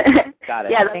 Got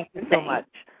it. Yeah, thank you so much.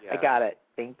 Yeah. I got it.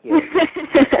 Thank you.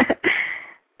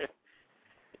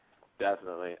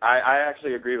 Definitely. I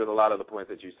actually agree with a lot of the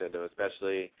points that you said, though,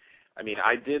 especially, I mean,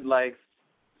 I did like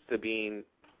Sabine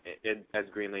as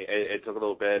Greenlee. It took a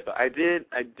little bit, but I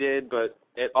did, but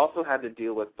it also had to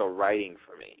deal with the writing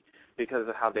for me because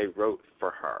of how they wrote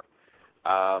for her.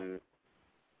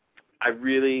 I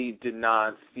really did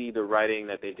not see the writing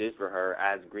that they did for her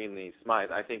as Greenlee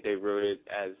Smythe. I think they wrote it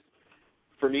as,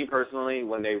 for me personally,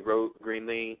 when they wrote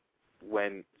Greenlee,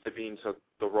 when Sabine took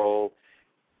the role,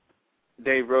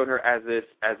 they wrote her as this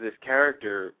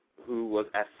character who was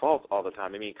at fault all the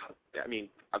time. I mean,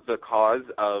 the cause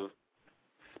of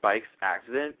Spike's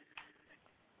accident.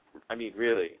 I mean,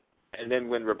 really. And then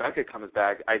when Rebecca comes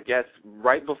back, I guess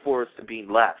right before Sabine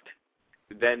left,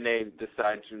 then they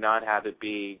decide to not have it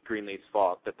be Greenlee's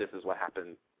fault that this is what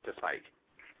happened to Spike.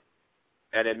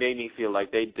 And it made me feel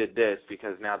like they did this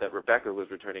because now that Rebecca was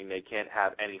returning, they can't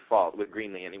have any fault with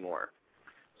Greenlee anymore.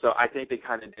 So I think they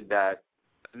kind of did that.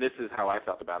 And this is how I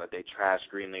felt about it. They trashed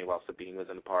Greenlee while Sabine was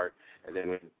in the part. And then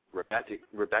when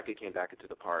Rebecca came back into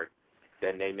the part,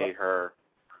 then they made her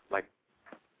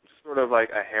sort of like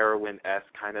a heroine-esque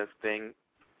kind of thing.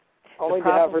 Only to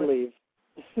have her leave.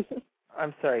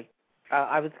 I'm sorry.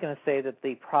 I was going to say that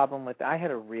I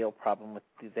had a real problem with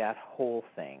that whole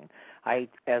thing.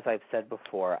 As I've said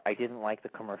before, I didn't like the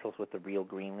commercials with the real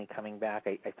Greenlee coming back.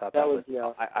 I thought that was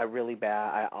really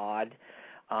bad, odd.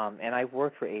 And I've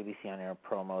worked for ABC on air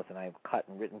promos, and I've cut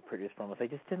and written, produced promos. I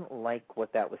just didn't like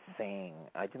what that was saying.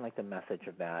 I didn't like the message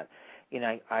of that.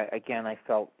 I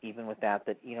felt even with that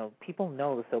people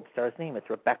know the soap star's name. It's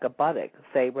Rebecca Buddick.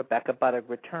 Say Rebecca Buddick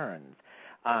returns.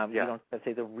 You don't have to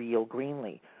say the real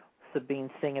Greenlee. Sabine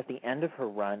Singh at the end of her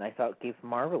run, I thought gave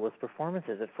marvelous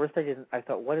performances. At first I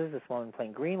thought, what is this woman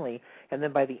playing Greenlee? And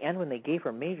then by the end when they gave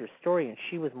her a major story and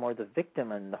she was more the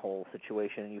victim in the whole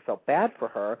situation and you felt bad for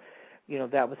her,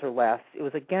 that was her last. It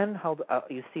was again how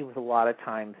you see with a lot of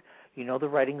times, the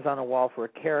writing's on a wall for a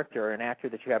character or an actor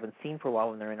that you haven't seen for a while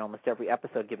when they're in almost every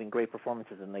episode giving great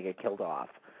performances and they get killed off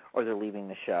or they're leaving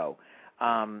the show.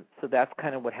 So that's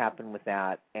kind of what happened with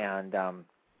that. And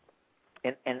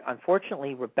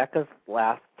unfortunately, Rebecca's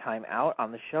last time out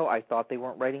on the show, I thought they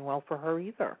weren't writing well for her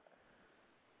either.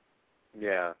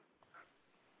 Yeah.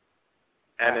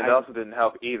 And it also didn't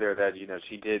help either that,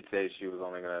 she did say she was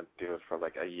only going to do it for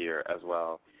like a year as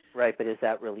well. Right, but is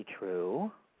that really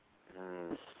true?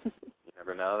 You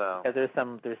never know, though. Yeah, there's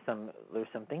some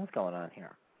things going on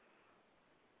here.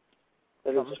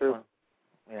 That is true.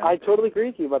 Yeah. I totally agree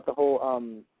with you about the whole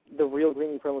the real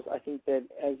Greenlee promos. I think that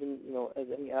as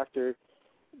any actor,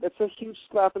 that's a huge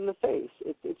slap in the face.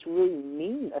 It's really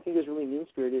mean. I think it's really mean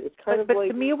spirited. It's kind of but like,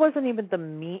 to me, it wasn't even the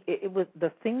mean. It was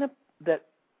the thing that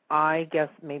I guess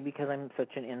maybe because I'm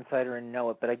such an insider and know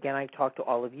it. But again, I talk to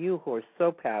all of you who are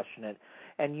so passionate,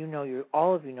 and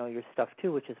all of you know your stuff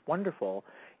too, which is wonderful.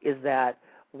 Is that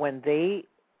when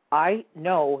I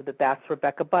know that that's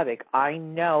Rebecca Buddick. I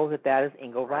know that is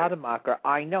Ingo Rademacher.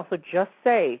 I know. So just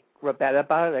say Rebecca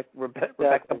Buddick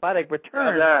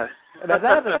returns.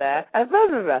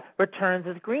 Returns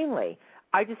as Greenlee.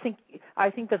 I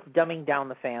think that's dumbing down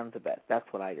the fans a bit. That's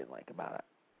what I didn't like about it.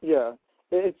 Yeah,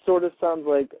 it sort of sounds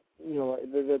like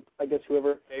I guess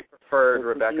whoever they preferred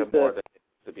Rebecca more than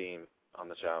Sabine on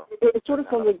the show. It sort of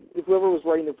sounds like if whoever was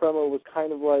writing the promo was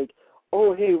kind of like,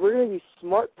 oh, hey, we're going to be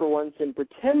smart for once and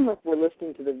pretend like we're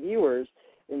listening to the viewers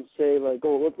and say like,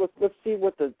 oh, let's see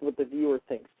what the viewer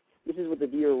thinks. This is what the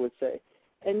viewer would say.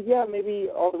 And yeah, maybe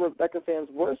all the Rebecca fans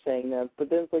were saying that, but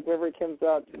then it's like whenever it comes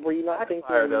out, were you not thinking?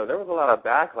 Though there was a lot of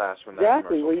backlash from that.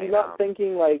 Exactly. Were you not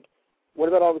thinking like, what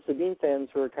about all the Sabine fans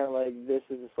who are kind of like, this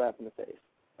is a slap in the face?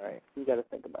 Right. You got to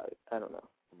think about it. I don't know.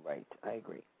 Right. I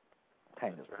agree.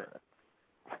 Kind of.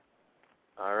 Right.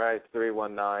 All right,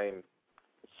 319.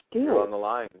 Still. You're on the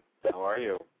line. How are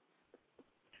you?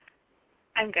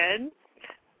 I'm good.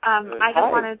 I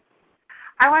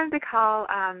wanted to call.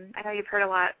 I know you've heard a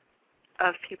lot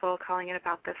of people calling in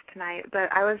about this tonight,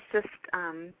 but I was just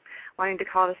wanting to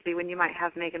call to see when you might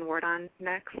have Megan Ward on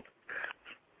next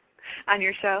on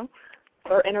your show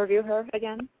or interview her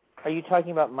again. Are you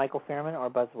talking about Michael Fairman or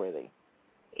BuzzWorthy?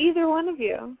 Either one of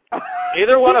you.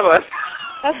 Either one of us.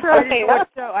 That's right.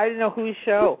 I didn't know whose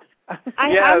show. I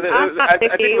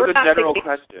think it was a general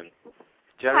question.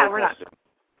 General question.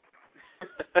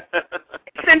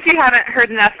 Since you haven't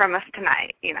heard enough from us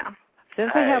tonight,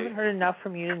 Since I haven't heard enough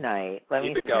from you tonight,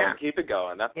 keep it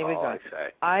going. That's all I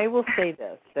say. I will say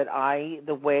this, that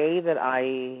the way that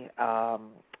I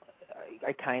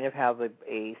kind of have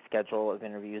a schedule of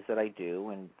interviews that I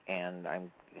do, and I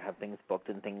have things booked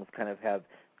and things kind of have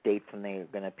dates when they're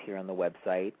going to appear on the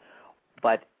website.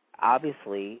 But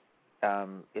obviously,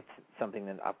 it's something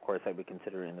that, of course, I would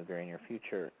consider in the very near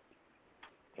future,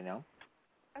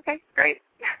 Okay, great.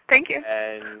 Thank you.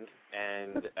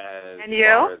 And as you?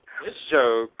 far as this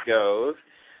show goes,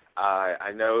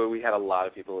 I know we had a lot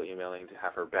of people emailing to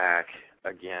have her back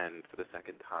again for the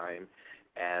second time,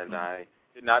 and I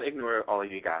did not ignore all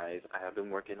of you guys. I have been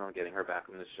working on getting her back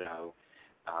on the show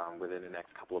within the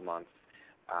next couple of months.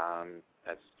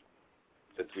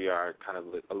 Since we are kind of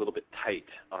a little bit tight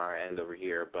on our end over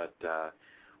here, but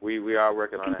we are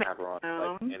working on it. Have her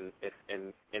on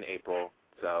in April,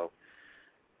 so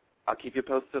I'll keep you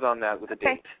posted on that with a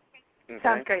date. Okay.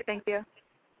 Sounds great. Thank you.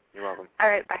 You're welcome. All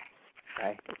right. Bye.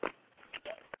 Bye.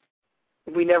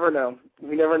 We never know.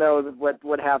 We never know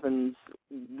what happens.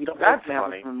 We don't know what's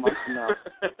happen for months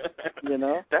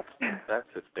enough. That's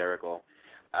hysterical.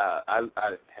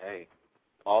 Hey,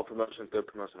 all promotion is good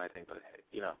promotion, I think, but hey,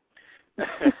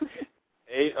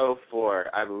 804,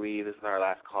 I believe this is our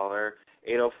last caller.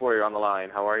 804, you're on the line.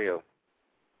 How are you?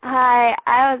 Hi,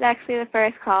 I was actually the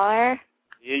first caller.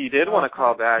 Yeah, you did want to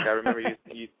call back. I remember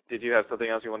you did you have something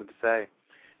else you wanted to say?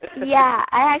 Yeah,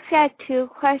 I actually had two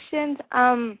questions.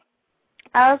 I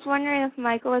was wondering if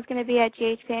Michael was going to be at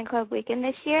GH Fan Club Weekend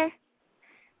this year.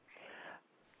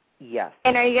 Yes.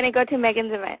 And are you going to go to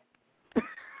Megan's event?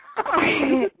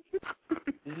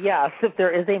 Yes, if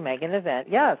there is a Megan event.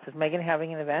 Yes, is Megan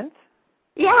having an event?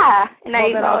 Yeah, and are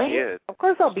you going? She is. Of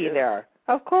course I'll be there.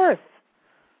 Of course.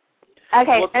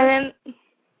 Okay, well, and then...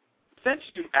 Since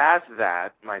you asked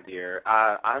that, my dear,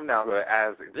 I'm now going to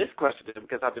ask this question to him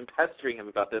because I've been pestering him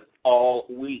about this all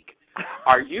week.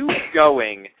 Are you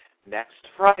going next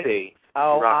Friday?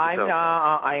 Oh,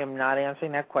 I am not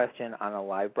answering that question on a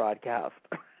live broadcast.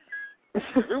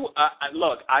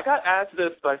 Look, I got asked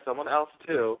this by someone else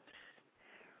too.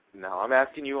 Now I'm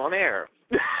asking you on air.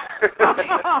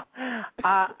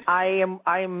 I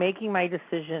am making my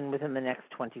decision within the next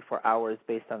 24 hours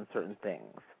based on certain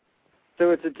things. So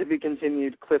it's a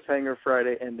to-be-continued cliffhanger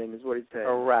Friday ending is what he's saying.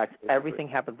 Correct. Everything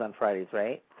happens on Fridays,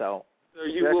 right? So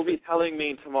you will be telling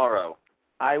me tomorrow.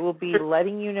 I will be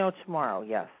letting you know tomorrow,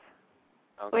 yes.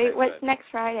 Okay, wait, what's next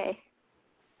Friday?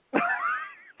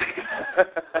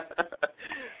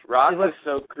 Rock the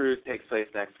Soap Cruise takes place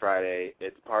next Friday.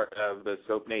 It's part of the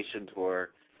Soap Nation tour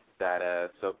that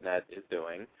SoapNet is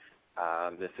doing.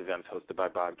 This event is hosted by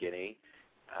Bob Guinea.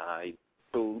 I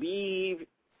believe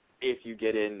if you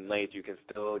get in late, you can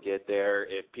still get there.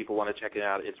 If people want to check it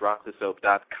out, it's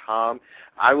rockthesoap.com.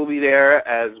 I will be there,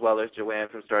 as well as Joanne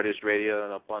from Stardust Radio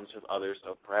and a bunch of other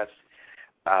soap press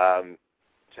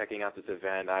checking out this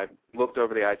event. I've looked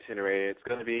over the itinerary. It's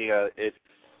going to be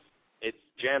it's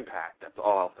jam-packed. That's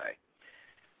all I'll say.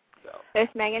 So, is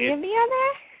Megan going to be on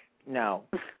there? No.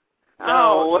 No.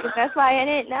 Oh, that's why I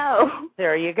didn't know.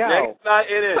 There you go. Meg's not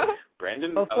in it.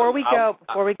 Brandon. Before we go,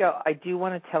 I do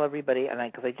want to tell everybody, and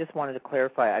because I just wanted to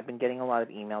clarify, I've been getting a lot of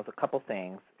emails. A couple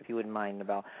things, if you wouldn't mind,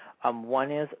 Nabel.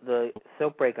 One is the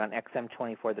soap break on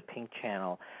XM24, the Pink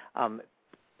Channel.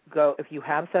 If you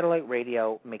have satellite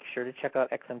radio, make sure to check out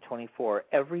XM24.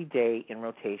 Every day in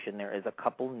rotation, there is a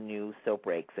couple new soap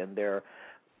breaks, and they're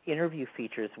interview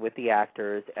features with the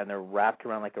actors, and they're wrapped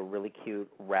around like a really cute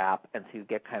wrap, and so you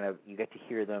get to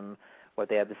hear them, what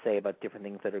they have to say about different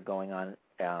things that are going on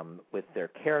with their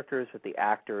characters, with the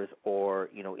actors, or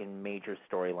in major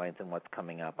storylines and what's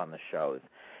coming up on the shows.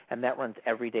 And that runs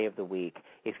every day of the week.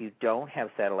 If you don't have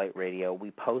satellite radio,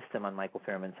 we post them on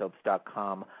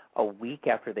michaelfairmansoaps.com a week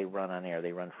after they run on air.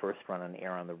 They first run on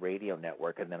air on the radio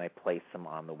network, and then I place them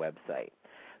on the website.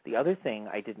 The other thing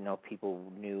I didn't know if people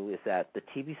knew is that the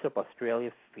TV Soap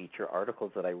Australia feature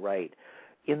articles that I write,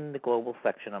 in the global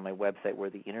section on my website where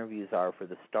the interviews are for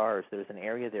the stars, there's an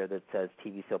area there that says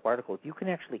TV Soap articles. You can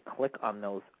actually click on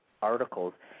those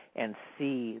articles and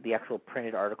see the actual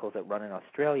printed articles that run in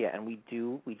Australia. And we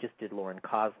just did Lauren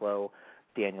Koslow,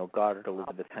 Daniel Goddard,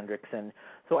 Elizabeth Hendrickson.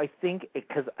 So I think,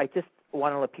 because I just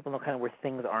want to let people know kind of where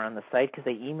things are on the site, because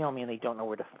they email me and they don't know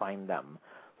where to find them.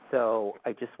 So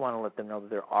I just want to let them know that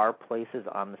there are places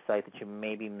on the site that you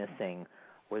may be missing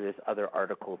where there's other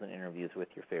articles and interviews with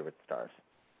your favorite stars.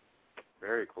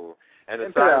 Very cool. And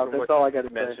aside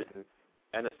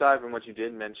from what you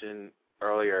did mention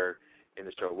earlier in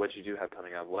the show, what you do have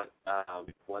coming up, what else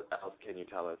can you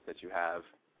tell us that you have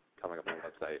coming up on the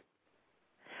website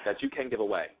that you can give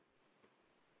away?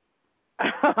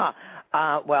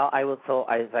 Well, I will. So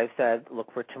as I've said,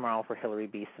 look for tomorrow for Hillary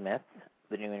B. Smith,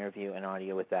 the new interview and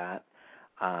audio with that.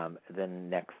 Then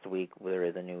next week there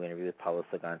is a new interview with Paolo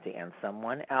Sagante and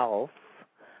someone else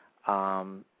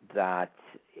that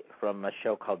from a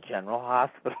show called General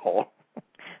Hospital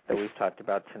that we've talked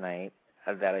about tonight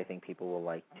that I think people will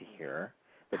like to hear.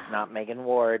 It's not Megan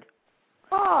Ward.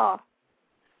 Oh.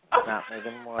 It's not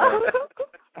Megan Ward.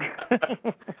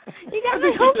 You got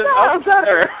me hooked up.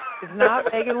 It's not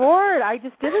Megan Ward. I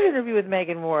just did an interview with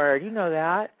Megan Ward. You know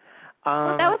that.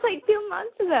 Well, that was like 2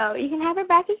 months ago. You can have her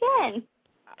back again.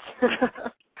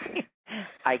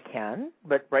 I can,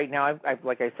 but right now, I've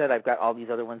like I said, I've got all these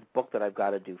other ones booked that I've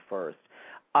got to do first.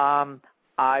 Is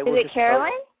it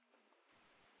Caroline?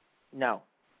 No.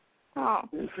 Oh.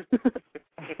 Is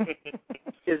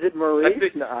it Maurice?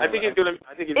 I think he's gonna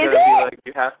be like,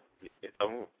 you have.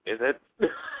 Is it?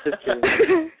 Just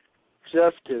kidding.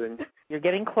 Just kidding. You're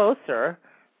getting closer.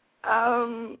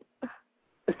 The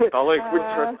only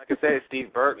person I could say is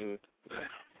Steve Burton.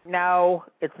 No,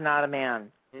 it's not a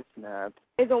man. It's not.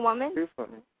 Is it a woman? Too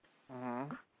funny.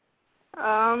 Mm-hmm.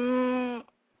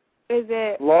 Is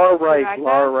it Laura Wright?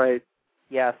 Laura Wright.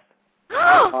 Yes.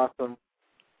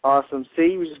 Awesome.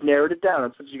 See, you just narrowed it down.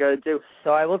 That's what you got to do.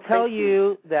 So I will tell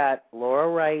you that Laura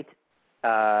Wright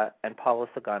and Paolo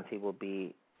Sagante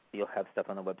you'll have stuff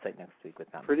on the website next week with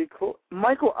them. Pretty cool.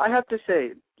 Michael, I have to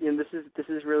say, this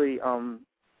is really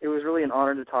it was really an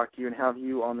honor to talk to you and have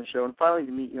you on the show and finally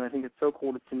to meet you. I think it's so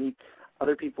cool to meet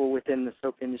other people within the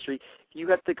soap industry. You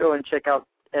got to go and check out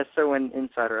SON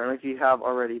Insider. I don't know if you have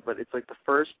already, but it's like the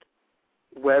first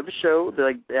web show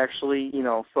that actually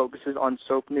focuses on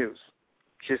soap news.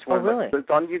 Just one. Really? It's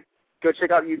on you. Go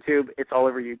check out YouTube. It's all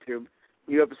over YouTube.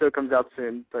 New episode comes out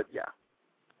soon, but yeah.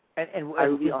 And I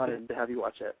would be honored to have you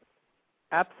watch it.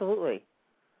 Absolutely.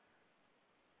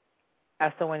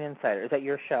 SON Insider. Is that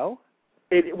your show?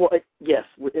 Yes,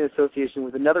 in association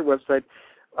with another website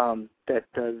that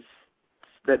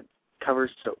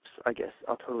covers soaps, I guess.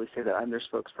 I'll totally say that. I'm their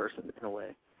spokesperson in a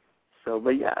way. So,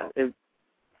 but yeah.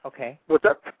 Okay. What's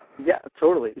up? Yeah,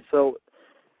 totally. So,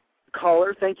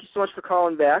 caller, thank you so much for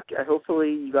calling back.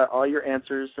 Hopefully you got all your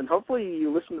answers, and hopefully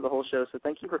you listened to the whole show, so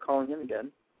thank you for calling in again.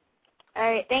 All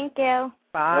right, thank you.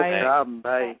 Bye. No problem.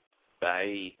 Bye.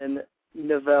 Bye. And,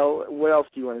 Novelle, what else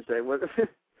do you want to say?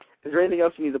 Is there anything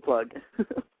else you need to plug?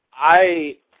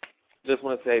 I just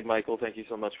want to say, Michael, thank you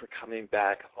so much for coming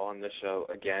back on the show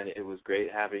again. It was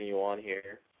great having you on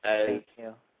here. Thank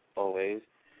you. Always.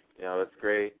 It's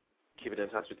great keeping in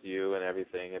touch with you and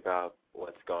everything about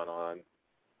what's going on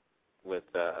with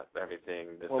everything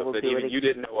that even you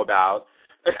didn't know about.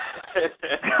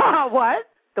 What?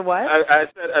 The what? I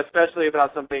said especially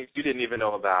about some things you didn't even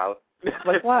know about.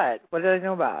 Like what? What did I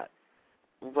know about?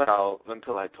 Well,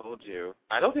 until I told you.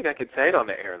 I don't think I could say it on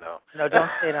the air, though. No,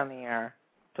 don't say it on the air.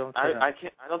 Don't say it. I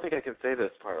can't. I don't think I can say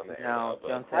this part on the air. No, though,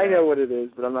 don't say I it. know what it is,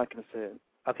 but I'm not going to say it.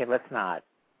 Okay, let's not.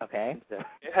 Okay? It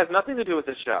has nothing to do with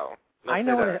the show. I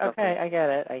know it. Okay, I get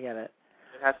it. It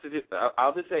has to do.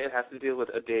 I'll just say it has to deal with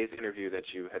a day's interview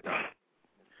that you had done.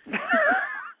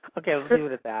 Okay, let's leave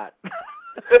it at that.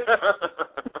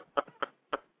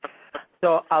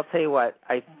 So I'll tell you what,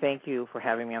 I thank you for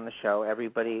having me on the show.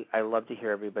 Everybody, I love to hear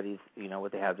everybody's,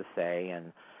 what they have to say,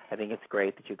 and I think it's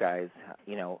great that you guys,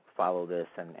 follow this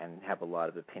and have a lot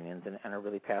of opinions and are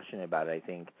really passionate about it. I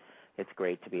think it's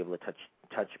great to be able to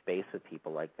touch base with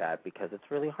people like that, because it's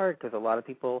really hard, because a lot of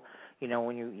people,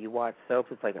 when you watch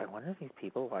soaps, it's like, I wonder if these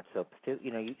people watch soaps too.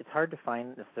 It's hard to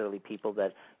find necessarily people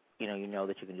that, that you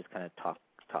can just kind of talk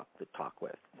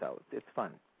with. So it's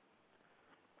fun.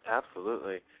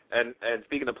 Absolutely. And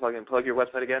speaking of plug your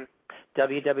website again?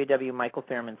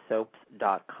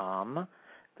 www.michaelfairmansoaps.com.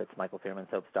 That's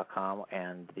michaelfairmansoaps.com,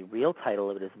 and the real title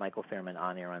of it is Michael Fairman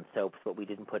On Air on Soaps, but we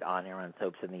didn't put On Air on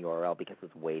Soaps in the URL because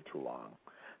it's way too long.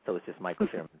 So it's just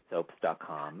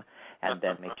michaelfairmansoaps.com. And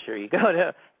then make sure you go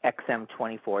to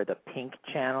XM24, the pink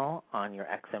channel on your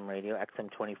XM radio,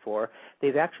 XM24.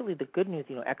 They've actually, the good news,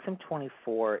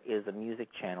 XM24 is a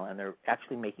music channel, and they're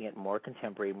actually making it more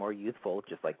contemporary, more youthful,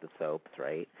 just like the soaps,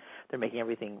 right? They're making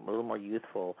everything a little more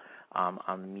youthful on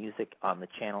the music on the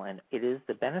channel. And it is,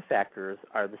 the benefactors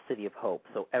are the City of Hope.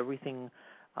 So everything,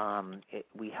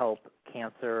 we help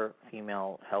cancer,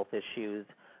 female health issues,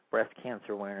 breast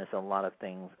cancer awareness, and a lot of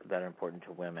things that are important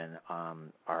to women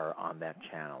are on that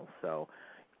channel. So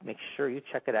make sure you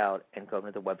check it out and go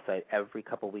to the website every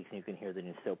couple of weeks, and you can hear the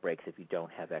new soap breaks if you don't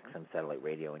have XM satellite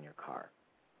radio in your car.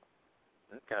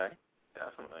 Okay,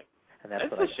 definitely. And that's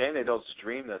it's a shame they don't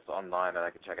stream this online and I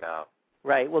can check it out.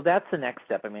 Right. Well, that's the next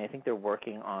step. I mean, I think they're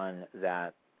working on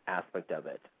that aspect of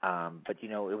it. But,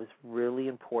 it was really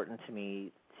important to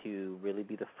me to really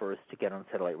be the first to get on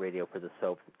satellite radio for the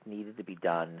soap. It needed to be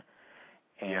done.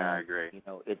 And, yeah, I agree.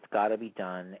 It's got to be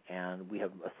done, and we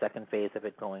have a second phase of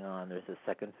it going on. There's a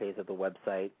second phase of the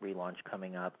website relaunch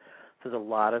coming up. So there's a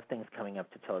lot of things coming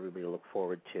up to tell everybody to look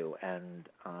forward to. And,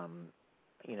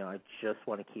 I just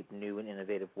want to keep new and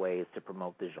innovative ways to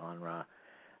promote the genre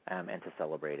and to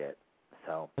celebrate it.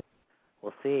 So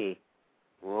we'll see.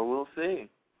 Well, we'll see.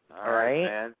 All right,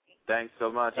 man. Thanks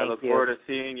so much. Thank I look you. forward to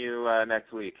seeing you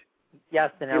next week.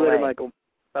 Yes, in See you LA. later, Michael.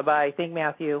 Bye-bye. Thank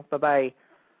Matthew. Bye-bye.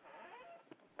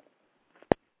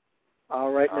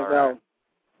 All right, All Novelle. right.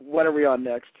 What are we on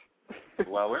next?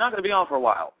 Well, we're not going to be on for a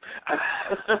while.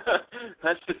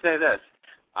 Let's just say this.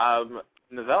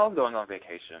 Novelle's going on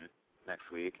vacation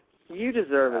next week. You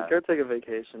deserve it. Go take a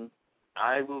vacation.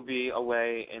 I will be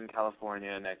away in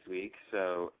California next week,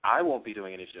 so I won't be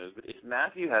doing any shows. But if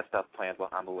Matthew has stuff planned while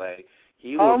I'm away,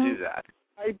 he will do that.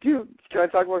 I do. Can I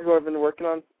talk about who I've been working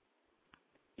on?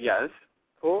 Yes.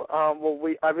 Cool.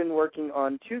 I've been working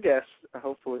on two guests.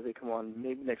 Hopefully they come on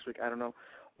maybe next week. I don't know.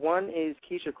 One is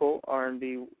Keisha Cole,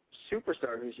 R&B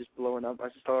superstar, who's just blowing up. I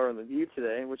just saw her on The View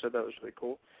today, which I thought was really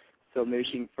cool. So maybe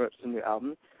she can put up some new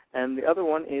album. And the other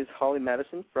one is Holly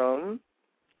Madison from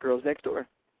Girls Next Door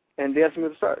and Dancing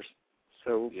with the Stars.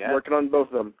 So working on both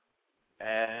of them.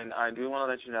 And I do want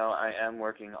to let you know I am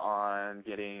working on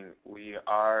we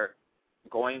are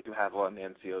going to have on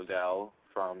Nancy O'Dell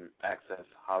from Access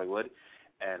Hollywood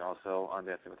and also on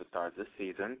Dancing with the Stars this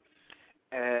season.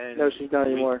 And no, she's not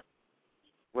anymore.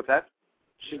 What's that?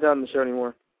 She's not on the show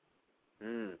anymore.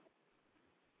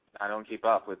 I don't keep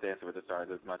up with Dancing with the Stars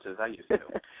as much as I used to.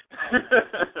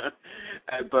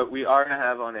 But we are going to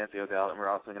have on Nancy O'Dell, and we're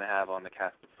also going to have on the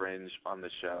cast of Fringe on the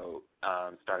show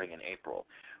starting in April,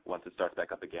 once it starts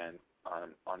back up again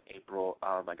on April.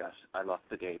 Oh, my gosh, I lost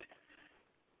the date.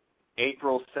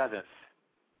 April 7th,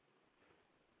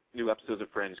 new episodes of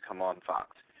Fringe come on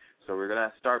Fox. So we're going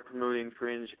to start promoting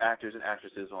Fringe actors and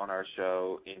actresses on our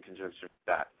show in conjunction with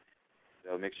that.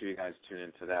 So make sure you guys tune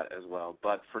into that as well.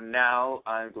 But for now,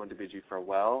 I'm going to bid you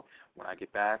farewell. When I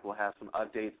get back, we'll have some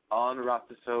updates on Rock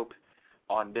the Soap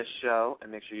on this show,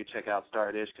 and make sure you check out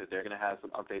Stardish because they're going to have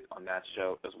some updates on that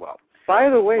show as well. By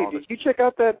the way, did you check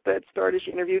out that Stardish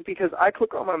interview? Because I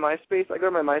click on my MySpace, I go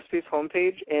to my MySpace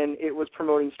homepage, and it was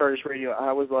promoting Stardish Radio.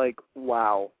 I was like,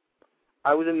 wow.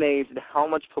 I was amazed at how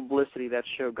much publicity that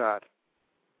show got.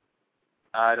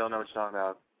 I don't know what you're talking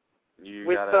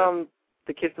about.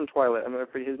 The kid from Twilight. I'm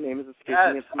afraid his name is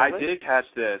escaping me at the moment. I did catch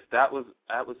this. That was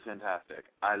fantastic.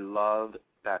 I loved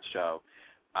that show.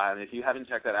 If you haven't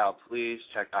checked that out, please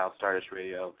check out Stardust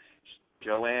Radio.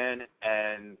 Joanne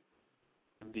and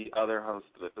the other host,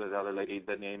 the other lady,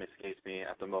 the name escapes me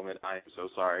at the moment. I am so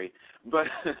sorry. But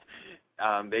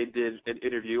they did an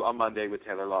interview on Monday with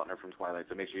Taylor Lautner from Twilight,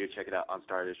 so make sure you check it out on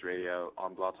Stardust Radio,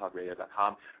 on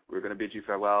blogtalkradio.com. We're going to bid you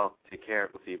farewell. Take care.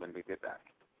 We'll see you when we get back.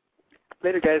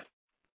 Later, guys.